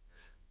mean,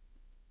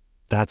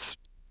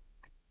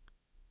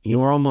 you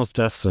were almost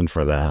destined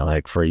for that.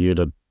 Like for you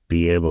to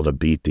be able to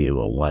beat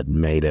what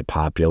made it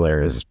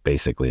popular is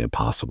basically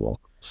impossible.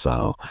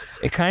 So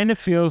it kind of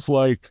feels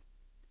like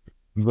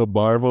the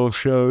Marvel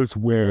shows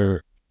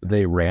where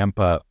they ramp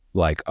up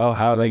like, oh,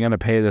 how are they going to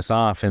pay this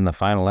off in the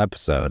final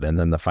episode? And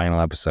then the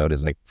final episode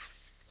is like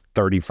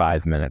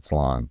 35 minutes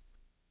long.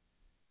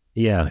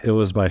 Yeah, it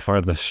was by far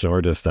the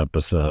shortest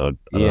episode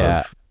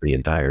of the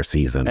entire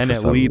season. And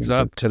it leads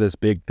up to this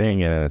big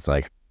thing, and it's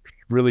like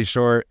really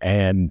short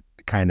and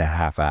kind of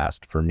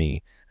half-assed for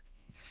me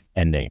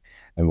ending.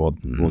 And we'll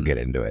get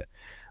into it.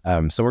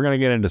 So we're going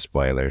to get into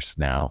spoilers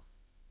now.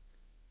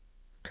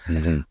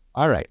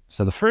 All right.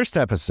 So the first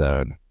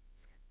episode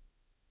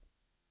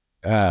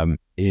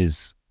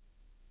is,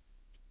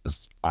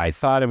 I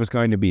thought it was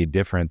going to be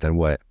different than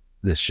what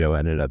this show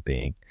ended up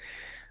being.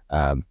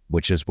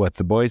 Which is what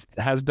The Boys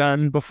has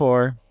done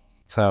before.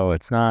 So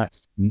it's not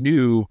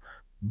new,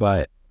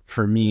 but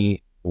for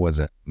me,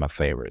 wasn't my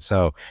favorite.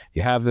 So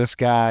you have this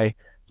guy,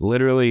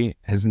 literally,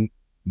 his name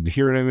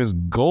is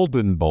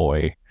Golden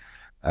Boy.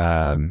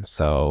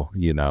 So,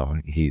 you know,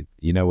 you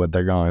know what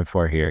they're going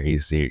for here.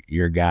 He's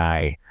your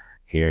guy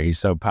here. He's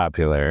so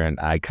popular. And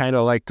I kind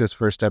of liked his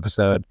first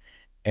episode.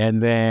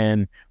 And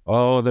then,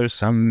 oh, there's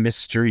some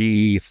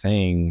mystery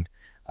thing.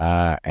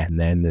 And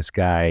then this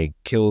guy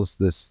kills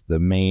the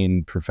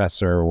main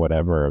professor or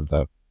whatever of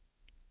the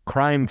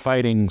crime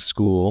fighting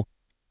school.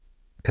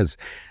 Because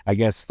I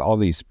guess all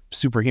these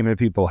superhuman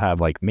people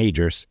have like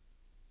majors.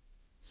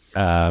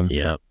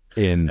 Yeah.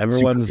 In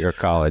Everyone's superhero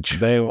college.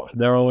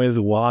 They're always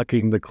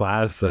walking the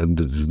class and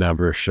it's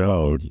never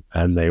shown,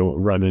 and they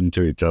run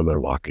into each other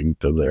walking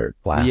to their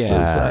classes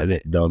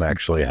that don't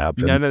actually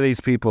happen. None of these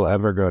people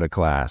ever go to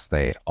class.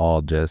 They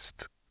all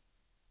just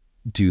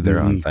do their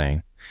own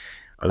thing.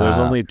 There's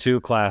only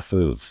two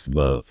classes: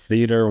 the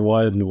theater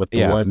one with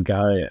the one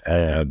guy,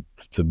 and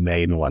the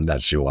main one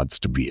that she wants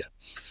to be in.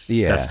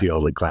 Yeah, that's the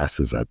only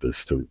classes at this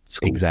school.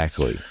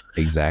 Exactly.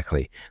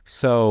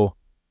 So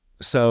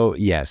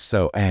yes.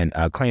 So and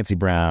Clancy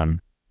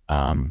Brown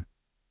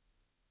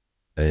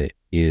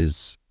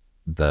is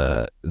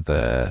the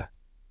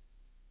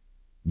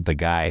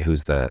guy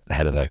who's the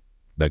head of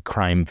the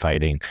crime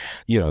fighting,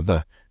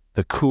 the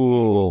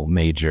cool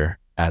major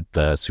at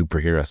the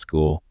superhero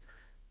school.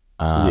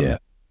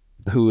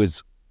 Who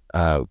is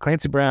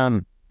Clancy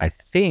Brown, I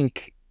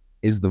think,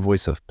 is the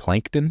voice of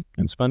Plankton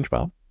in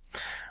SpongeBob.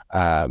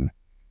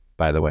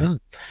 By the way,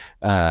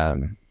 I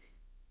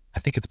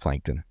think it's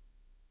Plankton.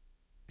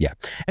 Yeah.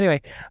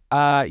 Anyway,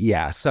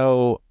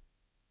 so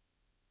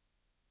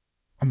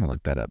I'm gonna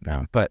look that up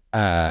now. But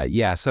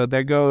so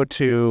they go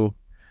to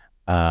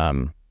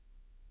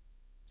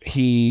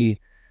he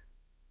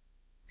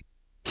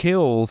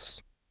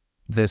kills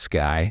this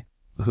guy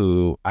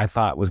who I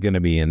thought was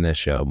gonna be in this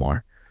show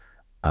more.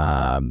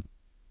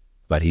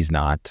 But he's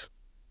not.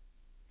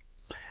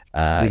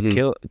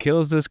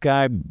 Kills this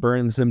guy,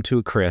 burns him to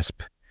a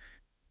crisp,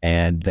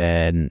 and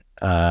then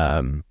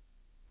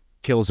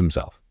kills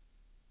himself.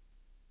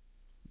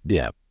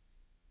 Yeah.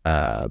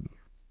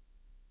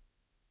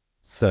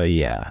 So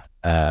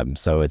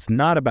it's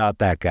not about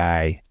that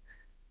guy,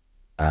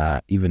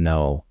 even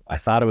though I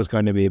thought it was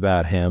going to be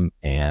about him.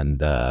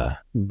 And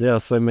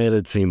yes, they made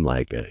it seem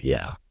like it.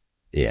 Yeah.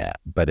 Yeah,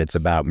 but it's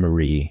about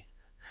Marie.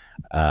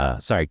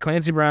 Sorry,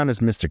 Clancy Brown is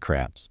Mr.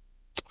 Krabs.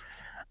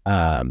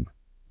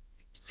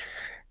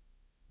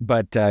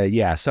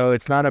 So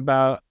it's not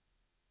about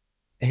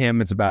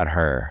him, it's about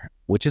her,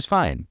 which is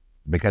fine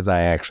because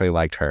I actually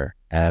liked her.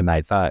 And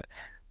I thought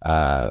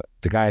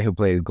the guy who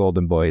played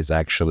Golden Boy is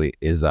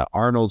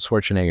Arnold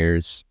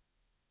Schwarzenegger's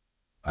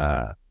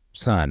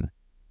son.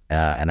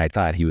 And I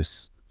thought he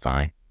was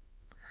fine.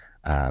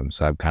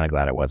 So I'm kind of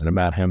glad it wasn't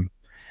about him.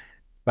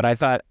 But I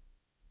thought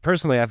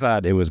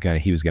he was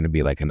gonna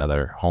be like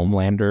another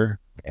Homelander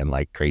and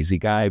like crazy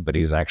guy, but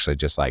he was actually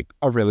just like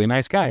a really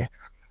nice guy.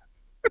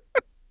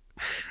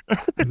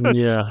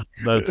 Yeah,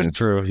 that's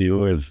true. He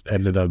always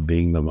ended up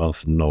being the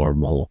most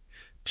normal,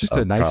 just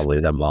a nice, probably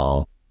them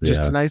all.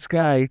 Just a nice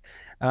guy.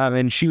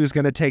 And she was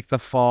gonna take the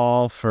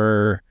fall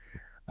for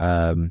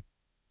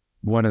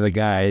one of the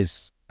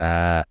guys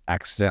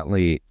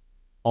accidentally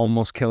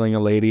almost killing a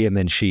lady, and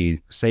then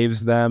she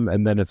saves them,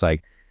 and then it's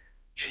like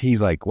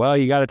he's like, well,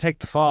 you got to take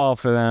the fall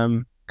for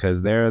them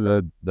because they're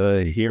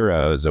the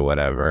heroes or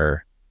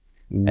whatever.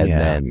 And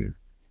then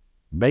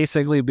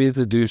basically beats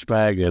a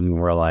douchebag, and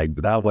we're like,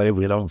 that way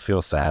we don't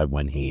feel sad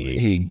when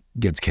he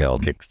gets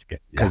killed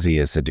because he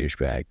is a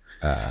douchebag.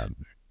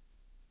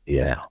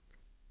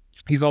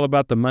 He's all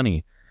about the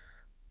money.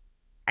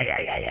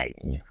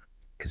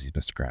 Because he's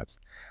Mr. Krabs.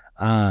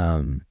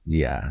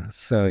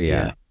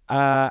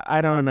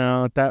 I don't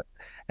know that.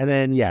 And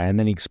then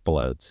he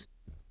explodes.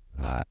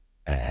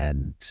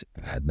 And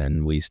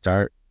then we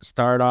start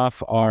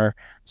off our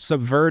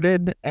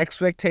subverted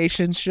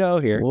expectations show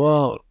here.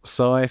 Well,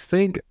 so I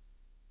think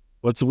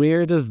what's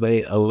weird is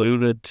they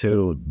alluded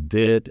to,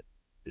 did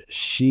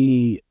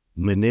she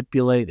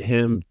manipulate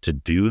him to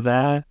do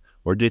that?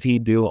 Or did he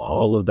do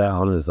all of that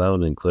on his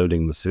own,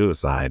 including the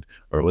suicide?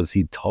 Or was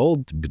he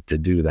told to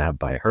do that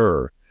by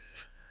her?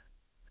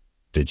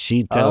 Did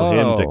she tell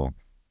him to?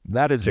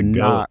 That is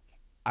not.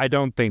 I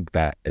don't think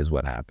that is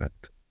what happened.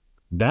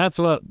 That's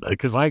what,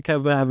 because I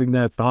kept having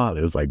that thought.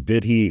 It was like,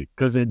 did he,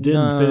 because it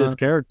didn't fit his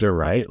character,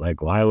 right?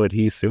 Like, why would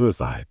he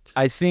suicide?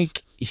 I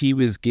think he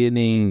was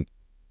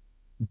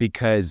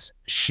because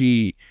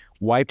she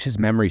wiped his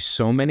memory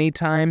so many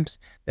times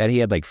that he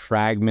had like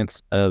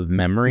fragments of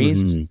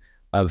memories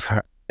of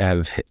her,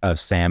 of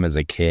Sam as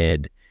a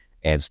kid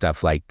and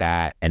stuff like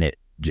that. And it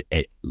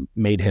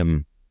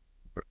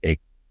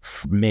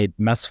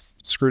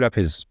screwed up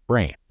his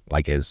brain,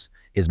 like his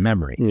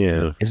memory.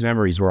 Yeah. His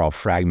memories were all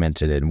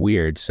fragmented and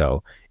weird,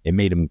 so it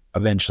made him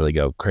eventually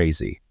go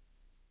crazy.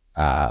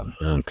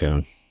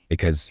 Okay.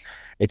 Because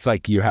it's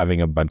like you're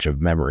having a bunch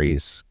of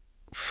memories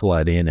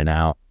flood in and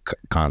out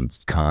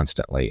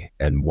constantly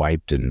and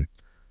wiped and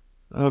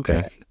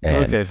okay.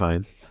 Okay,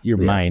 fine. Your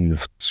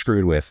mind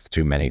screwed with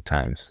too many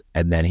times.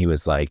 And then he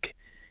was like,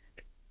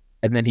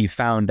 and then he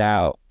found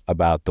out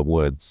about the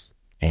woods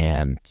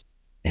and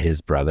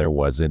his brother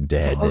wasn't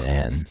dead.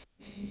 And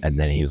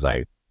then he was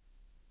like,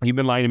 you've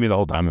been lying to me the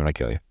whole time. I'm going to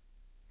kill you.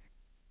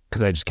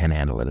 Because I just can't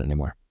handle it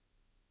anymore.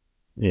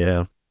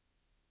 Yeah.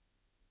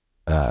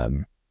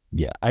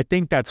 Yeah, I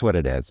think that's what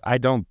it is. I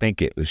don't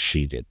think it was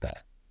she did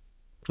that.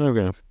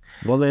 Okay.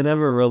 Well, they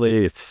never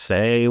really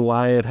say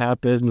why it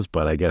happens,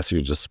 but I guess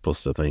you're just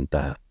supposed to think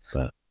that.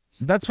 But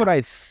that's what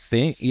I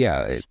think.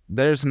 Yeah,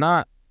 there's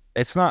not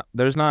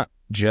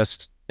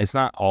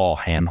all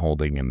hand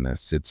holding in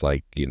this. It's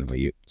like,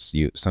 you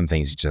some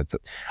things you just,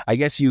 I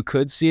guess you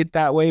could see it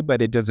that way,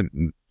 but it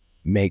doesn't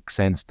make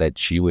sense that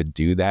she would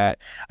do that.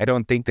 I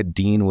don't think the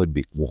dean would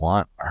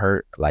want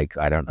her. Like,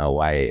 I don't know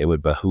why it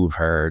would behoove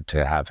her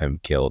to have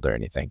him killed or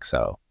anything.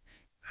 So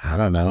I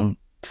don't know.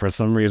 For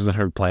some reason,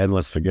 her plan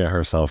was to get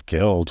herself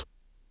killed.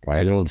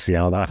 I don't see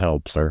how that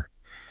helps her.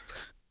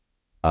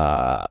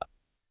 That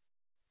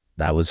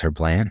was her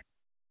plan.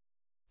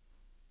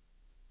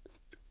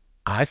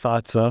 I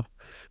thought so.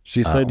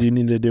 She said, you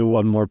need to do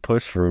one more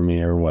push for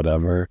me or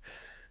whatever.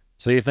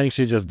 So you think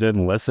she just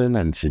didn't listen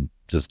and she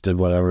just did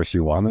whatever she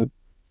wanted?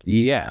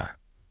 Yeah.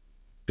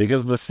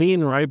 Because the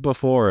scene right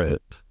before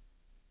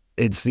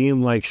it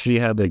seemed like she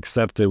had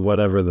accepted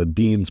whatever the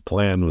dean's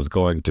plan was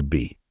going to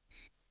be.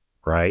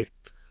 Right?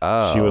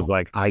 Oh. She was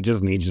like, I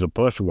just need you to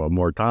push one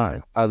more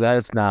time. Oh,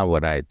 that's not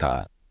what I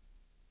thought.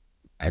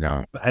 I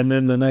don't. And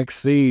then the next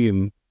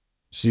scene,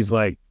 she's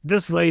like,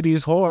 this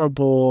lady's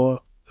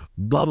horrible.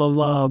 Blah, blah,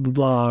 blah, blah,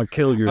 blah.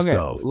 Kill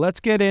yourself. Okay, let's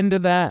get into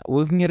that.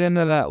 We can get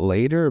into that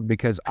later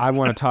because I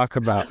want to talk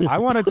about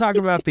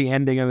the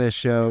ending of this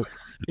show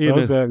in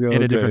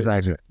a different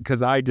section,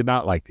 because I did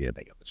not like the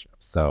ending of the show.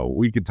 So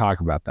we could talk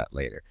about that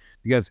later,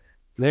 because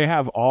they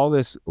have all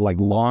this like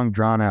long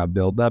drawn out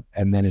buildup,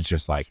 and then it's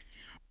just like,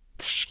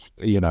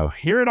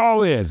 here it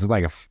all is.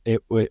 Like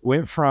it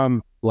went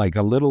from like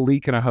a little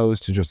leak in a hose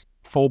to just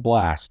full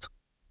blast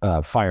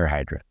fire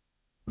hydrant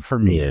for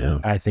me. Yeah.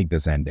 I think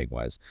this ending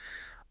was.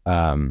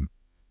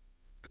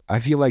 I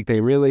feel like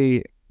they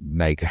really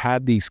like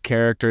had these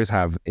characters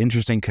have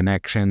interesting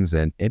connections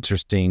and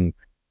interesting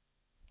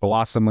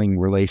blossoming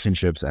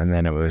relationships, and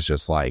then it was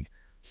just like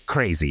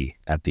crazy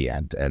at the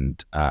end,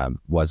 and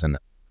wasn't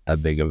a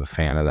big of a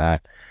fan of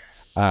that.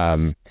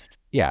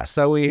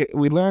 So we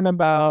learn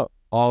about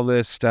all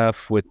this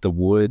stuff with the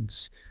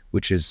woods,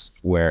 which is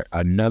where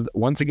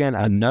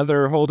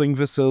another holding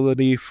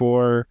facility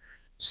for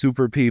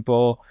super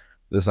people.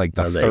 There's like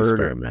the third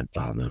experiment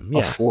on them.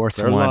 A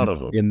fourth one, a lot of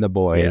them in the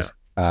boys.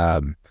 Yeah.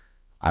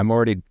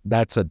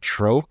 That's a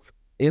trope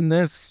in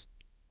this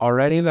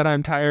already that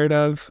I'm tired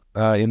of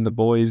in the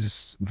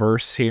boys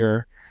verse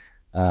here.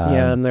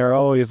 And they're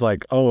always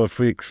like, oh, if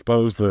we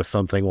expose this,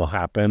 something will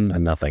happen,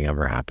 and nothing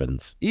ever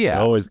happens. Yeah.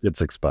 It always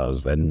gets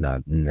exposed, and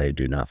they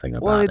do nothing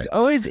about it. Well, it's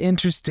always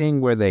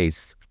interesting where they,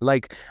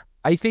 like,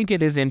 I think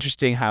it is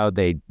interesting how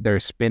they're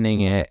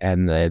spinning it,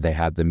 and they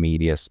have the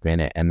media spin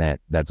it, and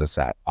that's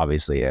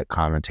obviously a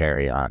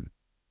commentary on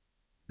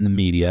the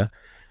media.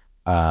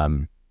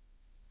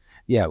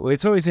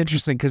 It's always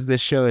interesting because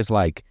this show is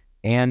like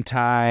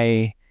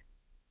anti,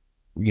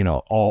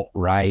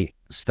 alt-right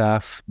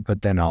stuff,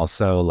 but then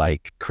also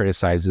like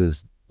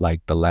criticizes like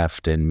the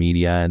left and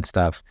media and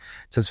stuff.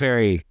 So it's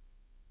very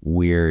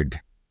weird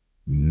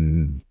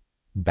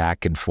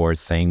back and forth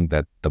thing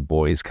that the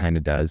boys kind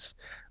of does,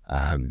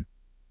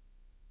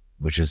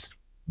 which is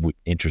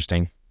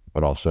interesting,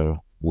 but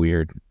also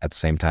weird at the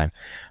same time.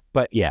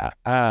 But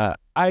I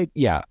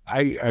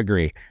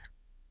agree.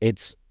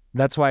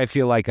 That's why I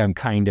feel like I'm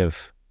kind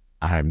of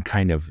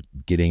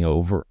getting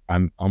over.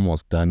 I'm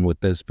almost done with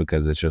this,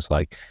 because it's just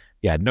like,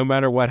 no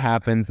matter what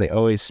happens, they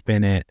always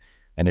spin it,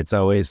 and it's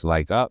always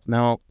like, oh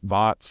no,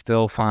 Vought's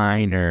still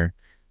fine, or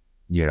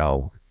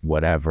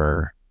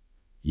whatever.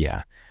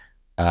 So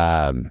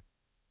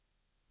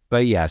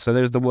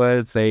there's the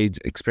woods. They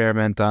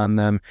experiment on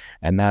them,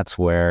 and that's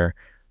where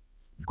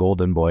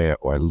Golden Boy,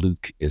 or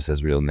Luke is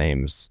his real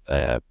name's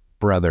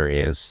brother,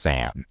 is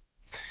Sam.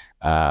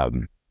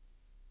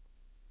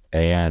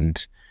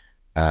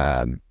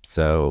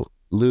 So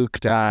Luke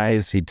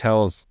dies. He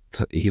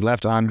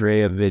left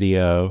Andre a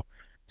video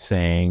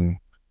saying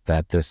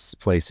that this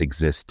place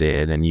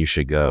existed and you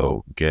should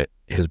go get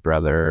his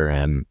brother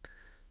and,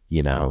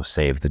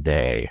 save the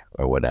day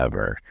or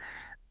whatever.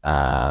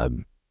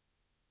 And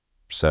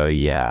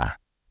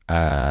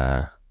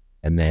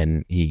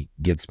then he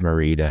gets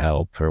Marie to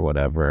help or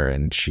whatever,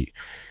 and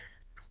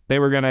they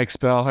were going to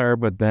expel her,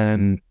 but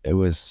then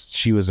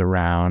she was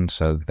around,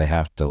 so they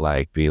have to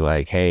like be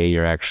like, hey,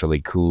 you're actually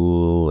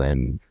cool,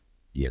 and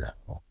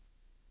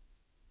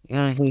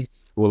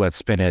well, let's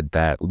spin it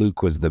that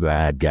Luke was the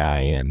bad guy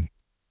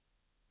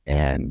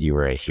and you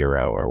were a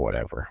hero or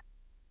whatever.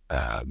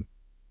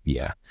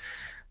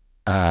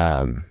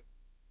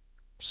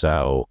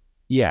 So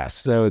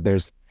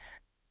there's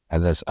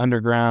this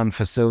underground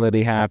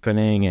facility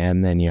happening,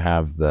 and then you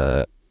have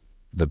the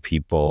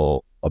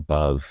people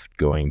above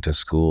going to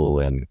school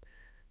and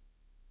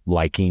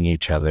liking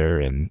each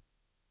other and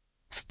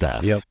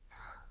stuff. Yep.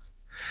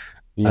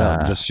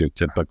 Yeah, just your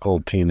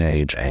typical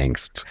teenage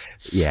angst.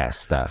 Yeah,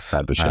 stuff.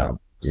 Type of show.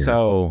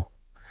 So,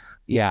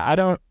 I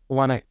don't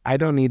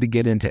need to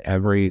get into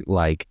every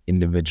like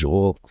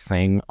individual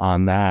thing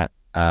on that,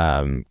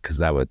 because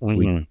that would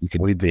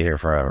we'd be here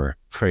forever.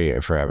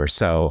 Forever.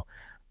 So,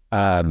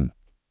 Um,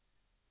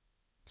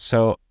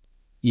 so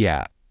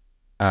yeah,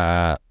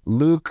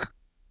 Luke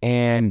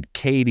and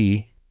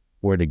Katie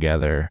were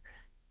together,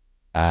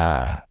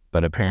 but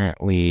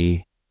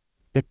apparently,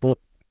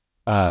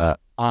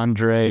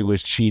 Andre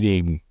was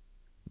cheating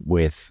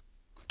with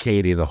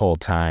Katie the whole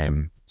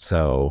time,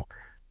 so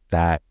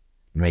that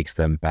makes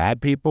them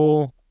bad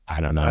people.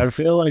 I don't know. I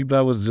feel like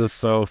that was just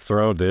so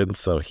thrown in,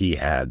 so he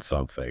had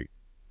something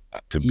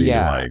to be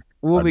Yeah. like.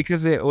 Well,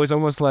 because it was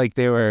almost like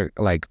they were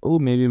like, oh,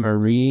 maybe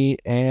Marie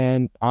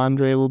and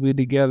Andre will be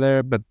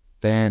together, but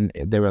then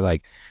they were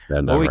like,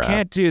 well, we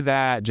can't do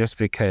that just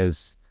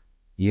because,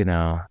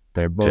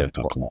 they're both,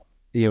 typical.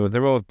 they're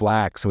both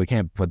black, so we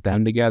can't put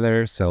them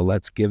together. So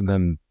let's give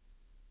them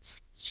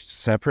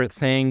separate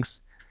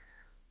things.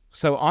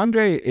 So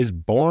Andre is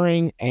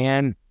boring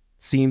and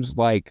seems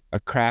like a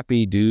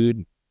crappy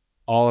dude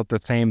all at the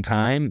same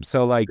time.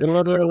 So like, It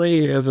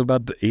literally is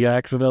he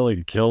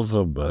accidentally kills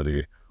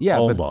somebody. yeah,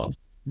 Almost.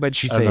 but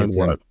she And then saves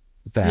what?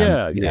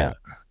 them. Yeah.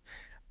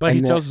 But And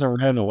he then- doesn't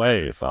run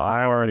away, so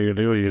I already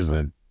knew he was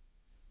a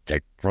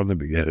dick from the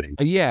beginning.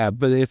 Yeah,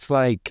 but it's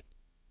like,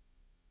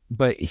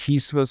 but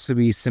he's supposed to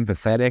be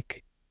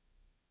sympathetic,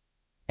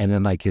 and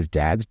then like his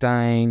dad's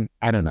dying.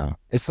 I don't know.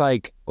 It's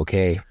like,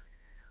 okay,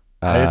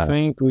 I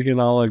think we can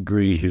all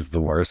agree he's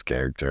the worst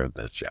character in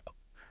this show.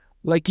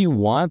 like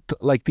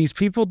these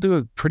people do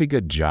a pretty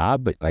good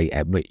job, but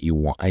you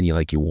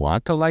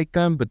want to like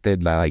them, but they're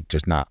like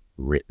just not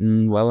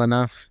written well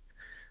enough.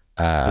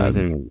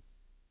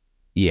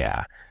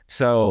 Yeah.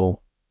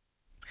 So,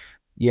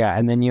 yeah,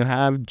 and then you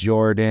have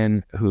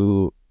Jordan,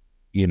 who,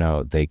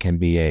 they can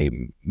be a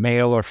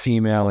male or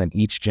female, and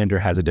each gender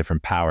has a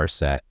different power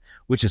set,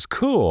 which is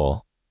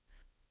cool.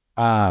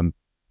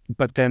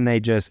 But then they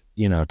just,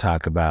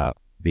 talk about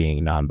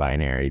being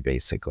non-binary,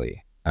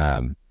 basically.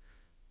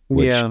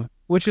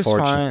 Which is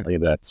Fortunately,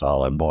 fine. that's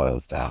all it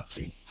boils down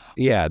to.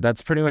 Yeah,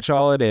 that's pretty much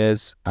all it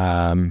is.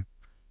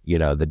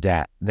 The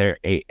dad,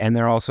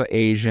 they're also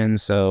Asian,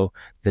 so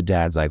the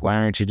dad's like, why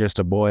aren't you just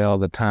a boy all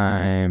the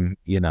time?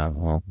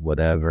 Well,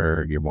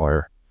 whatever, you're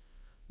more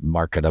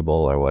marketable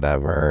or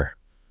whatever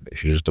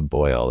if you're just a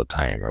boy all the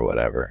time or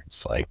whatever.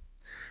 It's like,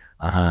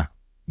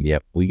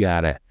 yep, we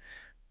got it.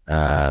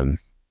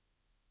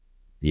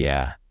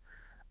 Yeah,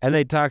 and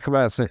they talk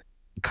about some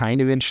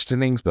kind of interesting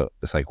things, but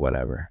it's like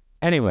whatever.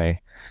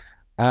 Anyway,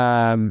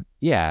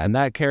 yeah, and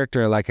that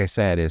character, like I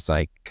said, is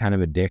like kind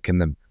of a dick in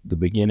the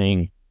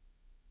beginning.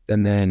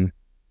 And then,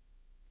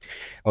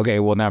 okay,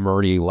 well, now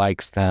Marie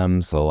likes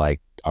them, so like,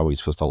 are we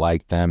supposed to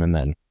like them? And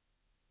then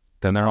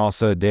they're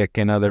also a dick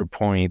in other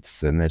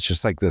points, and it's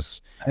just like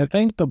this. I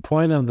think the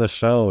point of the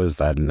show is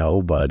that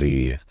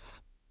nobody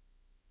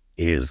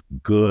is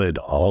good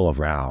all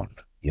around,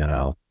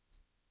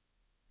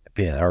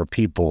 Or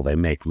people, they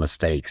make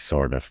mistakes,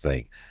 sort of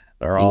thing.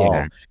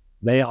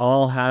 They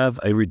all have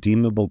a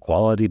redeemable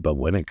quality, but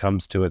when it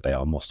comes to it, they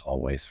almost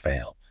always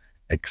fail,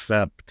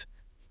 except,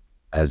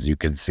 as you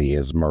can see,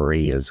 is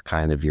Marie is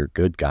kind of your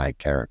good guy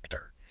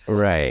character.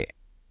 Right.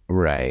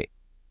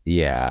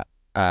 Yeah.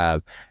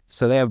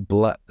 So they have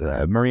blood.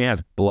 Marie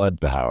has blood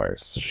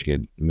powers. So she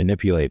can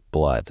manipulate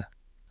blood,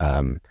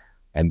 and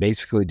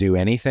basically do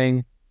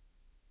anything.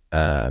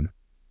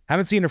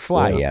 Haven't seen her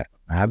fly yet.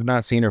 I have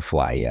not seen her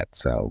fly yet.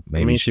 So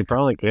maybe she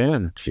probably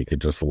can. She could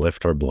just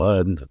lift her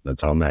blood.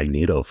 That's how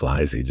Magneto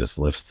flies. He just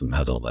lifts the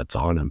metal that's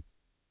on him.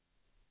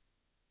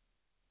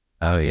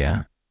 Oh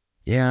yeah.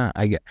 Yeah,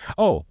 I get.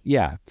 Oh,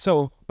 yeah.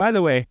 So, by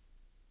the way,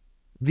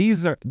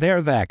 they're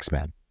the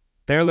X-Men.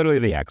 They're literally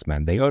the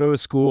X-Men. They go to a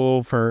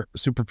school for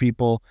super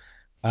people.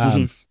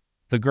 The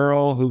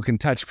girl who can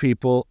touch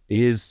people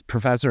is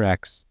Professor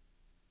X,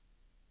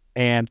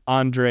 and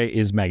Andre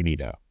is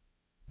Magneto.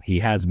 He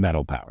has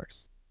metal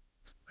powers.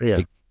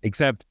 Yeah.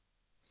 Except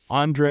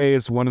Andre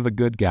is one of the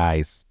good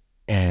guys,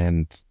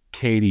 and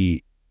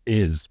Katie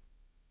ends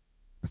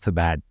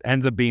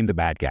up being the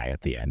bad guy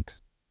at the end.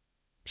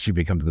 She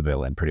becomes the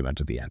villain pretty much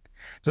at the end.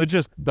 So it's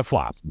just the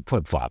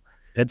flip-flop.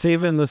 It's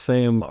even the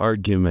same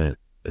argument.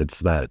 It's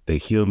that the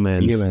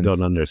humans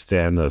don't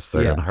understand us.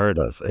 They're going to hurt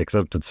us,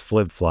 except it's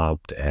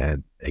flip-flopped,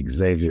 and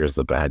Xavier's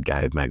the bad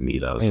guy,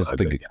 Magneto's a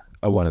good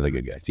guy. One of the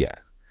good guys,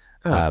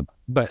 yeah.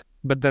 But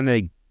then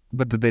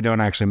they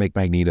don't actually make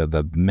Magneto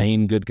the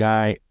main good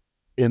guy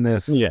in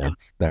this. Yeah.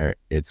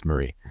 It's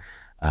Marie,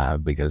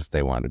 because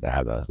they wanted to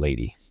have a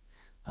lady.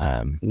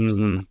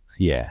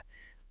 Yeah.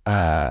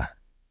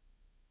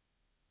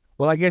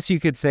 Well, I guess you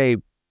could say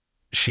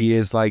she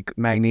is like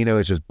Magneto,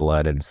 is just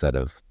blood instead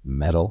of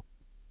metal.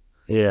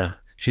 Yeah.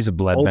 She's a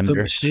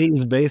bloodbender.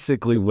 She's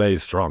basically way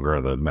stronger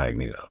than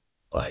Magneto.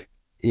 Like,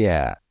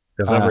 yeah.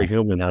 Because every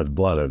human has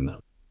blood in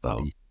them.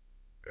 So.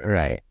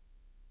 Right.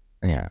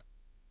 Yeah.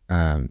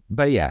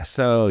 But yeah,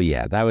 so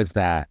yeah, that was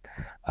that.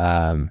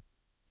 And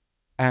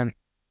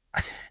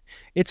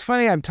it's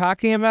funny, I'm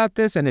talking about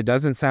this and it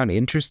doesn't sound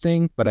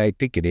interesting, but I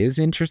think it is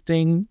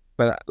interesting.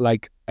 But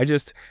like, I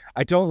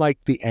don't like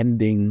the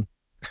ending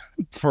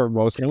for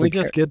most of Can we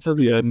just get to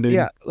the ending?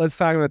 Yeah, let's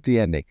talk about the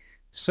ending.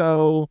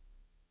 So,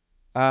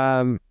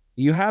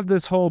 you have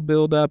this whole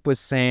build up with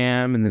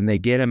Sam, and then they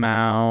get him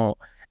out,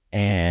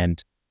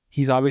 and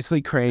he's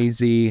obviously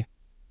crazy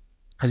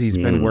because he's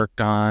been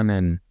worked on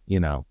and,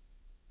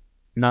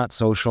 not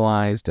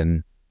socialized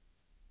and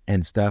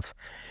stuff.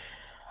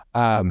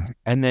 And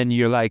then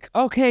you're like,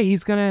 okay,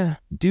 he's gonna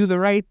do the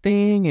right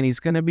thing and he's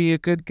gonna be a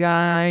good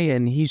guy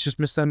and he's just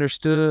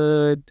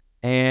misunderstood.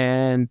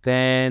 And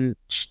then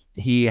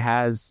he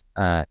has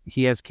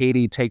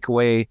Katie take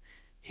away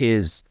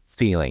his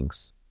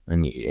feelings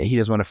and he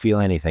doesn't want to feel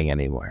anything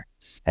anymore.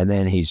 And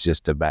then he's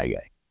just a bad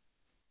guy.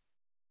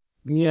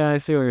 Yeah, I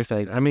see what you're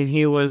saying. I mean,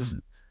 he was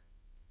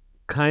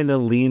kind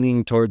of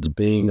leaning towards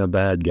being a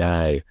bad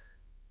guy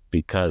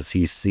because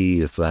he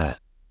sees that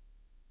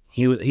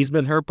he's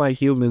been hurt by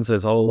humans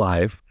his whole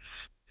life.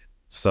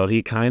 So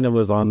he kind of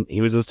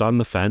he was just on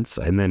the fence,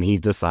 and then he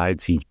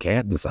decides he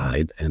can't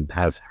decide and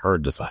has her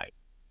decide.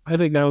 I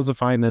think that was a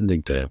fine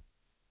ending to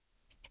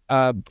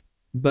him.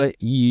 But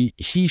he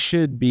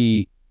should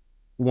be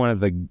one of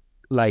the,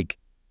 like,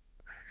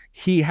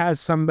 he has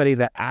somebody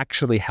that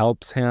actually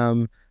helps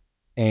him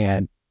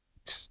and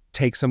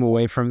takes him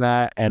away from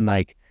that, and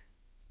like,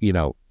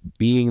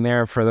 being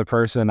there for the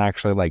person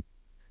actually, like,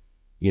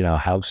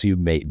 helps you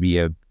be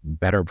a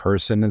better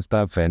person and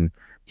stuff, and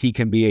he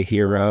can be a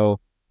hero.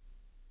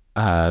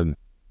 And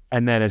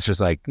then it's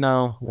just like,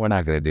 no, we're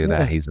not going to do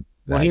that. He's a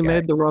bad guy.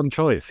 Made the wrong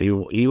choice. He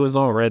was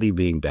already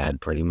being bad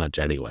pretty much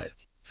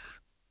anyways.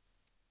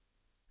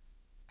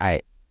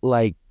 I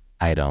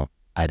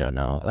don't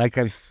know.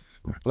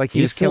 Like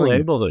he's still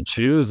able to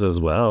choose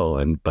as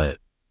well, but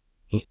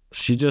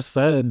she just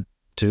said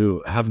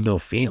to have no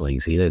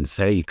feelings. He didn't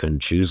say he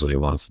couldn't choose what he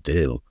wants to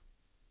do.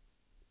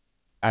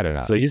 I don't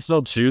know. So he's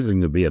still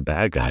choosing to be a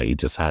bad guy. He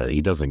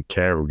doesn't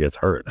care who gets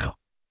hurt now.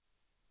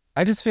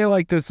 I just feel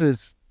like it's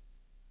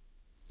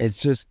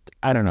just,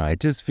 I don't know. It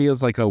just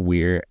feels like a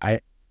weird,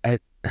 I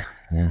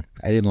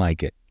didn't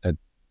like it.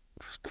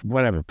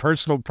 Whatever,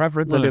 personal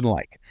preference, I didn't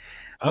like.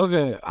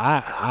 Okay,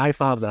 I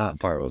thought that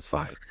part was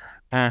fine.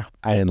 I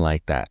didn't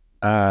like that.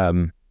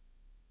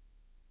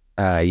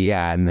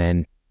 Yeah, and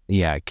then,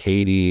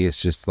 Katie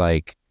is just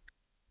like,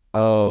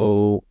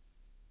 oh,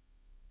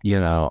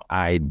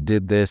 I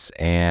did this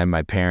and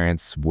my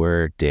parents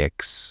were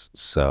dicks,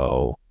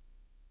 so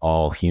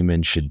all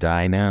humans should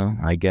die now,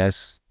 I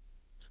guess.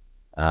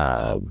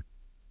 Because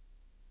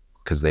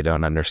they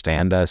don't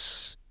understand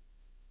us.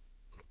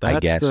 That's I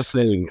guess. the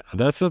thing.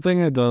 That's the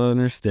thing I don't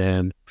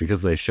understand,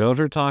 because they showed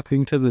her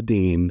talking to the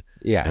dean.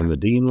 Yeah. And the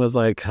dean was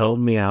like, help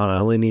me out. I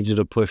only need you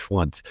to push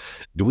once.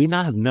 Do we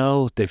not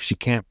know that if she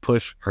can't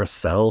push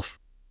herself,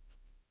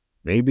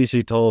 maybe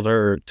she told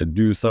her to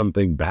do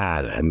something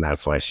bad, and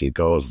that's why she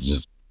goes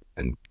just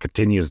and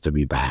continues to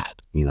be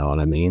bad. You know what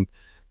I mean?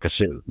 Because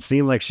it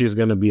seemed like she's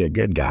going to be a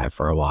good guy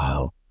for a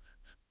while.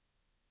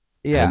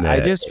 Yeah,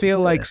 I just feel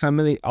like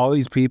all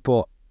these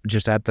people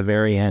just at the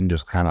very end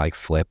just kind of like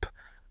flip,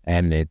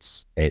 and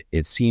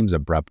it seems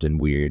abrupt and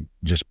weird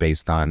just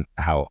based on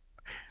how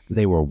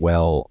they were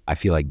I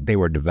feel like they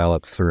were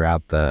developed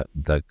throughout the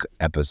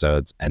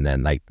episodes, and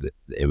then like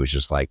it was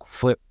just like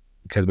flip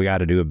because we got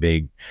to do a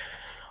big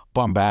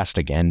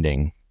bombastic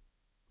ending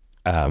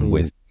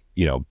with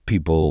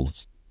people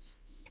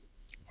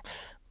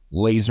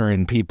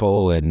lasering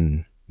people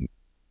and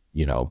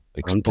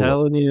I'm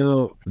telling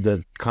you,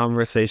 the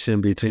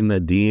conversation between the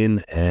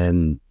dean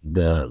and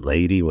the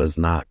lady was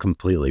not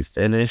completely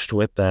finished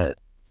with that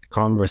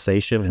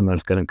conversation, and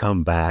that's going to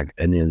come back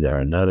in either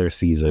another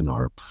season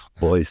or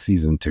Boys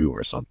season 2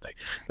 or something.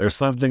 There's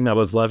something that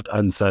was left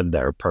unsaid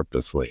there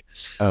purposely.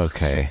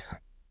 Okay,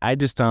 I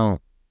just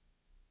don't.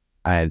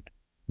 I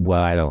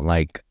don't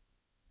like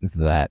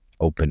that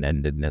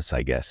open-endedness,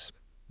 I guess.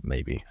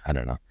 Maybe. I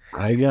don't know.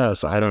 I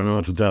guess. I don't know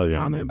what to tell you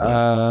on it.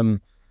 But...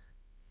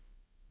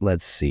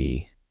 let's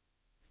see.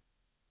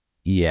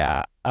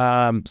 Yeah.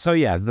 So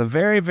yeah, the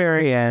very,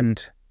 very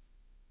end,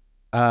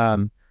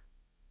 so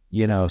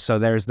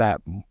there's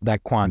that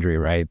quandary,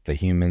 right? The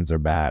humans are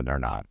bad or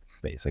not,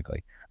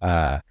 basically.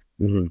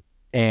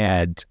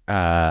 And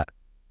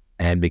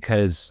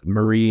because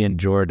Marie and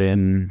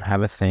Jordan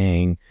have a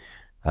thing,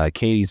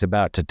 Katie's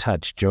about to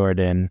touch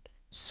Jordan,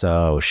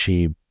 so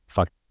she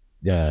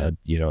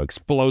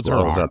explodes her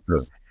arm.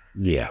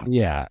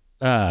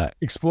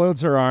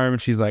 Explodes her arm.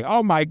 She's like,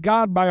 oh my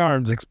God, my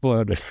arm's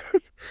exploded.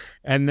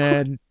 And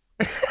then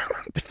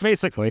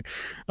basically,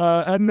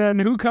 and then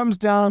who comes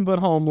down but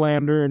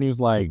Homelander, and he's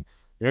like,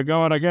 you're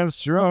going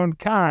against your own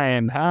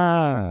kind,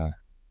 huh?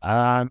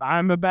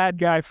 I'm a bad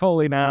guy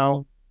fully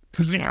now.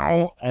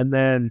 And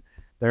then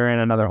they're in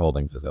another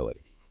holding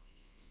facility.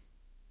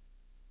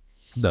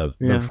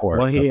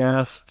 He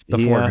asked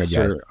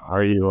her,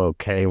 are you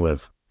okay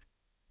with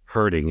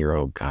hurting your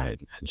own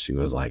kind? And she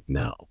was like,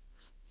 no.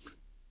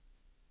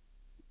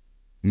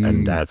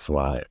 And that's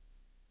why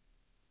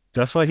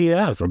he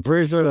asked. I'm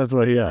pretty sure that's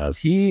what he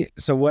asked.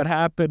 So what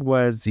happened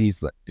was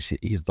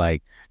she's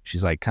like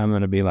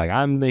coming to be like,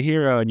 I'm the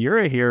hero and you're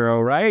a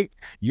hero, right?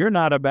 You're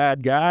not a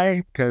bad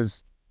guy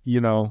because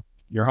you're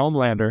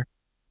Homelander.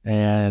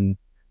 And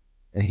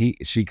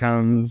she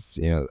comes,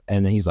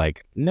 and he's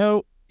like,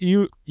 no,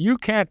 you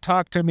can't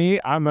talk to me.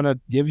 I'm gonna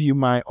give you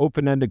my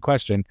open-ended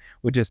question,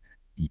 which is,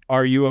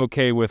 are you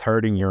okay with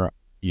hurting your,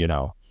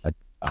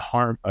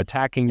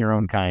 attacking your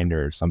own kind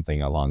or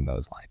something along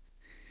those lines?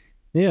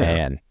 Yeah.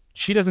 And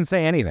she doesn't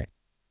say anything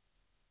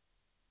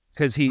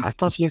because I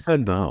thought she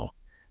said no.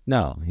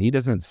 No, he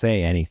doesn't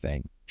say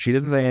anything. She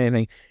doesn't say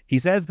anything. He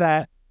says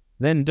that,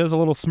 then does a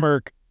little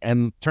smirk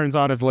and turns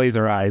on his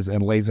laser eyes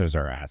and lasers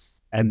her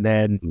ass. And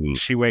then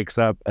she wakes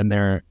up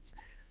and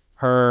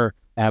her,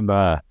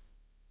 Emma,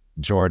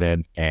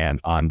 Jordan, and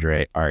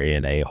Andre are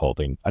in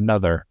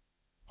another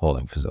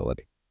holding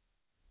facility.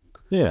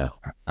 Yeah.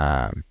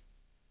 And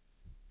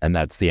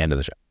that's the end of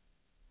the show.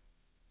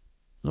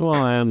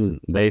 Well, and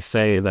they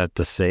say that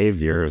the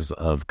saviors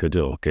of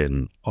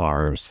Godolkin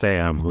are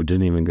Sam, who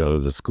didn't even go to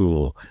the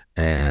school,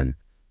 and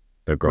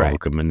the girl who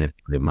can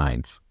manipulate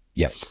minds.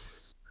 Yep.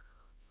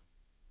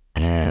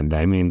 And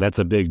I mean, that's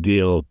a big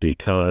deal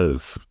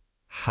because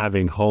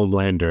having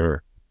Homelander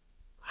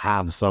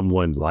have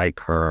someone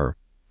like her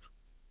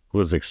who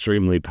is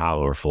extremely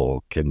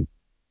powerful can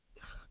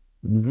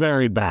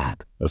very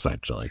bad,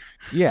 essentially.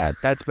 Yeah,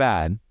 that's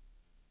bad.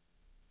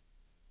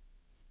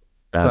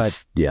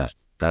 That's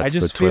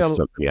the twist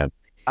at the end.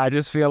 I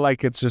just feel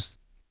like it's just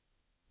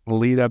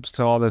lead ups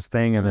to all this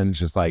thing and then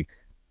just like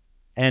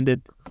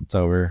ended. It's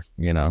over.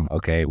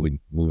 Okay, we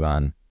move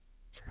on.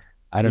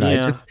 I don't know.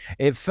 Yeah.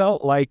 It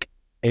felt like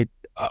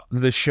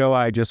the show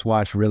I just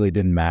watched really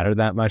didn't matter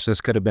that much.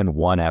 This could have been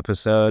one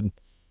episode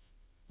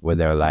where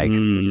they're like,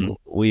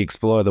 we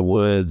explore the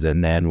woods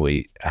and then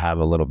we have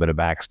a little bit of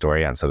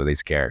backstory on some of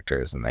these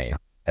characters.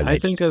 I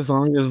think as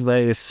long as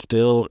they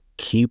still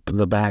keep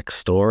the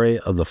backstory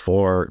of the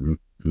four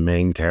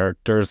main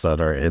characters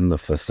that are in the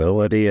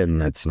facility,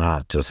 and it's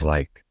not just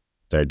like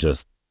they're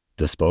just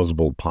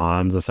disposable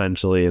pawns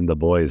essentially in the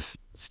boys'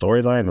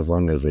 storyline, as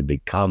long as they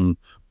become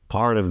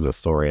part of the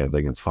story, I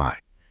think it's fine.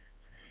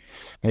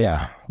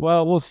 Yeah.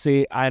 Well, we'll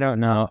see. I don't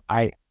know.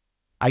 I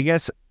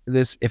guess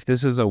if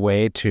this is a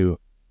way to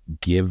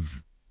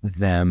give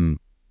them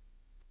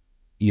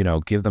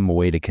a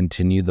way to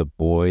continue the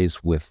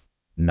boys with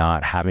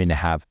not having to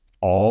have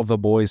all the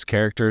boys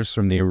characters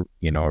from the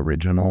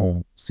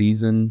original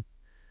season,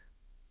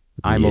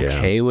 I'm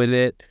okay with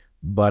it.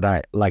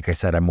 But like I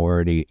said, I'm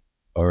already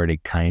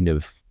kind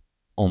of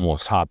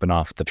almost hopping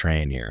off the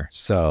train here.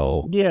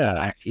 So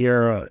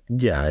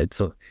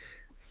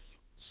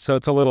so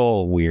it's a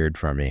little weird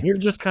for me. You're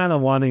just kind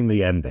of wanting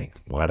the ending.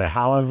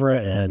 However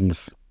it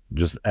ends,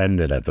 just end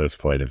it at this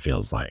point, it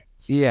feels like.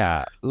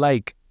 Yeah,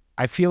 like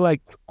I feel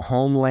like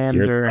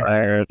Homelander. You're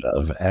tired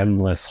of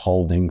endless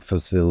holding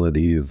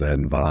facilities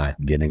and Vought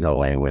getting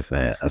away with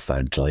it,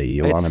 essentially.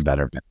 You want a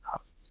better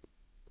payoff.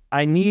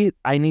 I need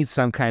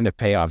some kind of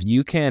payoff.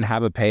 You can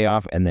have a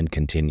payoff and then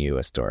continue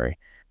a story.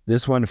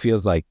 This one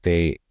feels like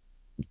they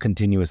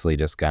continuously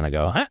just kind of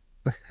go,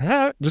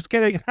 just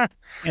kidding.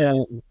 Yeah,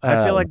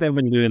 I feel like they've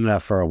been doing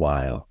that for a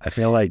while. I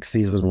feel like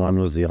season 1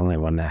 was the only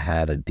one that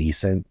had a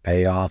decent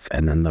payoff,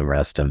 and then the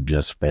rest have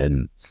just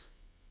been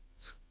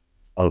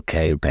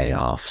okay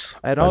payoffs.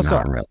 And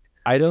also, really.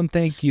 I don't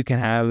think you can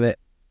have it.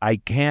 I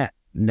can't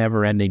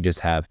never ending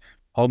just have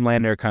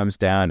Homelander comes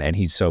down and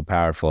he's so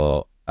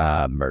powerful,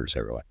 murders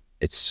everyone.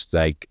 It's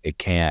like, it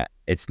can't,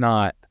 it's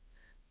not.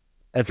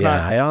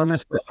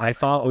 I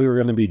thought we were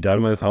going to be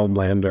done with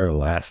Homelander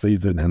last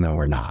season, and then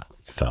we're not.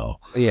 So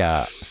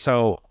yeah.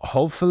 So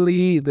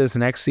hopefully this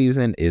next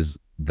season is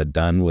the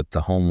done with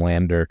the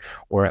Homelander,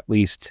 or at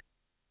least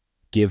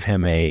give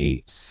him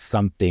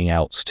something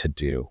else to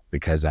do,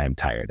 because I'm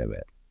tired of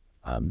it.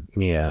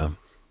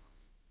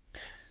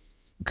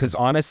 Because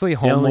honestly,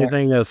 the only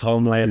thing is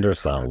Homelander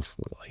sells.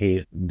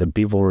 The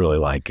people really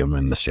like him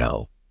in the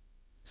show.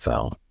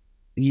 So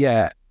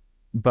yeah,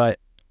 but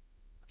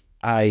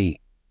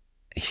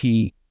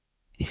his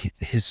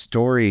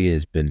story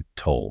has been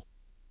told,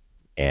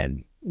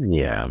 and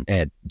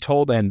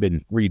told and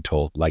been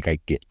retold.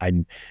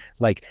 And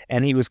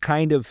he was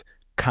kind of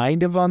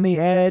on the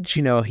edge.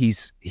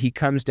 He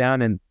comes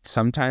down and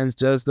sometimes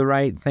does the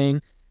right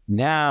thing.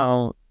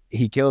 Now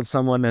he killed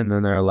someone, and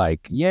then they're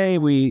like, "Yay,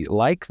 we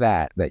like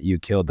that you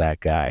killed that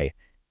guy."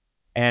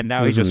 And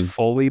now he's just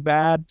fully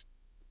bad,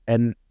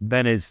 and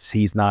then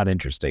he's not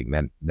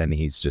interesting. Then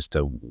he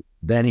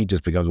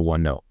just becomes a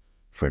one note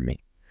for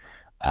me.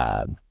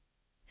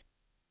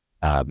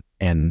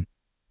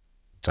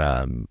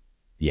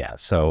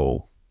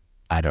 So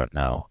I don't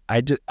know.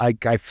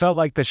 I felt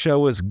like the show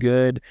was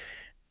good,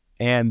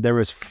 and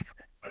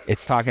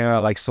it's talking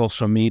about like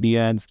social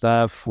media and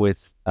stuff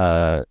with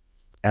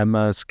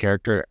Emma's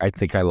character. I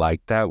think I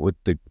like that with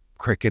the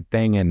cricket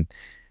thing, and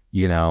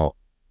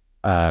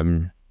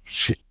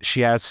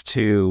she has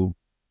to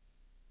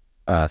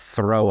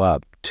throw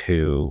up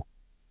to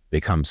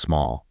become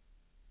small,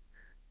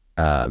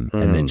 and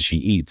then she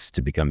eats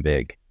to become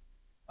big.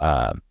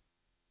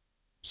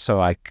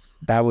 So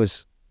that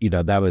was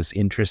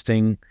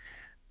interesting.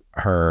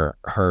 Her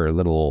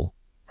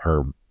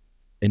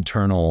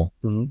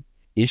internal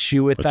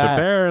issue with that.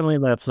 Apparently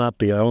that's not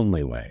the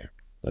only way.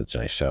 that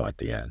they show at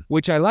the end.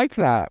 Which I like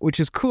that, which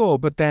is cool.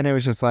 But then it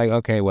was just like,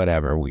 okay,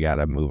 whatever. We got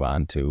to move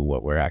on to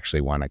what we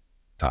actually want to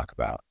talk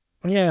about.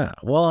 Yeah,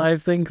 well, I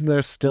think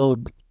there's still,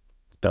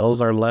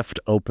 those are left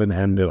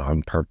open-ended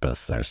on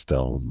purpose. There's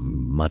still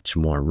much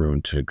more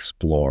room to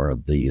explore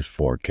these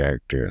 4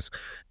 characters,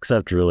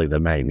 except really the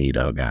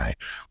Magneto guy.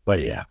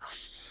 But yeah.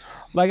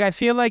 Like, I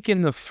feel like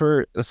in the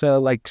first, so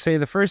like, say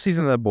the first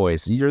season of The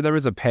Boys, there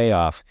was a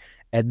payoff,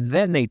 and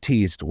then they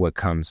teased what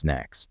comes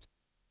next.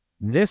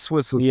 This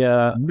was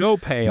no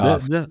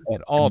payoff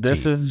at all.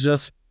 This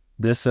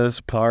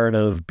is part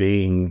of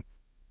being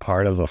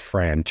part of a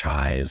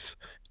franchise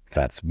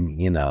that's,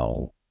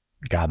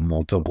 got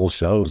multiple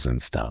shows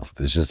and stuff.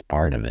 It's just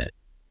part of it.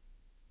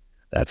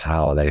 That's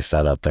how they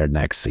set up their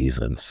next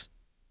seasons.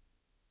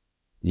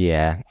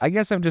 Yeah, I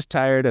guess I'm just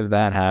tired of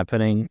that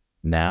happening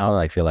now.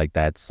 I feel like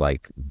that's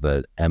like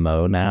the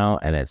MO now,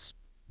 and it's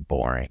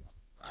boring.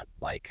 I'm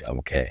like,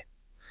 okay.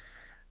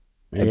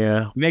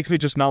 It makes me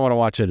just not want to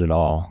watch it at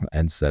all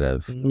instead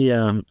of...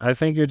 Yeah, I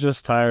think you're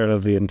just tired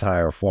of the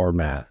entire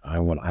format. I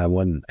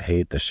wouldn't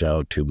hate the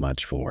show too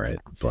much for it,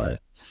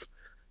 but...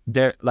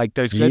 there's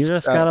good you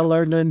just gotta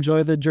learn to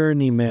enjoy the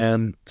journey,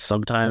 man.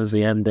 Sometimes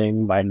the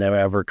ending might never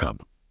ever come.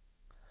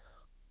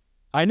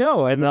 I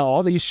know, and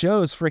all these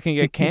shows freaking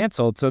get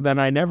canceled, so then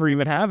I never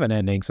even have an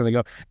ending. So they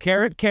go,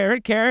 carrot,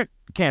 carrot, carrot,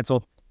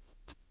 canceled.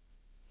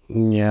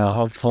 Yeah,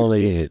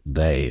 hopefully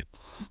they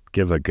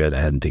give a good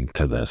ending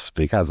to this,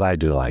 because I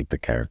do like the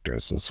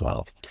characters as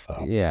well.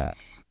 So yeah,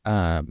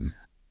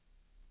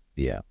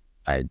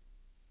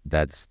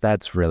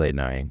 that's really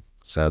annoying.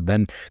 So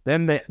then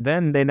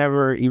they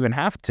never even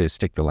have to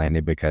stick the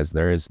landing because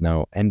there is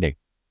no ending.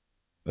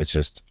 It's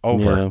just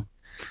over. Yeah.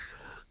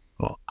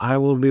 Well, I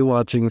will be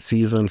watching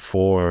season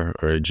 4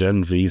 or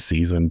Gen V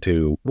season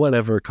 2,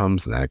 whatever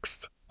comes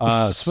next.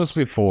 It's supposed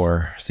to be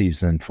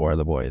season 4 of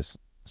The Boys.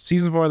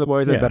 Season 4 of The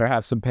Boys, I better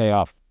have some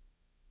payoff.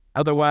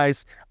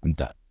 Otherwise, I'm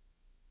done,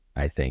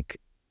 I think,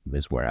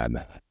 is where I'm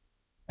at.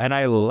 And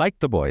I like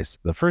The Boys.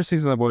 The first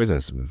season of The Boys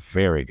is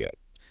very good.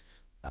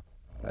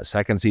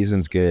 Second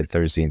season's good.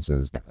 Third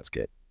season's not as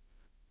good.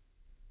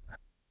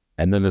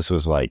 And then this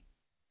was like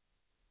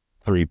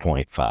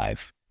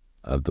 3.5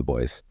 of The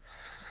Boys.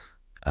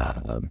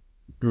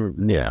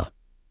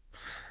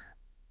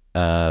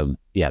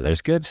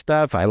 There's good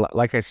stuff.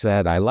 Like I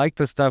said, I like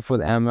the stuff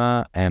with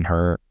Emma and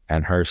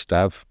her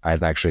stuff. I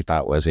actually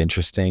thought was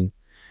interesting.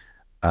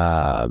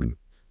 And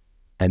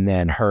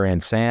then her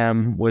and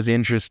Sam was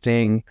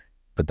interesting,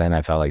 but then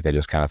I felt like they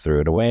just kind of threw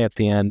it away at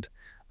the end.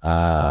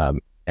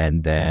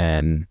 And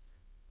then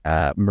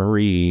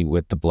Marie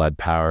with the blood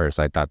powers,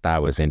 I thought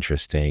that was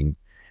interesting,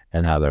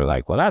 and how they're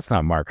like, well, that's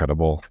not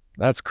marketable.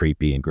 That's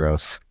creepy and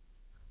gross.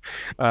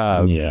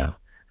 Yeah.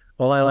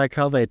 Well, I like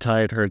how they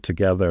tied her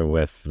together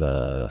with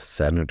the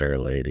senator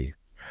lady.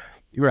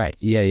 Right.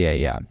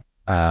 Yeah.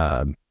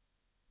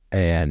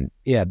 And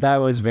yeah, that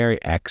was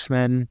very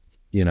X-Men,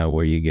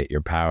 where you get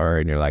your power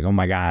and you're like, oh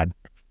my God.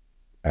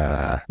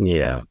 I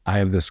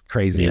have this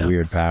crazy,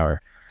 weird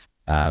power.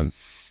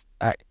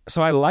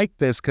 So I like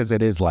this because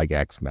it is like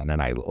X-Men,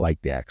 and I like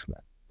the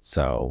X-Men.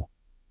 So,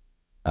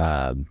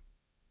 but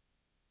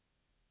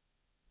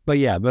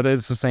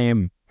it's the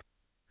same.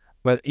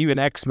 But even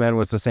X-Men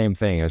was the same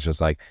thing. It's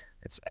just like,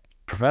 it's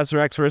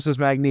Professor X versus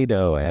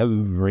Magneto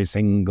every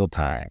single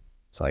time.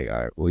 It's like,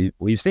 all right,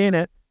 we've seen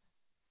it.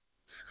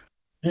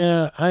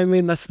 Yeah, I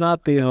mean, that's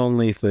not the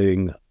only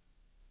thing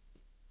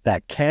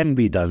that can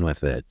be done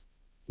with it.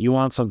 You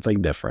want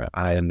something different.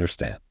 I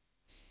understand.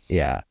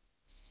 Yeah.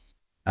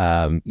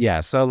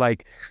 So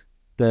like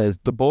the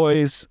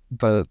Boys,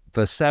 the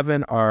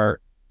 7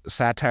 are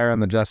satire on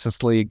the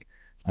Justice League,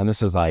 and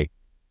this is like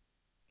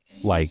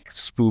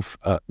spoof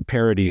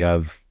parody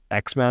of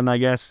X-Men, I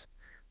guess,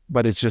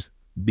 but it's just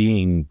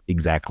being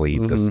exactly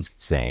the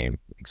same,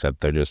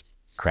 except they're just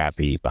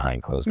crappy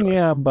behind closed doors.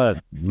 Yeah,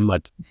 but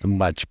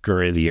much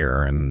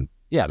grittier and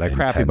they're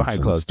crappy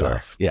behind closed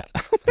doors. Yeah,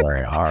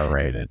 very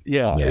R-rated.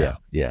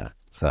 Yeah.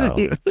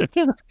 So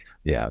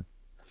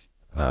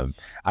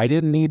I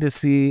didn't need to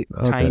see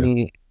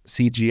tiny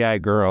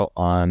CGI girl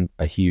on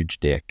a huge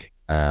dick.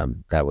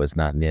 That was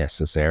not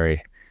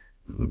necessary.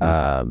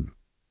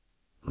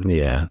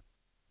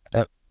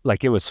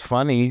 Like, it was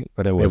funny,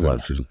 but it wasn't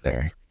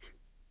necessary.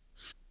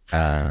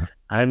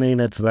 I mean,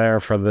 it's there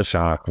for the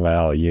shock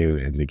value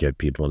and to get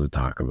people to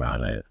talk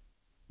about it.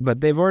 But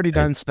they've already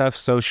done stuff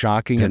so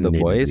shocking in The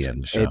Boys,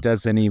 it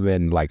doesn't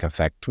even like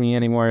affect me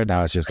anymore.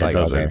 Now it's just like, it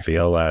doesn't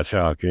feel that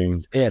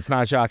shocking. Yeah, it's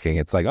not shocking.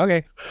 It's like,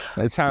 okay,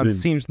 it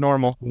seems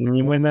normal.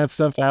 When that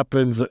stuff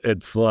happens,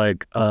 it's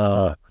like,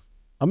 I'm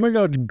gonna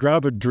go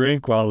grab a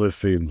drink while this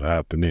scene's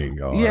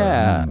happening. Or,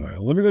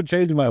 let me go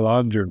change my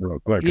laundry real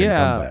quick. And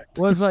come back.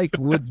 Was like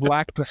with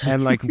Black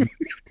and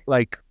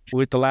like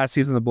with the last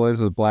season of The Boys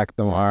with Black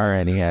Noir,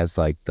 and he has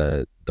like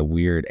the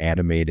weird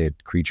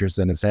animated creatures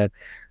in his head.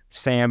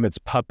 Sam, it's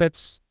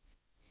puppets.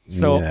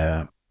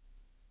 So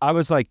I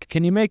was like,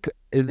 can you make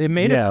it? It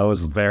made it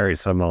was very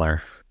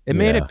similar. It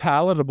made it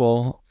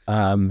palatable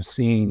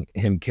seeing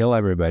him kill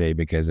everybody,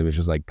 because it was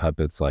just like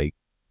puppets like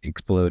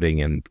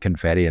exploding and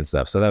confetti and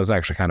stuff. So that was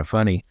actually kind of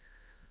funny.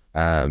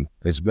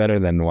 It's better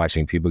than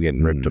watching people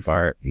getting ripped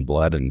apart and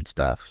blood and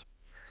stuff.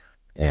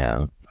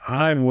 Yeah.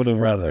 I would have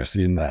rather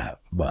seen that,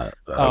 but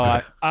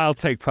I'll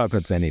take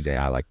puppets any day.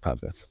 I like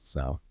puppets.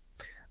 So,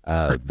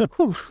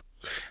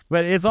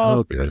 but it's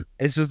all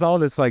it's just all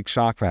this like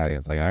shock value.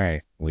 It's like, all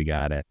right, we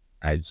got it.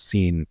 I've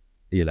seen,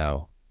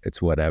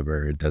 it's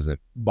whatever. It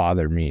doesn't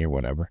bother me or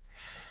whatever.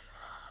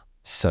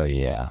 So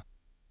yeah.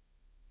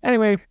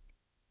 Anyway,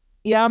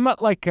 yeah, I'm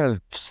at like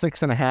a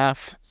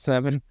 6.5,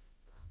 7.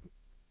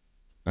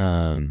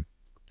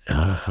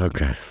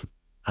 Okay.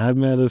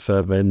 I'm at a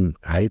 7.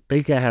 I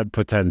think I had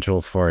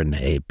potential for an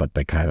 8, but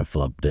they kind of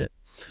flubbed it.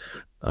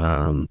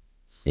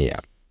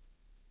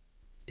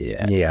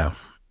 Yeah.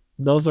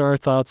 Those are our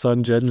thoughts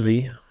on Gen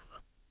V.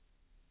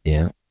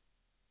 Yeah.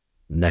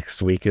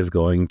 Next week is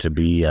going to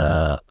be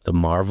the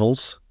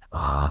Marvels.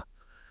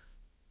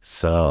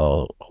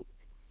 So,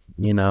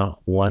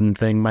 one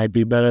thing might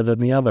be better than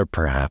the other,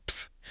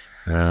 perhaps.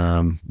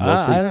 We'll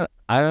see.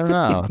 I don't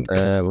know.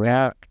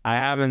 I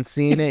haven't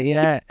seen it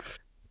yet.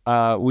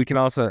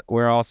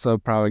 We're also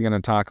probably going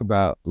to talk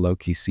about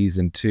Loki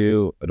season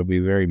 2. It'll be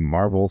a very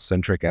Marvel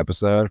centric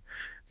episode.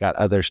 Got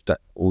other stuff.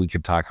 We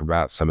could talk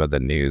about some of the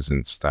news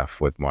and stuff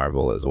with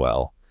Marvel as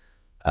well.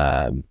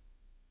 I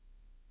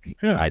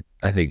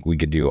think we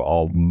could do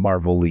all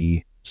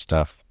Marvel-y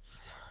stuff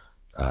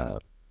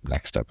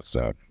next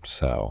episode.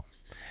 So,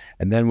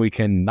 and then we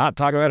can not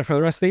talk about it for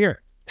the rest of the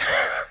year.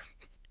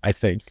 I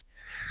think,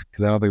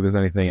 because I don't think there's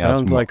anything else.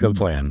 Sounds like a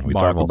plan. We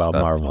talk about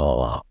Marvel a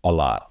lot. A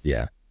lot,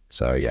 yeah.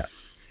 So, yeah.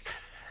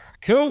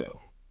 Cool.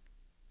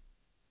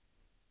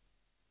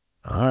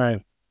 All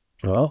right.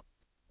 Well,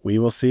 we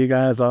will see you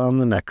guys on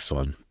the next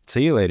one.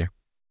 See you later.